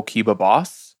Greasefang Okiba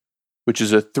Boss, which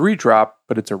is a 3-drop,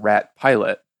 but it's a rat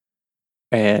pilot.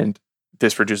 And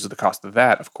this reduces the cost of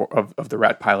that, of the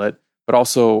rat pilot. But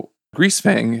also,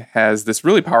 Greasefang has this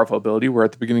really powerful ability where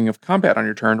at the beginning of combat on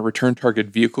your turn, return target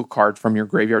vehicle card from your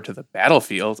graveyard to the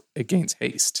battlefield. It gains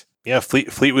haste. Yeah,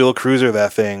 fleet wheel cruiser,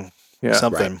 that thing. Yeah,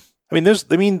 something. Right.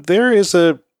 There is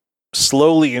a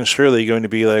slowly and surely going to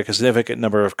be like a significant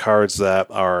number of cards that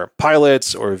are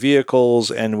pilots or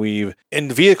vehicles, and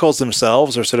vehicles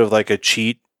themselves are sort of like a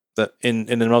cheat that in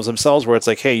and of themselves, where it's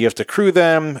like, hey, you have to crew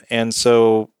them. And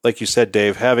so, like you said,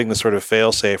 Dave, having the sort of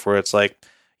fail safe where it's like,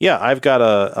 yeah, I've got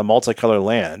a multicolor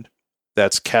land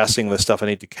that's casting the stuff I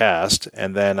need to cast,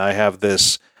 and then I have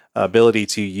this ability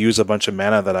to use a bunch of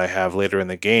mana that I have later in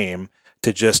the game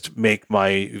to just make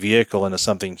my vehicle into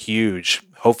something huge,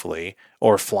 hopefully,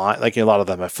 or fly. Like a lot of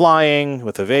them are flying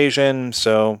with evasion.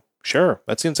 So sure,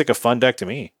 that seems like a fun deck to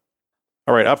me.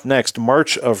 All right, up next,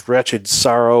 March of Wretched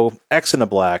Sorrow, X in a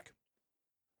black.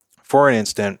 For an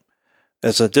instant,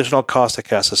 as an additional cost to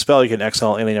cast a spell, you can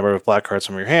exile any number of black cards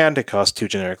from your hand. It costs 2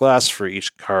 generic lasts for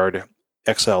each card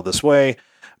exiled this way.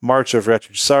 March of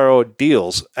Wretched Sorrow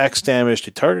deals X damage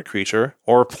to target creature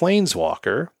or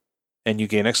planeswalker, and you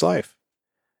gain X life.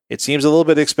 It seems a little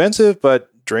bit expensive, but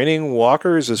draining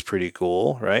walkers is pretty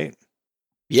cool, right?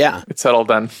 Yeah. It's settled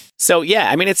then. So,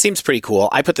 yeah, it seems pretty cool.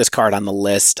 I put this card on the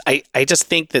list. I just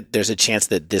think that there's a chance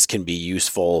that this can be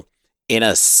useful in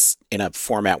a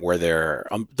format where the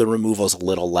removal is a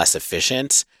little less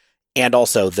efficient. And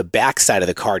also, the backside of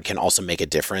the card can also make a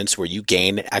difference where you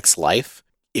gain X life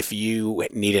if you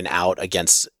need an out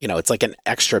against, it's like an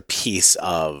extra piece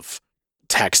of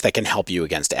text that can help you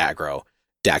against aggro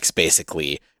decks,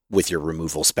 basically, with your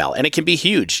removal spell. And it can be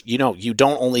huge. You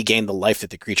don't only gain the life that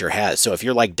the creature has. So if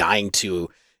you're like dying to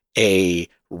an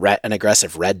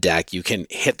aggressive red deck, you can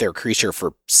hit their creature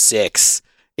for 6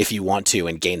 if you want to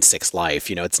and gain 6 life.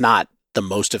 It's not the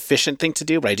most efficient thing to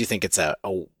do, but I do think it's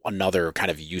another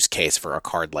kind of use case for a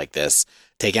card like this.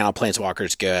 Taking out a planeswalker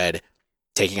is good.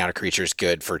 Taking out a creature is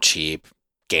good for cheap.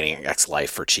 Gaining X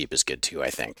life for cheap is good too, I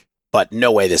think. But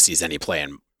no way this sees any play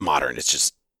in Modern. It's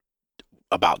just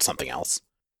about something else.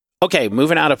 Okay,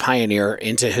 moving out of Pioneer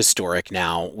into Historic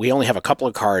now. We only have a couple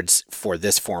of cards for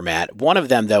this format. One of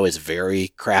them, though, is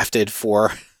very crafted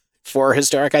for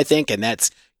Historic, I think, and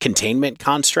that's Containment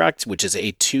Construct, which is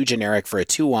a 2 generic for a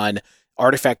 2/1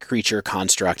 artifact creature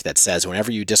construct that says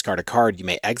whenever you discard a card, you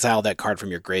may exile that card from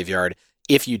your graveyard.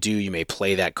 If you do, you may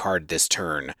play that card this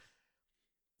turn.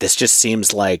 This just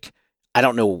seems like, I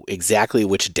don't know exactly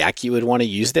which deck you would want to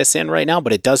use this in right now,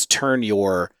 but it does turn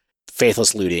your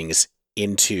Faithless Lootings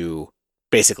into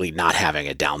basically not having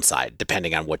a downside,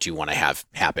 depending on what you want to have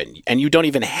happen. And you don't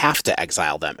even have to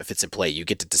exile them if it's in play. You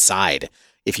get to decide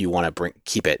if you want to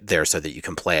keep it there so that you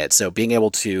can play it. So being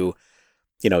able to,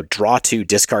 draw 2,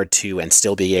 discard 2, and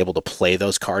still be able to play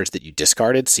those cards that you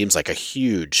discarded seems like a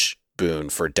huge boon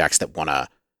for decks that want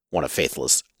to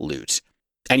Faithless Loot.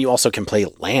 And you also can play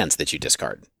lands that you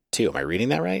discard too. Am I reading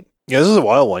that right? Yeah, this is a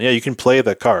wild one. Yeah, you can play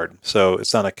the card. So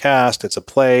it's not a cast, it's a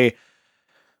play.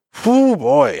 Oh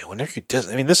boy, whenever you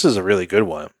this is a really good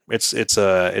one. It's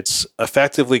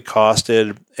effectively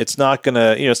costed. It's not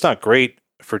gonna, it's not great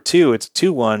for 2. It's a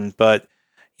 2/1, but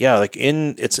yeah, like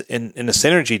in a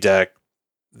synergy deck,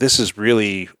 this is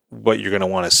really what you're gonna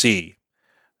want to see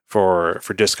for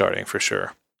discarding for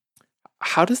sure.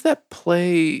 How does that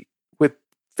play with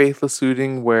Faithless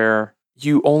Looting where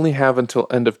you only have until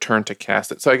end of turn to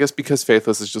cast it? So I guess because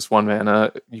Faithless is just 1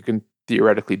 mana, you can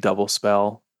theoretically double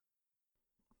spell.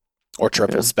 Or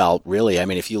triple spell, really. I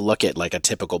mean, if you look at like a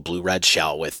typical blue-red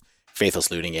shell with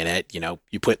Faithless Looting in it,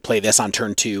 you play this on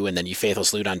turn 2, and then you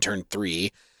Faithless Loot on turn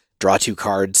 3, draw 2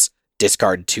 cards,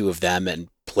 discard 2 of them, and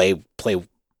play.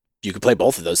 You could play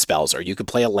both of those spells, or you could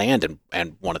play a land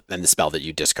and the spell that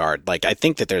you discard. Like, I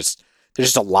think that there's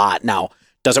just a lot. Now,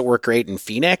 does it work great in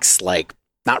Phoenix? Like,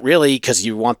 not really, because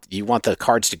you want the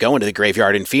cards to go into the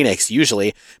graveyard in Phoenix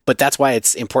usually, but that's why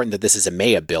it's important that this is a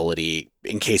May ability.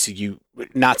 In case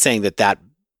not saying that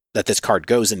this card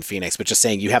goes in Phoenix, but just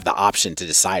saying you have the option to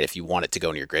decide if you want it to go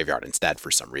into your graveyard instead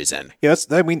for some reason. Yeah,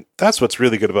 that's what's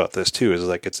really good about this too. Is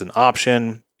like it's an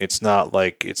option. It's not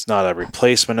a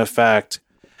replacement effect.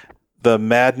 The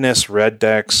Madness red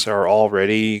decks are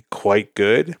already quite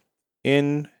good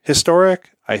in Historic.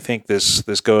 I think this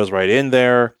goes right in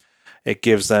there. It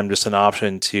gives them just an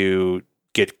option to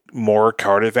get more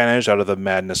card advantage out of the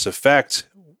Madness effect,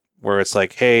 where it's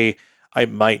like, hey, I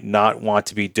might not want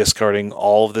to be discarding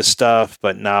all of this stuff,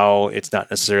 but now it's not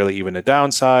necessarily even a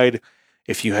downside.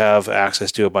 If you have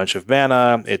access to a bunch of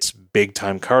mana, it's big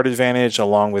time card advantage,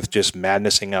 along with just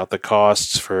madnessing out the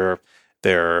costs for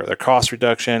their cost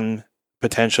reduction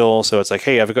potential. So it's like,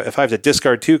 hey, if I have to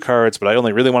discard 2 cards, but I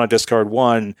only really want to discard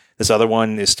 1, this other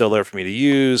one is still there for me to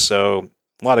use. So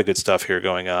a lot of good stuff here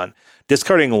going on.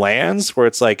 Discarding lands, where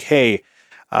it's like, hey,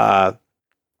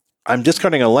 I'm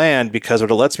discarding a land because what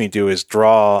it lets me do is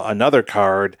draw another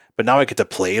card, but now I get to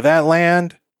play that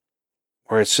land.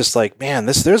 Where it's just like, man,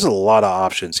 there's a lot of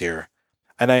options here,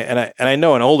 and I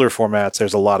know in older formats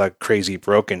there's a lot of crazy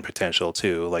broken potential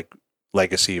too, like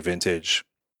Legacy, Vintage.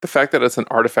 The fact that it's an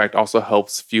artifact also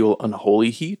helps fuel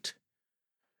Unholy Heat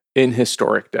in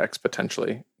Historic decks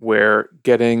potentially, where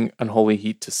getting Unholy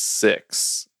Heat to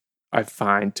 6 I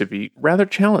find to be rather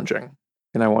challenging,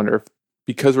 and I wonder if,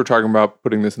 because we're talking about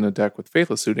putting this in a deck with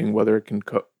Faithless Looting, whether it can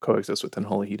coexist with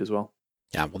Unholy Heat as well.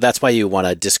 Yeah, well, that's why you want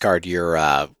to discard your,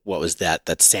 what was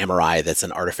that Samurai that's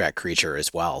an artifact creature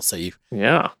as well. So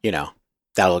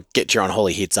that'll get your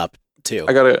Unholy Heats up too.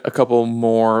 I got a couple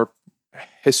more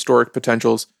Historic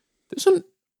potentials. This one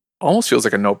almost feels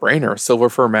like a no-brainer. Silver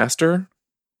Fur Master,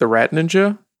 the Rat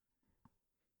Ninja.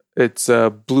 It's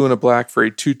blue and a black for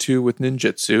a 2/2 with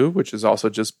ninjutsu, which is also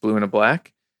just blue and a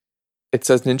black. It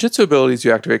says ninjutsu abilities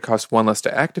you activate cost 1 less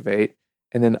to activate,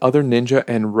 and then other ninja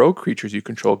and rogue creatures you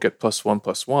control get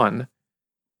 +1/+1.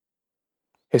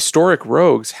 Historic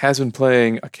Rogues has been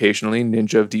playing occasionally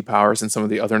Ninja of D-Powers and some of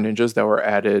the other ninjas that were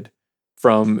added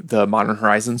from the Modern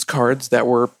Horizons cards that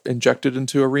were injected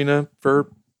into Arena for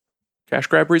cash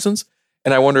grab reasons.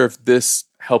 And I wonder if this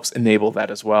helps enable that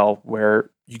as well,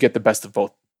 where you get the best of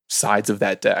both sides of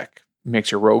that deck. It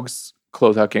makes your Rogues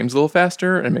close out games a little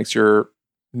faster, and makes your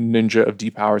Ninja of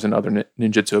D-Powers and other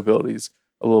ninjutsu abilities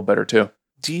a little better too.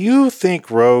 Do you think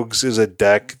Rogues is a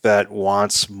deck that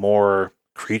wants more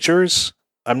creatures?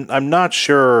 I'm not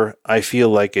sure. I feel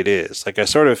like it is. Like, I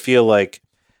sort of feel like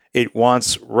it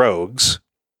wants Rogues.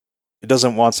 It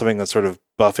doesn't want something that's sort of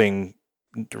buffing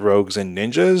Rogues and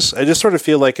Ninjas. I just sort of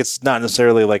feel like it's not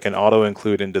necessarily like an auto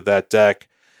include into that deck,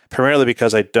 primarily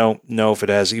because I don't know if it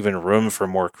has even room for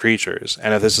more creatures,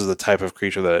 and if this is the type of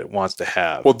creature that it wants to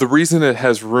have. Well, the reason it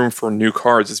has room for new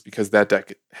cards is because that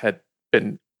deck had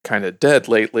been kind of dead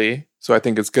lately, so I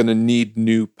think it's going to need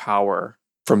new power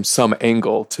from some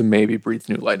angle to maybe breathe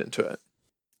new light into it.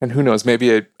 And who knows,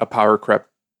 maybe a power crept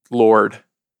Lord,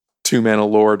 2-mana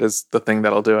Lord is the thing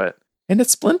that'll do it. And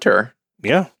it's Splinter.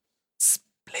 Yeah.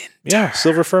 Splinter. Yeah,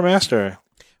 Silver Fur Master.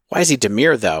 Why is he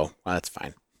Dimir, though? Well, that's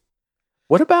fine.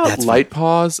 What about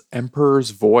Lightpaw's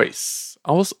Emperor's Voice?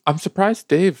 I'm surprised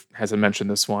Dave hasn't mentioned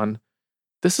this one.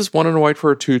 This is 1 and a white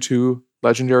for a 2/2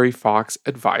 legendary Fox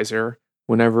Advisor.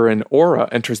 Whenever an aura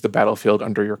enters the battlefield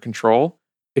under your control,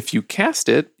 if you cast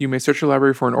it, you may search your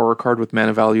library for an aura card with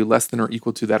mana value less than or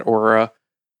equal to that aura,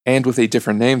 and with a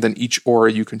different name than each aura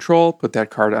you control. Put that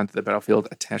card onto the battlefield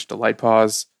attached to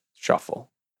Lightpaws. Shuffle.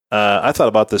 I thought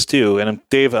about this too, and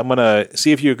Dave, I'm gonna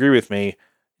see if you agree with me.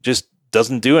 Just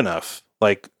doesn't do enough.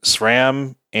 Like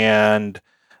SRAM and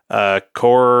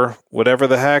Core, whatever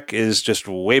the heck, is just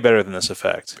way better than this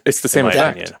effect. It's the same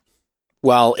effect.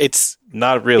 Well, it's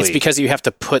not really. It's because you have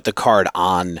to put the card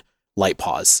on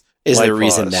Lightpaws. Is the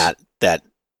reason that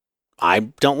I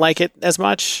don't like it as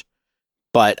much.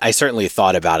 But I certainly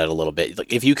thought about it a little bit.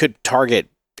 Like, if you could target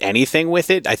anything with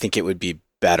it, I think it would be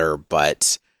better.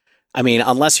 But I mean,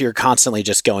 unless you're constantly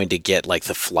just going to get like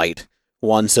the flight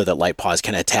one so that Lightpaws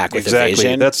can attack with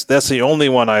evasion. That's the only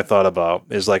one I thought about,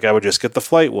 is like I would just get the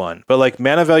flight one. But like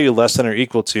mana value less than or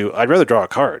equal to, I'd rather draw a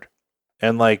card.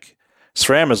 And like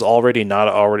SRAM is already not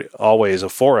always a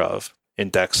 4 of in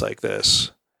decks like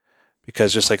this,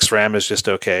 because just like SRAM is just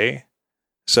okay.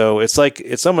 So it's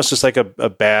almost just like a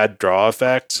bad draw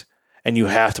effect, and you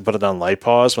have to put it on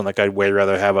Lightpaws when like I'd way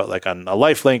rather have it like on a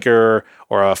lifelinker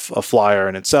or a flyer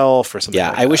in itself or something. Yeah,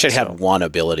 like I wish that, it had one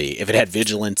ability. If it had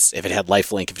vigilance, if it had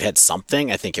lifelink, if it had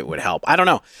something, I think it would help. I don't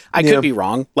know. I could be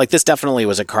wrong. Like, this definitely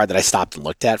was a card that I stopped and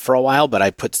looked at for a while, but I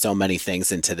put so many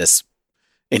things into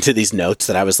these notes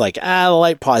that I was like, the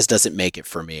Lightpaws doesn't make it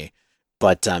for me.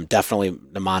 But definitely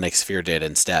Mnemonic Sphere did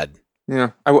instead.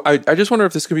 Yeah, I just wonder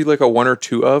if this could be like a 1 or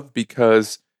 2 of,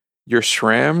 because your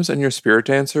Shrams and your Spirit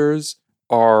Dancers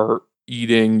are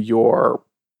eating your,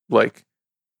 like,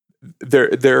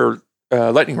 their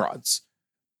lightning rods.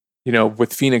 You know,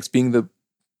 with Phoenix being the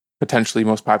potentially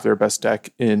most popular best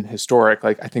deck in Historic,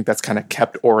 like, I think that's kind of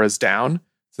kept auras down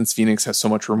since Phoenix has so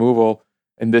much removal,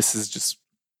 and this is just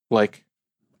like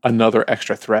another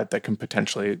extra threat that can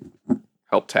potentially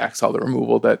help tax all the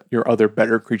removal that your other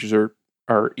better creatures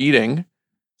are eating.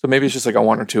 So maybe it's just like a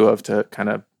 1 or 2 of to kind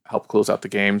of help close out the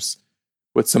games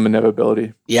with some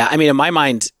inevitability. Yeah, I mean, in my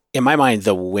mind, the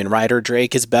Windrider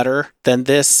Drake is better than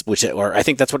this, or I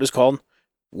think that's what it's called,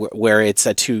 where it's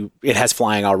it has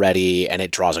flying already and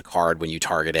it draws a card when you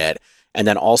target it. And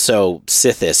then also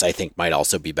Sithis, I think, might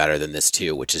also be better than this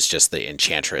too, which is just the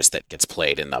Enchantress that gets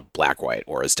played in the black-white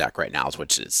Auras deck right now,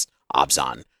 which is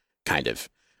Obzon, kind of.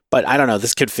 But I don't know,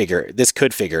 this could figure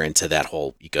into that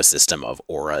whole ecosystem of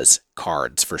Auras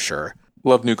cards for sure.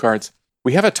 Love new cards.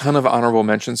 We have a ton of honorable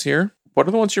mentions here. What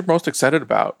are the ones you're most excited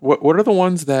about? What are the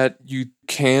ones that you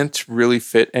can't really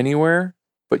fit anywhere,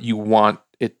 but you want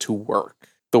it to work?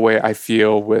 The way I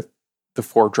feel with the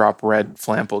 4-drop red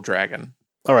Flample Dragon.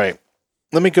 All right.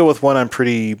 Let me go with one I'm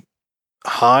pretty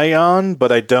high on,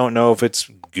 but I don't know if it's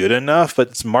good enough. But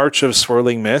it's March of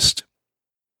Swirling Mist.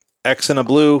 X and a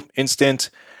blue, instant.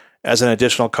 As an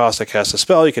additional cost to cast a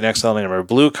spell, you can exile a number of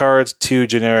blue cards, 2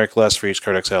 generic, less for each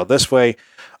card exiled this way.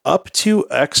 Up to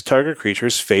X target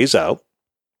creatures phase out.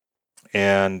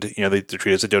 And, you know, they're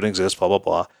treated as they don't exist, blah, blah,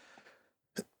 blah.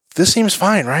 This seems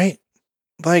fine, right?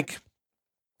 Like,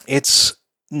 it's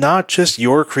not just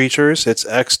your creatures, it's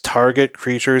X target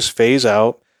creatures phase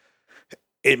out.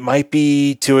 It might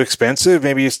be too expensive,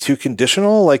 maybe it's too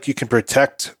conditional. Like, you can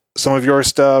protect some of your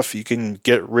stuff, you can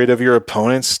get rid of your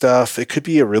opponent's stuff. It could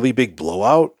be a really big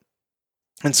blowout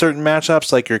in certain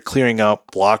matchups, like you're clearing out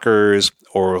blockers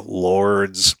or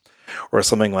lords or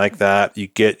something like that. You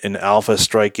get an alpha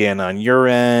strike in on your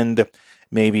end,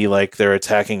 maybe like they're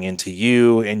attacking into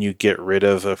you, and you get rid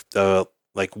of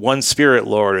like one spirit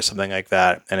lord or something like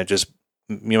that, and it just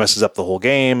messes up the whole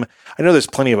game. I know there's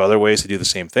plenty of other ways to do the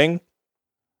same thing,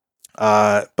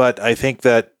 but I think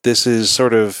that this is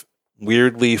sort of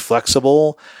weirdly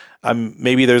flexible.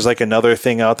 Maybe there's like another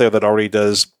thing out there that already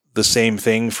does the same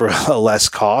thing for a less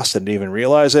cost and didn't even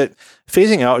realize it.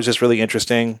 Phasing out is just really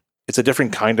interesting. It's a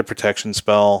different kind of protection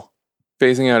spell.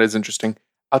 Phasing out is interesting.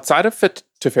 Outside of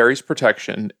Teferi's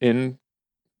protection in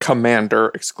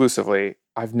Commander exclusively,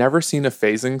 I've never seen a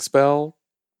phasing spell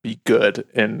be good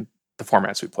in the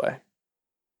formats we play.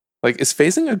 Like, is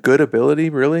phasing a good ability,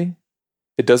 really?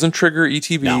 It doesn't trigger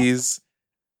ETBs.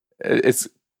 No. It's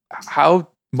how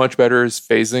much better is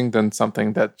phasing than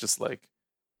something that just like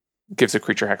gives a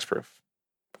creature hexproof?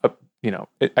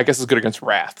 I guess it's good against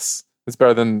wraths. It's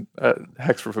better than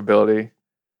hexproof ability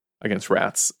against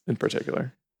rats in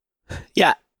particular.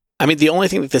 Yeah. I mean, the only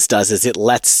thing that this does is it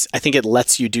lets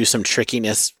you do some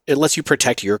trickiness. It lets you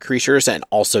protect your creatures and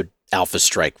also alpha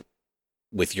strike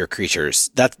with your creatures.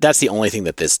 That's the only thing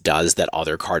that this does that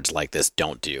other cards like this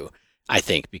don't do, I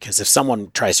think, because if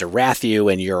someone tries to wrath you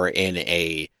and you're in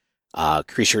a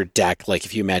creature deck, like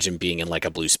if you imagine being in like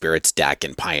a Blue Spirits deck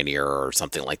in Pioneer or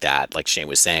something like that, like Shane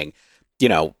was saying,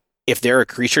 if they're a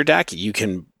creature deck, you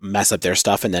can mess up their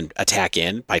stuff and then attack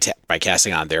in by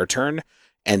casting on their turn.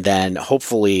 And then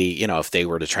hopefully, if they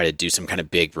were to try to do some kind of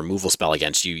big removal spell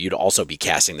against you, you'd also be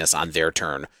casting this on their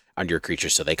turn on your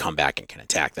creatures so they come back and can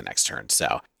attack the next turn.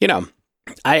 So,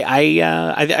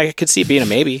 I could see it being a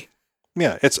maybe.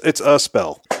 Yeah, it's a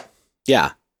spell.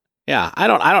 Yeah. Yeah. I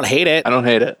don't hate it. I don't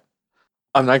hate it.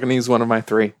 I'm not going to use one of my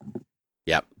 3.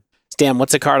 Yep. Stan,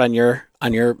 what's a card on your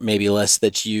maybe list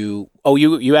that you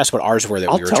asked what ours were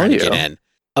that we were trying to get in.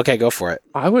 Okay, go for it.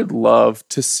 I would love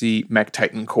to see Mech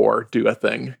Titan Core do a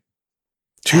thing.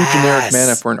 2 generic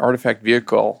mana for an artifact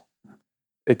vehicle.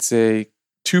 It's a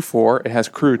 2/4. It has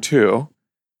crew 2,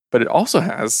 but it also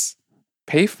has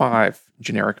pay 5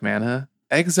 generic mana,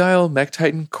 exile Mech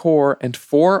Titan Core, and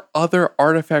 4 other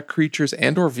artifact creatures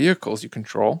and or vehicles you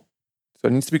control. So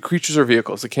it needs to be creatures or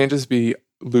vehicles. It can't just be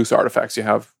loose artifacts you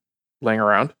have laying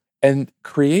around. And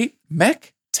create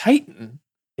Mech Titan,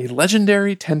 a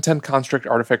legendary 10/10 construct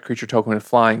artifact creature token with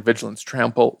flying, vigilance,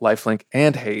 trample, lifelink,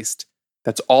 and haste.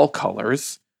 That's all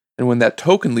colors. And when that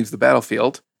token leaves the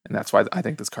battlefield, and that's why I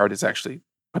think this card is actually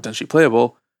potentially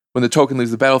playable, when the token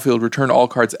leaves the battlefield, return all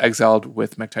cards exiled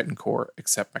with Mech Titan Core,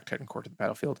 except Mech Titan Core, to the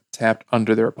battlefield, tapped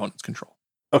under their opponent's control.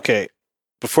 Okay,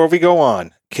 before we go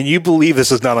on, can you believe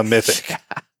this is not a mythic?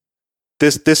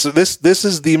 This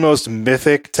is the most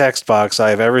mythic text box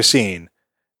I've ever seen.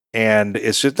 And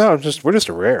it's we're just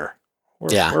a rare.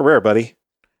 We're rare, buddy.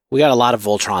 We got a lot of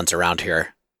Voltrons around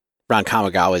here. Around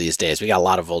Kamigawa these days. We got a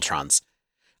lot of Voltrons.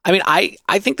 I mean, I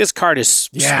think this card is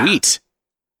sweet.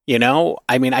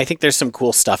 I think there's some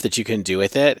cool stuff that you can do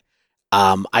with it.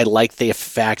 I like the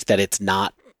fact that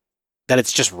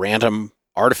it's just random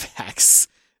artifacts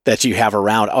that you have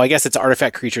around. Oh, I guess it's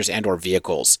artifact creatures and or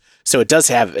vehicles. So it does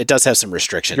have some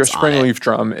restrictions. Your Springleaf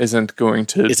Drum isn't going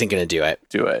to do it.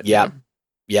 Yep. Yeah.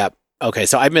 Yep. Okay,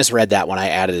 so I misread that when I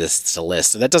added this to the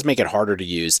list. So that does make it harder to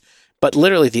use. But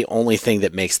literally the only thing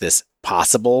that makes this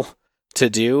possible to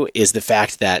do is the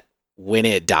fact that when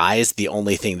it dies, the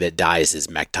only thing that dies is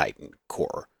Mech Titan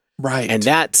Core. Right. And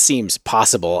that seems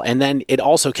possible. And then it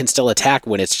also can still attack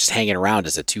when it's just hanging around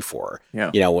as a 2/4.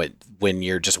 Yeah. When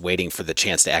you're just waiting for the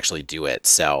chance to actually do it.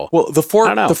 So the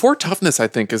 4 toughness, I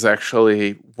think, is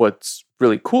actually what's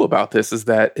really cool about this is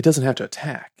that it doesn't have to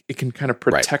attack. It can kind of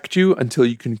protect you until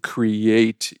you can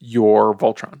create your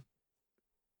Voltron.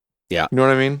 Yeah. You know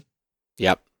what I mean?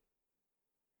 Yep.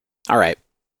 All right.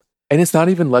 And it's not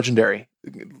even legendary.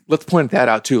 Let's point that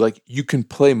out too. Like, you can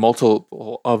play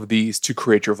multiple of these to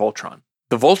create your Voltron.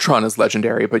 The Voltron is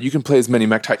legendary, but you can play as many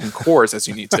Mech Titan Cores as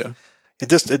you need to. It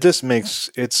just makes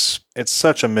it's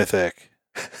such a mythic.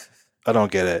 I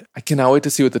don't get it. I cannot wait to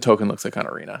see what the token looks like on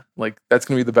Arena. Like, that's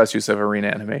going to be the best use of Arena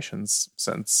animations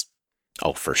since...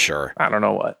 Oh, for sure. I don't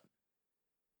know what.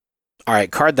 All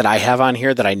right, card that I have on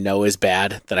here that I know is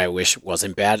bad, that I wish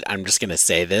wasn't bad. I'm just going to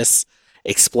say this.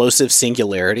 Explosive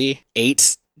Singularity.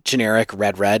 8 generic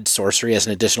red sorcery as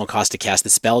an additional cost to cast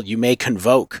the spell. You may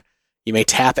convoke. You may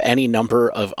tap any number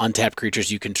of untapped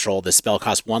creatures you control. The spell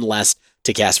costs 1 less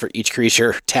to cast for each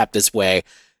creature tapped this way.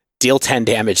 Deal 10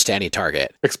 damage to any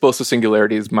target. Explosive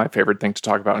Singularity is my favorite thing to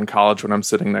talk about in college when I'm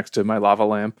sitting next to my lava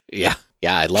lamp. Yeah,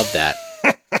 I love that.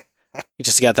 You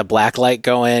just got the black light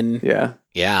going. Yeah.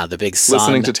 Yeah, the big sun.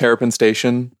 Listening to Terrapin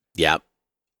Station. Yeah.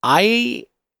 I'd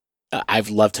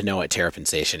love to know what Terrapin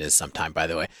Station is sometime, by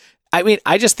the way. I mean,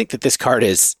 I just think that this card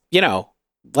is,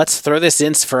 let's throw this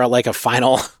in for like a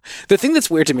final. The thing that's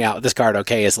weird to me out with this card,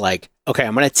 is like,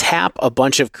 I'm going to tap a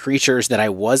bunch of creatures that I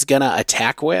was going to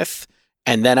attack with,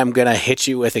 and then I'm going to hit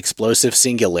you with Explosive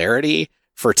Singularity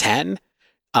for 10.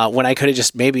 When I could have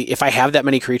just maybe, if I have that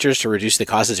many creatures to reduce the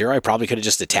cost to 0, I probably could have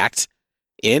just attacked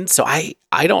in. So I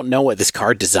don't know what this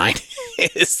card design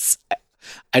is.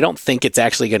 I don't think it's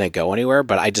actually going to go anywhere,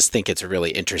 but I just think it's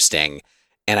really interesting.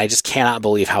 And I just cannot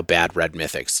believe how bad red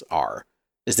mythics are.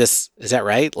 Is that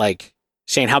right? Like,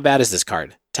 Shane, how bad is this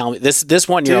card? Tell me this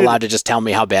one. You're allowed to just tell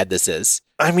me how bad this is.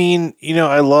 I mean,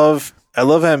 I love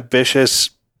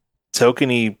ambitious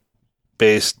tokeny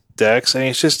based decks. I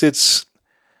mean,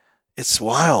 it's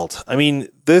wild. I mean,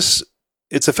 it's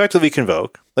effectively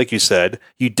Convoke, like you said.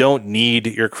 You don't need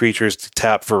your creatures to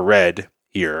tap for red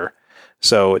here,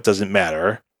 so it doesn't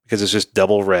matter because it's just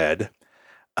double red.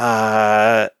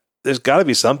 There's got to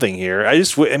be something here.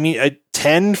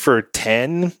 10 for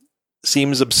 10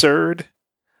 seems absurd.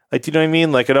 Like, do you know what I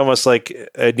mean? Like, it almost like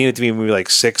it needed to be maybe like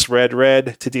 6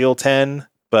 red to deal 10,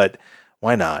 but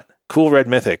Why not? Cool red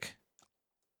mythic.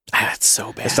 It's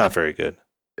so bad. It's not very good.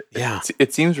 Yeah.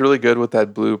 It seems really good with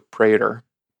that blue Praetor,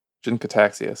 Jin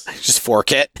Cataxius. Just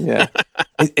fork it. Yeah.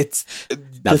 It's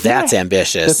now that's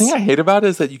ambitious. The thing I hate about it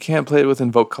is that you can't play it with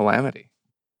Invoke Calamity.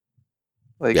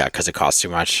 Yeah, because it costs too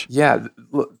much. Yeah.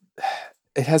 Look,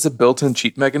 it has a built-in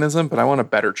cheat mechanism, but I want a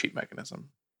better cheat mechanism.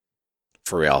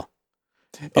 For real.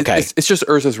 Okay. It's just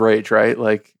Urza's Rage, right?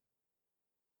 Like,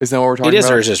 isn't that what we're talking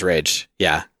about? It is Urza's Rage.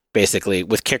 Yeah. Basically,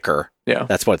 with Kicker. Yeah.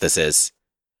 That's what this is.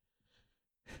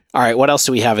 All right. What else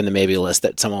do we have in the maybe list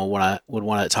that someone would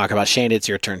want to talk about? Shane, it's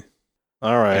your turn.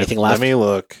 All right. Anything left? Let me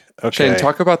look. Okay. Shane,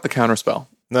 talk about the counterspell.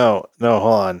 No, hold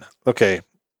on. Okay.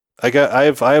 I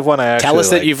have one I actually Tell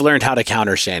us that like. you've learned how to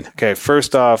counter, Shane. Okay,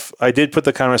 first off, I did put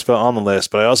the counterspell on the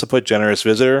list, but I also put Generous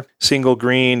Visitor. Single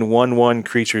green, 1/1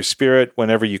 creature spirit.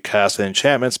 Whenever you cast an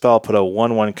enchantment spell, put a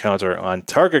 1/1 counter on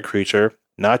target creature,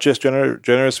 not just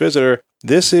Generous Visitor.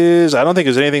 This is, I don't think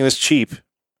there's anything this cheap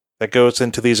that goes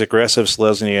into these aggressive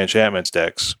Selesnya enchantments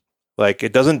decks. Like,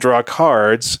 it doesn't draw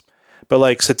cards, but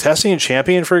like Setesian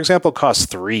Champion, for example, costs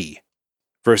 3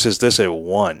 versus this at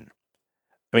 1.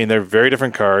 I mean, they're very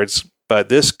different cards, but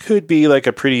this could be like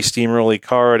a pretty steamrolly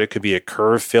card. It could be a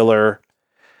curve filler.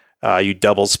 You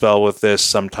double spell with this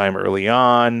sometime early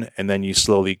on, and then you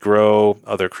slowly grow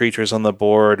other creatures on the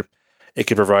board. It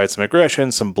could provide some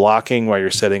aggression, some blocking while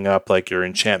you're setting up like your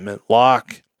enchantment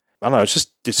lock. I don't know.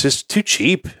 It's just too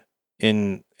cheap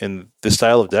in this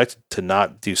style of deck to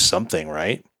not do something,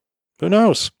 right? Who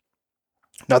knows?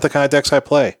 Not the kind of decks I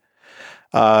play.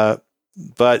 But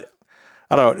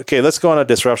I don't know. Okay, let's go on a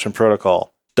Disruption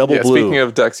Protocol. Double blue. Speaking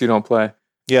of decks you don't play.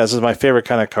 Yeah, this is my favorite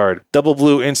kind of card. Double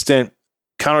blue instant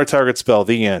counter target spell.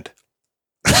 The end.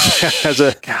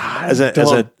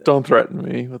 Don't threaten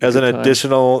me. As an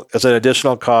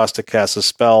additional cost to cast a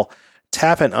spell,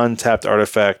 tap an untapped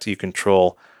artifact you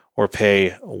control, or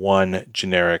pay 1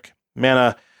 generic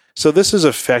mana. So this is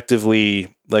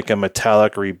effectively like a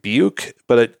Metallic Rebuke,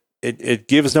 but it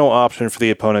gives no option for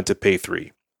the opponent to pay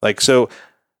 3. Like so.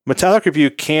 Metallic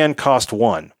Rebuke can cost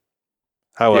 1.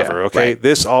 However, right.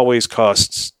 This always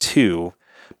costs 2,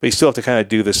 but you still have to kind of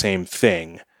do the same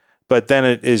thing. But then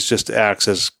it is just acts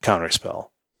as counterspell.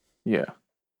 Yeah.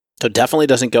 So it definitely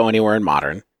doesn't go anywhere in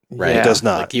Modern, right? It does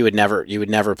not. Like you would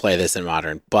never play this in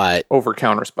Modern, but over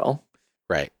counterspell.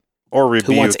 Right. Or Rebuke.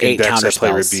 Who wants 8 decks that play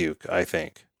counterspells? Rebuke, I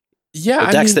think. Yeah.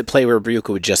 Well, decks that play Rebuke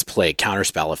would just play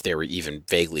counterspell if they were even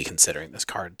vaguely considering this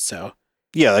card. So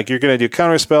yeah, like you're going to do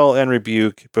Counterspell and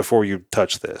Rebuke before you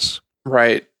touch this.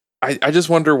 Right. I just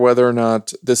wonder whether or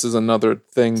not this is another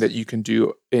thing that you can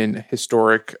do in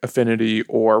Historic Affinity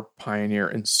or Pioneer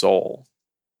and Soul.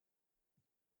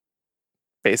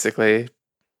 Basically.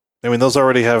 I mean, those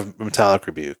already have Metallic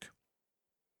Rebuke.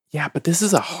 Yeah, but this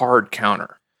is a hard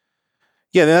counter.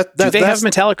 Yeah, do they have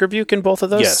Metallic Rebuke in both of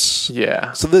those? Yes.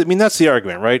 Yeah. So, that's the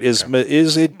argument, right? Is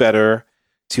it better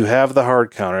to have the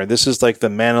hard counter? This is like the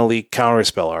Mana Leak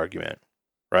counterspell argument,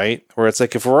 right? Where it's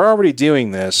like, if we're already doing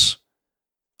this,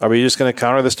 are we just going to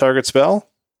counter this target spell?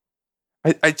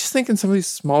 I just think in some of these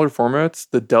smaller formats,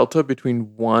 the delta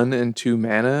between 1 and 2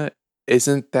 mana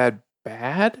isn't that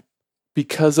bad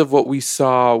because of what we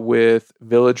saw with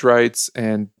Village Rites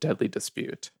and Deadly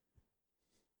Dispute.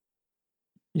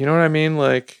 You know what I mean?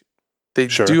 Like, they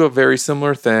do a very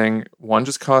similar thing. One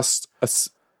just costs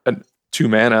a 2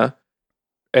 mana,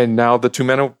 and now the 2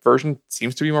 mana version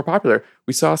seems to be more popular.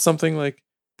 We saw something like,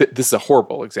 this is a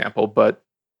horrible example, but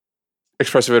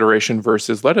Expressive Iteration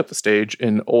versus Light Up the Stage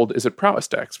in old Is It Prowess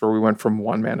decks, where we went from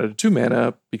 1 mana to 2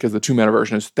 mana because the 2 mana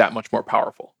version is that much more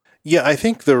powerful. Yeah, I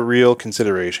think the real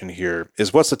consideration here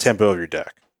is what's the tempo of your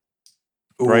deck.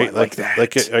 Ooh, right? I like that.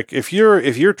 Like if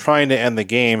you're trying to end the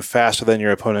game faster than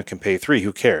your opponent can pay 3,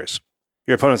 who cares?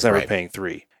 Your opponent's never paying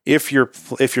 3. If you're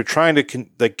trying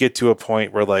to get to a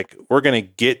point where like we're going to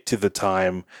get to the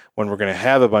time when we're going to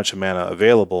have a bunch of mana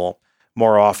available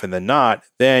more often than not,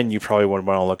 then you probably would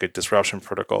want to look at Disruption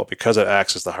Protocol because it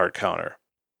acts as the hard counter.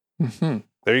 Mm-hmm.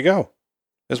 There you go.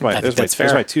 There's my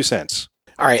 2 cents.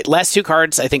 All right, last 2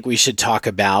 cards I think we should talk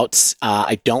about.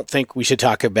 I don't think we should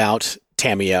talk about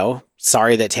Tamiyo.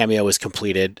 Sorry that Tamiyo was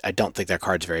completed. I don't think that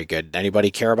card's very good. Anybody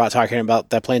care about talking about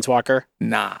that Planeswalker?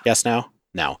 Nah. Yes, no?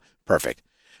 No. Perfect.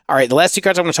 All right, the last 2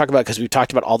 cards I'm going to talk about, because we've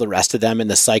talked about all the rest of them in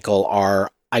the cycle, are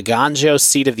Aganjo,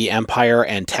 Seat of the Empire,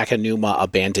 and Takenuma,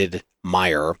 Abandoned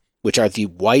Mire, which are the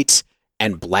white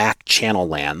and black channel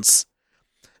lands.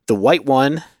 The white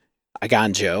one,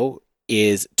 Aganjo,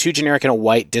 is 2 generic and a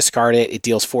white. Discard it. It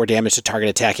deals 4 damage to target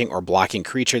attacking or blocking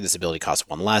creature. This ability costs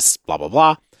 1 less, blah, blah,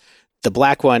 blah. The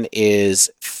black one is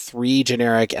 3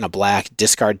 generic and a black.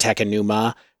 Discard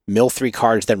Takenuma. Mill 3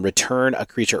 cards, then return a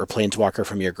creature or planeswalker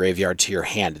from your graveyard to your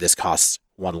hand. This costs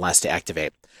 1 less to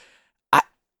activate.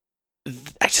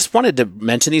 I just wanted to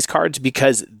mention these cards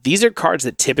because these are cards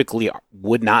that typically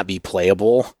would not be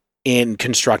playable in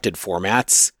constructed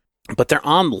formats, but they're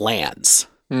on lands.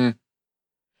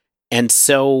 And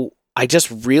so I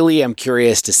just really am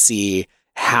curious to see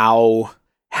how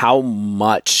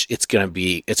much it's going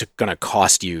to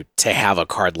cost you to have a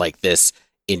card like this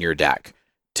in your deck,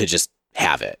 to just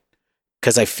have it.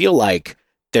 Because I feel like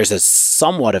there's a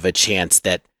somewhat of a chance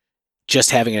that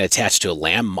just having it attached to a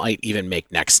land might even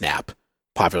make Next Snap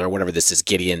popular, whatever this is,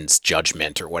 Gideon's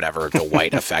Judgment or whatever the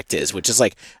white effect is, which is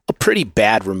like a pretty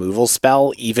bad removal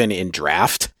spell, even in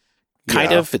draft.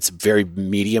 Kind of. It's very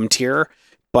medium tier,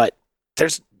 but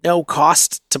there's no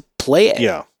cost to play it.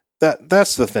 Yeah.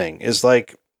 That's the thing, is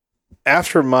like,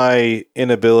 after my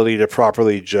inability to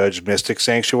properly judge Mystic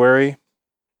Sanctuary,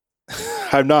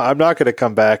 I'm not going to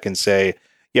come back and say,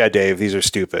 yeah, Dave, these are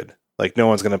stupid. Like, no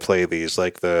one's going to play these.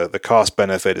 Like, the cost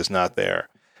benefit is not there.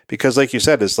 Because like you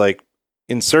said, it's like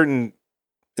in certain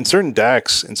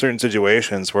decks, in certain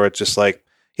situations where it's just like,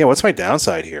 yeah, what's my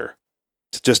downside here?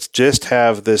 To just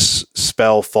have this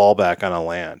spell fallback on a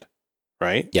land,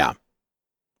 right? Yeah.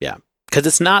 Yeah.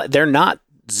 Because they're not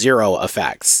 0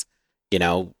 effects,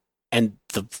 and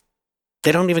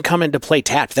they don't even come into play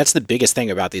tapped. That's the biggest thing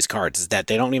about these cards, is that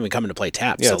they don't even come into play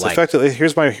tapped. Yeah, so it's effectively,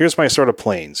 here's my sort of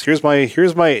planes. Here's my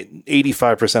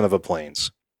 85% of a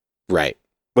planes. Right.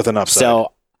 With an upside.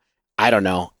 So I don't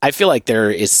know. I feel like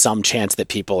there is some chance that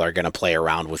people are going to play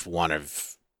around with one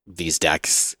of these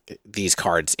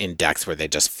cards in decks where they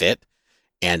just fit,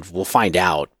 and we'll find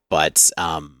out, but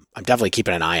I'm definitely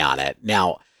keeping an eye on it.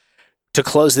 Now, to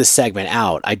close this segment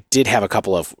out, I did have a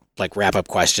couple of wrap-up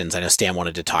questions. I know Stan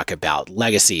wanted to talk about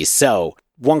Legacy. So,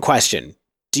 one question.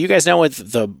 Do you guys know what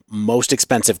the most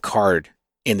expensive card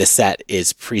in the set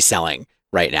is pre-selling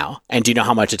right now? And do you know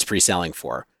how much it's pre-selling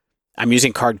for? I'm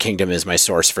using Card Kingdom as my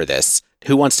source for this.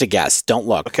 Who wants to guess? Don't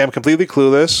look. Okay, I'm completely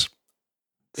clueless.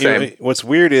 Same. What's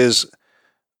weird is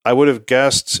I would have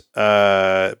guessed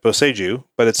Boseiju,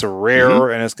 but it's a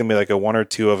rare, and it's going to be like a 1 or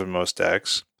 2 of in most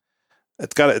decks.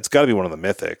 It's got to be one of the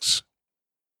mythics,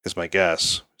 is my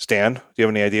guess. Stan, do you have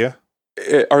any idea?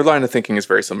 Our line of thinking is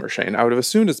very similar, Shane. I would have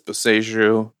assumed it's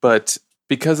Boseiju, but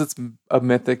because it's a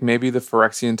mythic, maybe the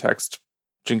Phyrexian text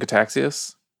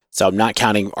Jin-Gitaxias. So I'm not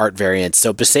counting art variants.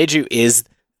 So Boseiju is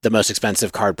the most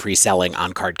expensive card pre-selling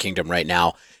on Card Kingdom right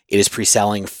now. It is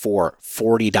pre-selling for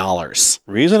 $40.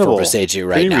 Reasonable. For Boseiju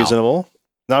right Pretty now. Reasonable.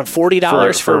 Not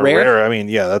 $40 for rare? I mean,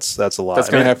 yeah, that's a lot. That's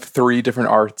going to have 3 different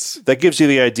arts. That gives you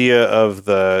the idea of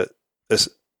this.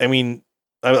 I mean,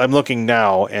 I'm looking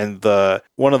now, and the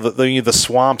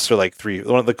swamps are like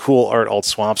one of the cool art alt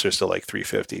swamps are still like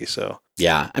 $350. So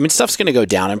yeah, I mean, stuff's going to go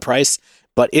down in price,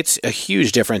 but it's a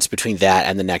huge difference between that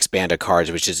and the next band of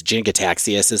cards, which is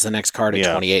Jin-Gitaxias is the next card at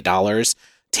 $28.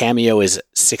 Tameo is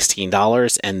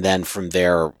 $16, and then from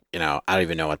there, I don't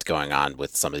even know what's going on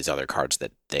with some of these other cards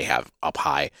that they have up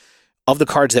high. Of the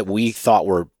cards that we thought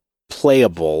were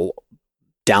playable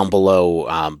down below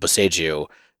Boseiju,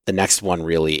 the next one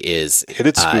really is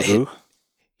Hidetsugu.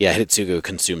 Hidetsugu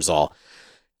Consumes All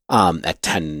at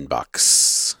 $10,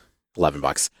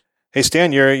 $11. Hey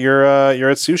Stan, you're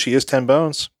at Sushi is 10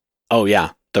 bones. Oh yeah,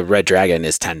 the Red Dragon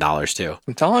is $10 too.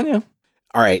 I'm telling you.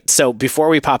 All right, so before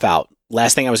we pop out,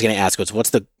 last thing I was going to ask was what's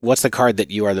the card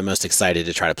that you are the most excited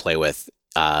to try to play with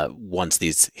once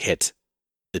these hit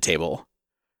the table?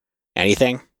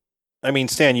 Anything? I mean,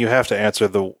 Stan, you have to answer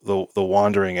the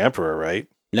Wandering Emperor, right?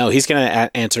 No, he's going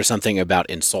to answer something about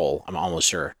In Soul. I'm almost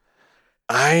sure.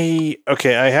 I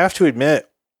have to admit,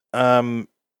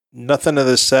 nothing of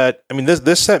this set. I mean,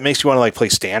 this set makes you want to play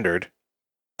Standard.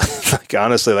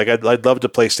 Honestly, I'd love to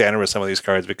play Standard with some of these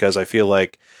cards because I feel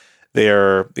like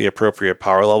they're the appropriate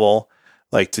power level,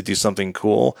 to do something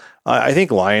cool. I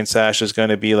think Lion Sash is going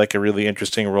to be a really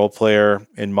interesting role player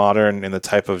in Modern in the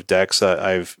type of decks that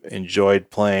I've enjoyed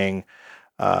playing.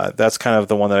 That's kind of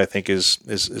the one that I think is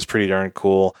pretty darn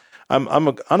cool.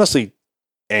 I'm honestly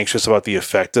anxious about the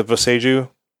effect of Boseiju.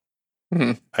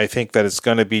 Mm-hmm. I think that it's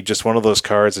going to be just one of those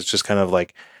cards. It's just kind of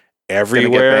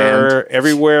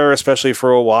everywhere, especially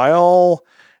for a while.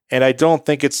 And I don't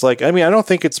think it's I don't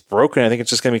think it's broken. I think it's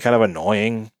just going to be kind of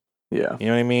annoying. Yeah. You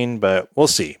know what I mean? But we'll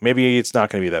see. Maybe it's not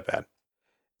going to be that bad.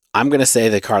 I'm going to say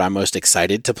the card I'm most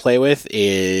excited to play with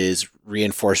is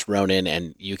Reinforced Ronin,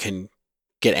 and you can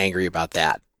get angry about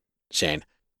that, Shane.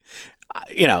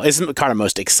 It's the card I'm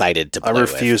most excited to play with.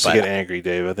 I refuse to get angry,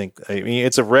 Dave. I mean,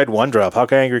 it's a red 1-drop. How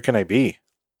angry can I be?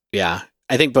 Yeah.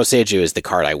 I think Boseiju is the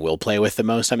card I will play with the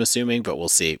most, I'm assuming, but we'll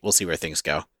see. We'll see where things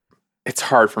go. it's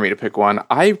hard for me to pick one.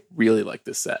 I really like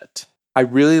this set. I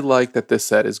really like that this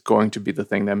set is going to be the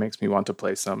thing that makes me want to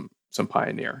play some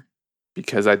Pioneer,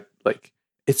 because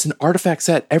it's an artifact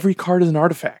set. Every card is an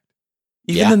artifact.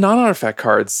 Even the non-artifact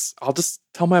cards, I'll just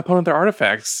tell my opponent they're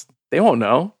artifacts. They won't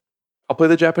know. I'll play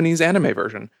the Japanese anime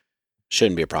version.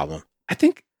 Shouldn't be a problem. I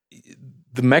think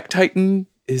the Mech Titan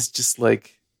is just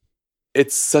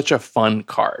it's such a fun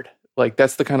card.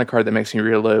 That's the kind of card that makes me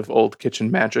relive old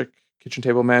kitchen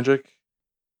table magic.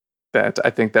 That I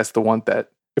think that's the one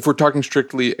that, if we're talking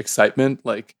strictly excitement,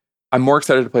 I'm more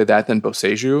excited to play that than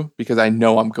Boseiju, because I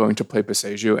know I'm going to play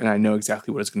Boseiju and I know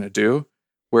exactly what it's going to do.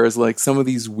 Whereas some of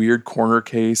these weird corner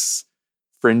case,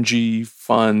 fringy,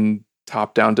 fun,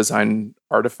 top-down design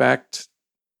artifact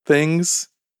things,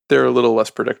 they're a little less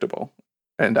predictable,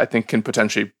 and I think can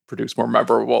potentially produce more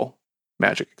memorable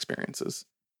Magic experiences.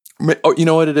 Oh, you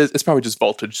know what it is? It's probably just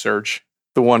Voltage Surge,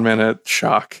 the 1 minute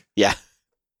shock. Yeah,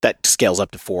 that scales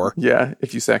up to 4. Yeah,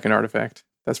 if you sack an artifact.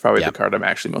 That's probably the card I'm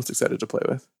actually most excited to play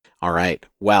with. All right.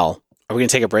 Well, are we going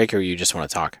to take a break, or you just want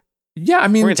to talk? Yeah, I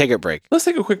mean, we're going to take a break. Let's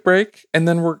take a quick break, and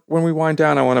then when we wind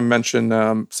down, I want to mention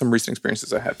some recent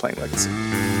experiences I had playing Legacy.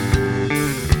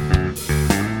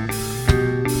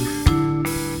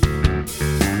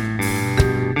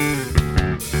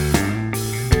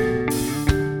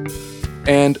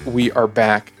 And we are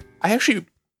back. I actually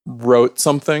wrote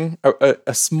something,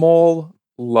 a small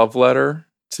love letter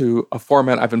to a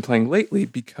format I've been playing lately,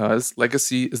 because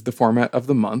Legacy is the format of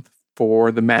the month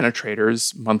for the Mana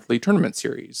Traders monthly tournament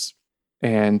series.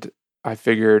 And I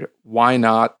figured, why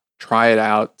not try it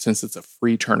out, since it's a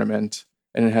free tournament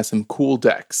and it has some cool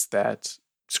decks that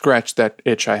scratch that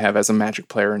itch I have as a Magic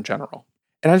player in general.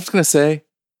 And I'm just going to say,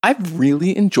 I've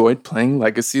really enjoyed playing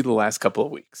Legacy the last couple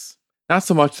of weeks. Not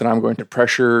so much that I'm going to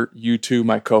pressure you two,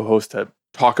 my co-host, to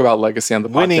talk about Legacy on the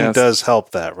podcast. Winning does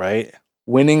help that, right?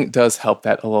 Winning does help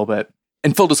that a little bit.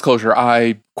 In full disclosure,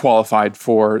 I qualified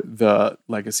for the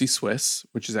Legacy Swiss,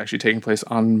 which is actually taking place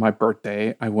on my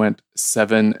birthday. I went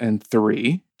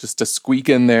 7-3, just to squeak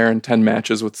in there in 10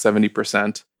 matches with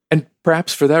 70%. And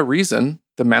perhaps for that reason,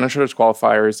 the Mana Traders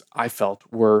qualifiers I felt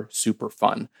were super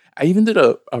fun. I even did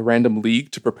a random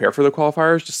league to prepare for the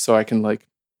qualifiers, just so I can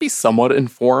be somewhat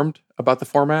informed about the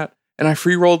format. And I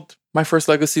free rolled my first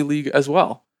Legacy league as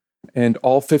well. And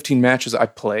all 15 matches I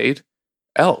played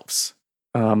Elves.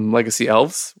 Legacy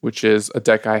Elves, which is a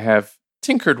deck I have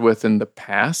tinkered with in the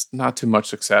past. Not too much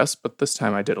success, but this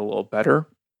time I did a little better.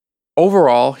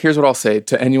 Overall, here's what I'll say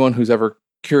to anyone who's ever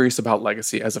curious about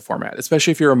Legacy as a format,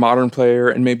 especially if you're a modern player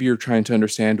and maybe you're trying to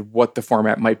understand what the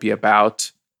format might be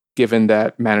about, given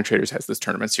that Mana Traders has this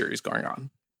tournament series going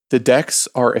on. The decks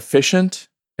are efficient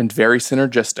and very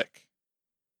synergistic,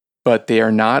 but they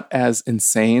are not as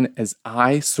insane as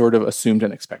I sort of assumed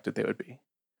and expected they would be.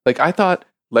 I thought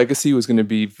Legacy was going to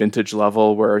be vintage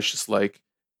level, where it's just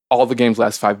all the games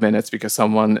last 5 minutes because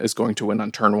someone is going to win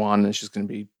on turn 1, and it's just going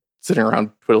to be sitting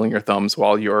around twiddling your thumbs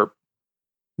while your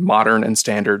modern and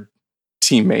standard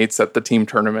teammates at the team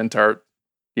tournament are,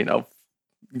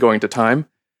 going to time.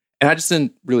 And I just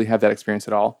didn't really have that experience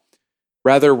at all.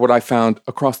 Rather, what I found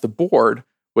across the board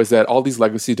was that all these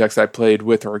Legacy decks I played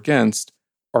with or against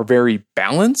are very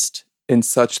balanced, in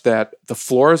such that the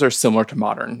floors are similar to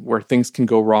Modern, where things can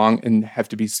go wrong and have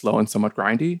to be slow and somewhat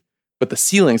grindy, but the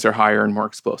ceilings are higher and more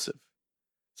explosive.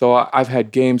 So I've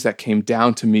had games that came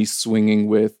down to me swinging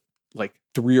with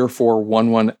 3 or 4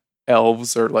 1/1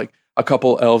 elves, or a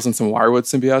couple elves and some Wirewood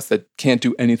symbiotes that can't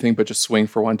do anything but just swing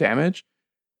for 1 damage.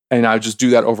 And I would just do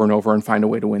that over and over and find a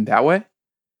way to win that way.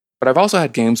 But I've also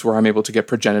had games where I'm able to get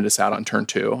Progenitus out on turn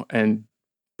 2 and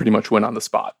pretty much win on the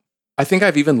spot. I think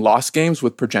I've even lost games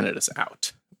with Progenitus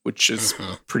out, which is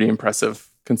pretty impressive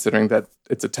considering that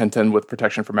it's a 10/10 with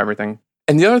protection from everything.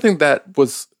 And the other thing that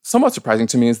was somewhat surprising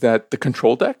to me is that the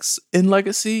control decks in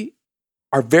Legacy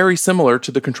are very similar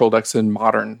to the control decks in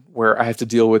Modern, where I have to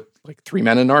deal with 3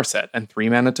 mana Narset and 3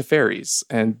 mana Teferis,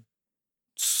 and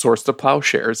Source to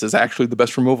Plowshares is actually the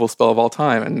best removal spell of all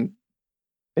time, and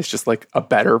it's just a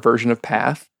better version of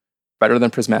Path, better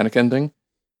than Prismatic Ending,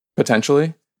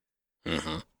 potentially.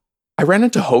 Mm-hmm. I ran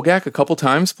into Hogak a couple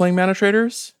times playing Mana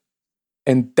Traders,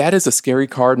 and that is a scary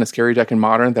card and a scary deck in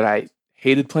Modern that I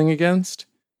hated playing against.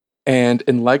 And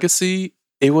in Legacy,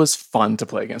 it was fun to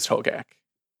play against Hogak.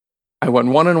 I went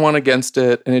 1-1 against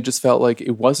it, and it just felt like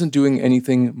it wasn't doing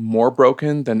anything more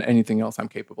broken than anything else I'm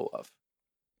capable of.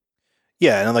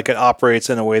 Yeah, and it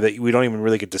operates in a way that we don't even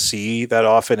really get to see that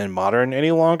often in Modern any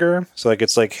longer. So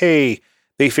it's hey,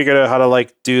 they figured out how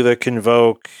to do the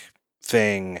Convoke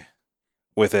thing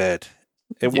with it.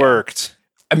 It worked.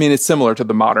 I mean, it's similar to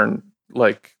the Modern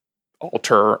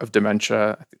Altar of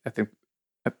Dementia. I think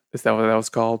Is that what that was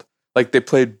called? Like they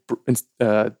played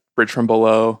Bridge from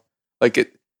Below. Like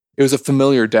it was a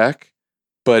familiar deck,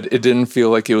 but it didn't feel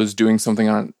like it was doing something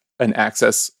on an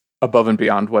axis above and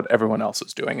beyond what everyone else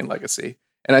was doing in Legacy.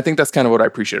 And I think that's kind of what I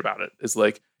appreciate about it, is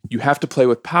like you have to play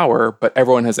with power, but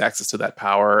everyone has access to that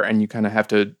power, and you kind of have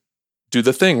to do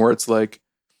the thing where it's like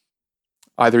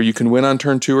either you can win on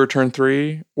turn 2 or turn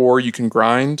 3, or you can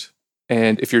grind.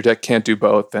 And if your deck can't do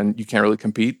both, then you can't really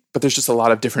compete. But there's just a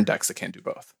lot of different decks that can't do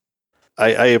both.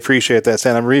 I appreciate that,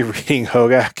 Stan. I'm rereading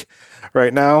Hogak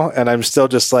right now, and I'm still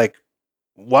just like,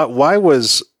 why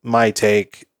was my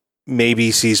take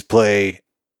maybe sees play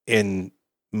in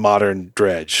modern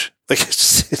Dredge? Like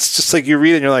it's just like you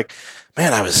read it and you're like,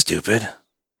 man, I was stupid.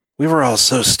 We were all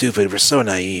so stupid. We're so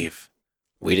naive.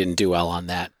 We didn't do well on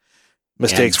that.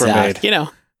 Mistakes were made.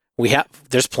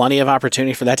 There's plenty of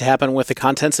opportunity for that to happen with the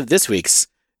contents of this week's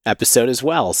episode as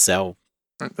well. So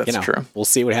that's true. We'll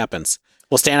see what happens.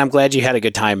 Well, Stan, I'm glad you had a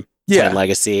good time playing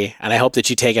Legacy, and I hope that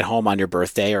you take it home on your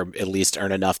birthday, or at least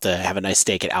earn enough to have a nice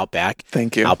steak at Outback.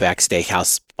 Thank you. Outback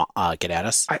Steakhouse, get at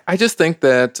us. I just think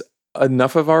that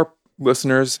enough of our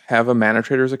listeners have a Mana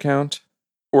Traders account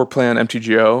or play on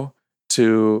MTGO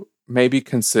to maybe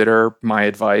consider my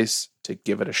advice to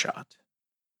give it a shot.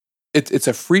 It's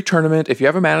a free tournament. If you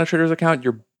have a Mana Traders account,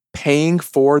 you're paying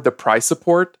for the prize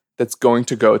support that's going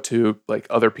to go to like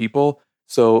other people.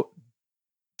 So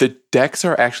the decks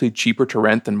are actually cheaper to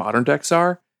rent than modern decks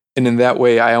are. And in that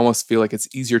way, I almost feel like it's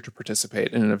easier to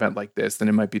participate in an event like this than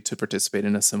it might be to participate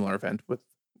in a similar event with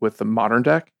the modern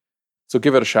deck. So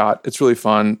give it a shot. It's really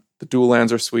fun. The dual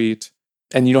lands are sweet.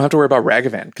 And you don't have to worry about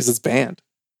Ragavan because it's banned.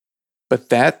 But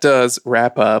that does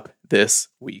wrap up this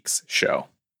week's show.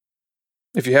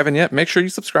 If you haven't yet, make sure you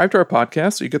subscribe to our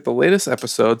podcast so you get the latest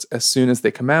episodes as soon as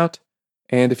they come out.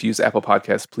 And if you use Apple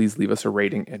Podcasts, please leave us a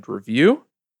rating and review.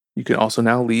 You can also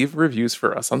now leave reviews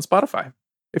for us on Spotify.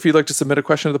 If you'd like to submit a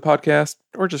question to the podcast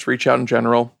or just reach out in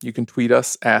general, you can tweet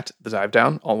us at The Dive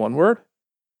Down, all one word,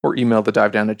 or email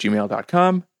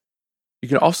thedivedown@gmail.com. You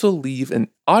can also leave an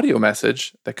audio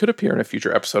message that could appear in a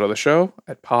future episode of the show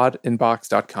at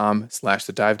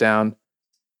podinbox.com/thedivedown.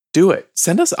 Do it.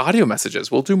 Send us audio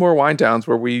messages. We'll do more wind downs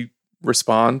where we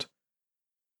respond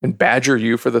and badger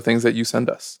you for the things that you send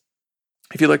us.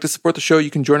 If you'd like to support the show, you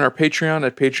can join our Patreon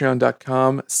at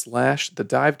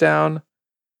patreon.com/thedivedown.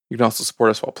 You can also support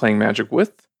us while playing Magic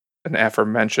with an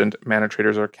aforementioned Mana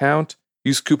Traders account.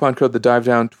 Use coupon code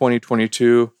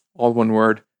THEDiveDown2022, all one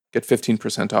word. Get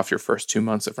 15% off your first 2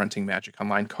 months of renting Magic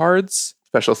Online cards.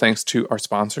 Special thanks to our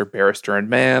sponsor, Barrister and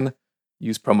Man.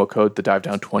 Use promo code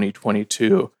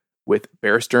THEDiveDown2022 with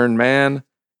Barrister and Man.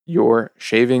 Your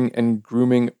shaving and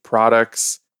grooming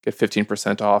products. Get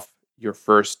 15% off your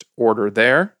first order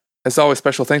there. As always,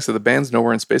 special thanks to the bands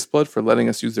Nowhere and Spaceblood for letting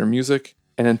us use their music.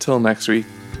 And until next week,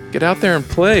 get out there and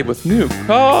play with new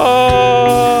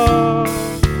cards!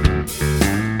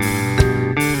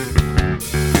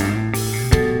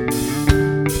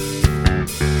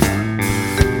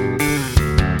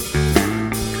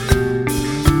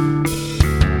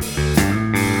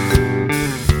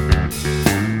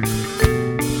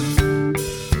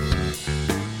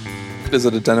 Is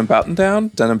it a denim bouten down?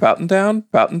 Denim bouten down?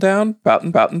 Bouten down?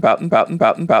 Bouten, bouten, bouten, bouten,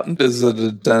 bouten, bouten. Is it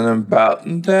a denim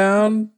bouten down?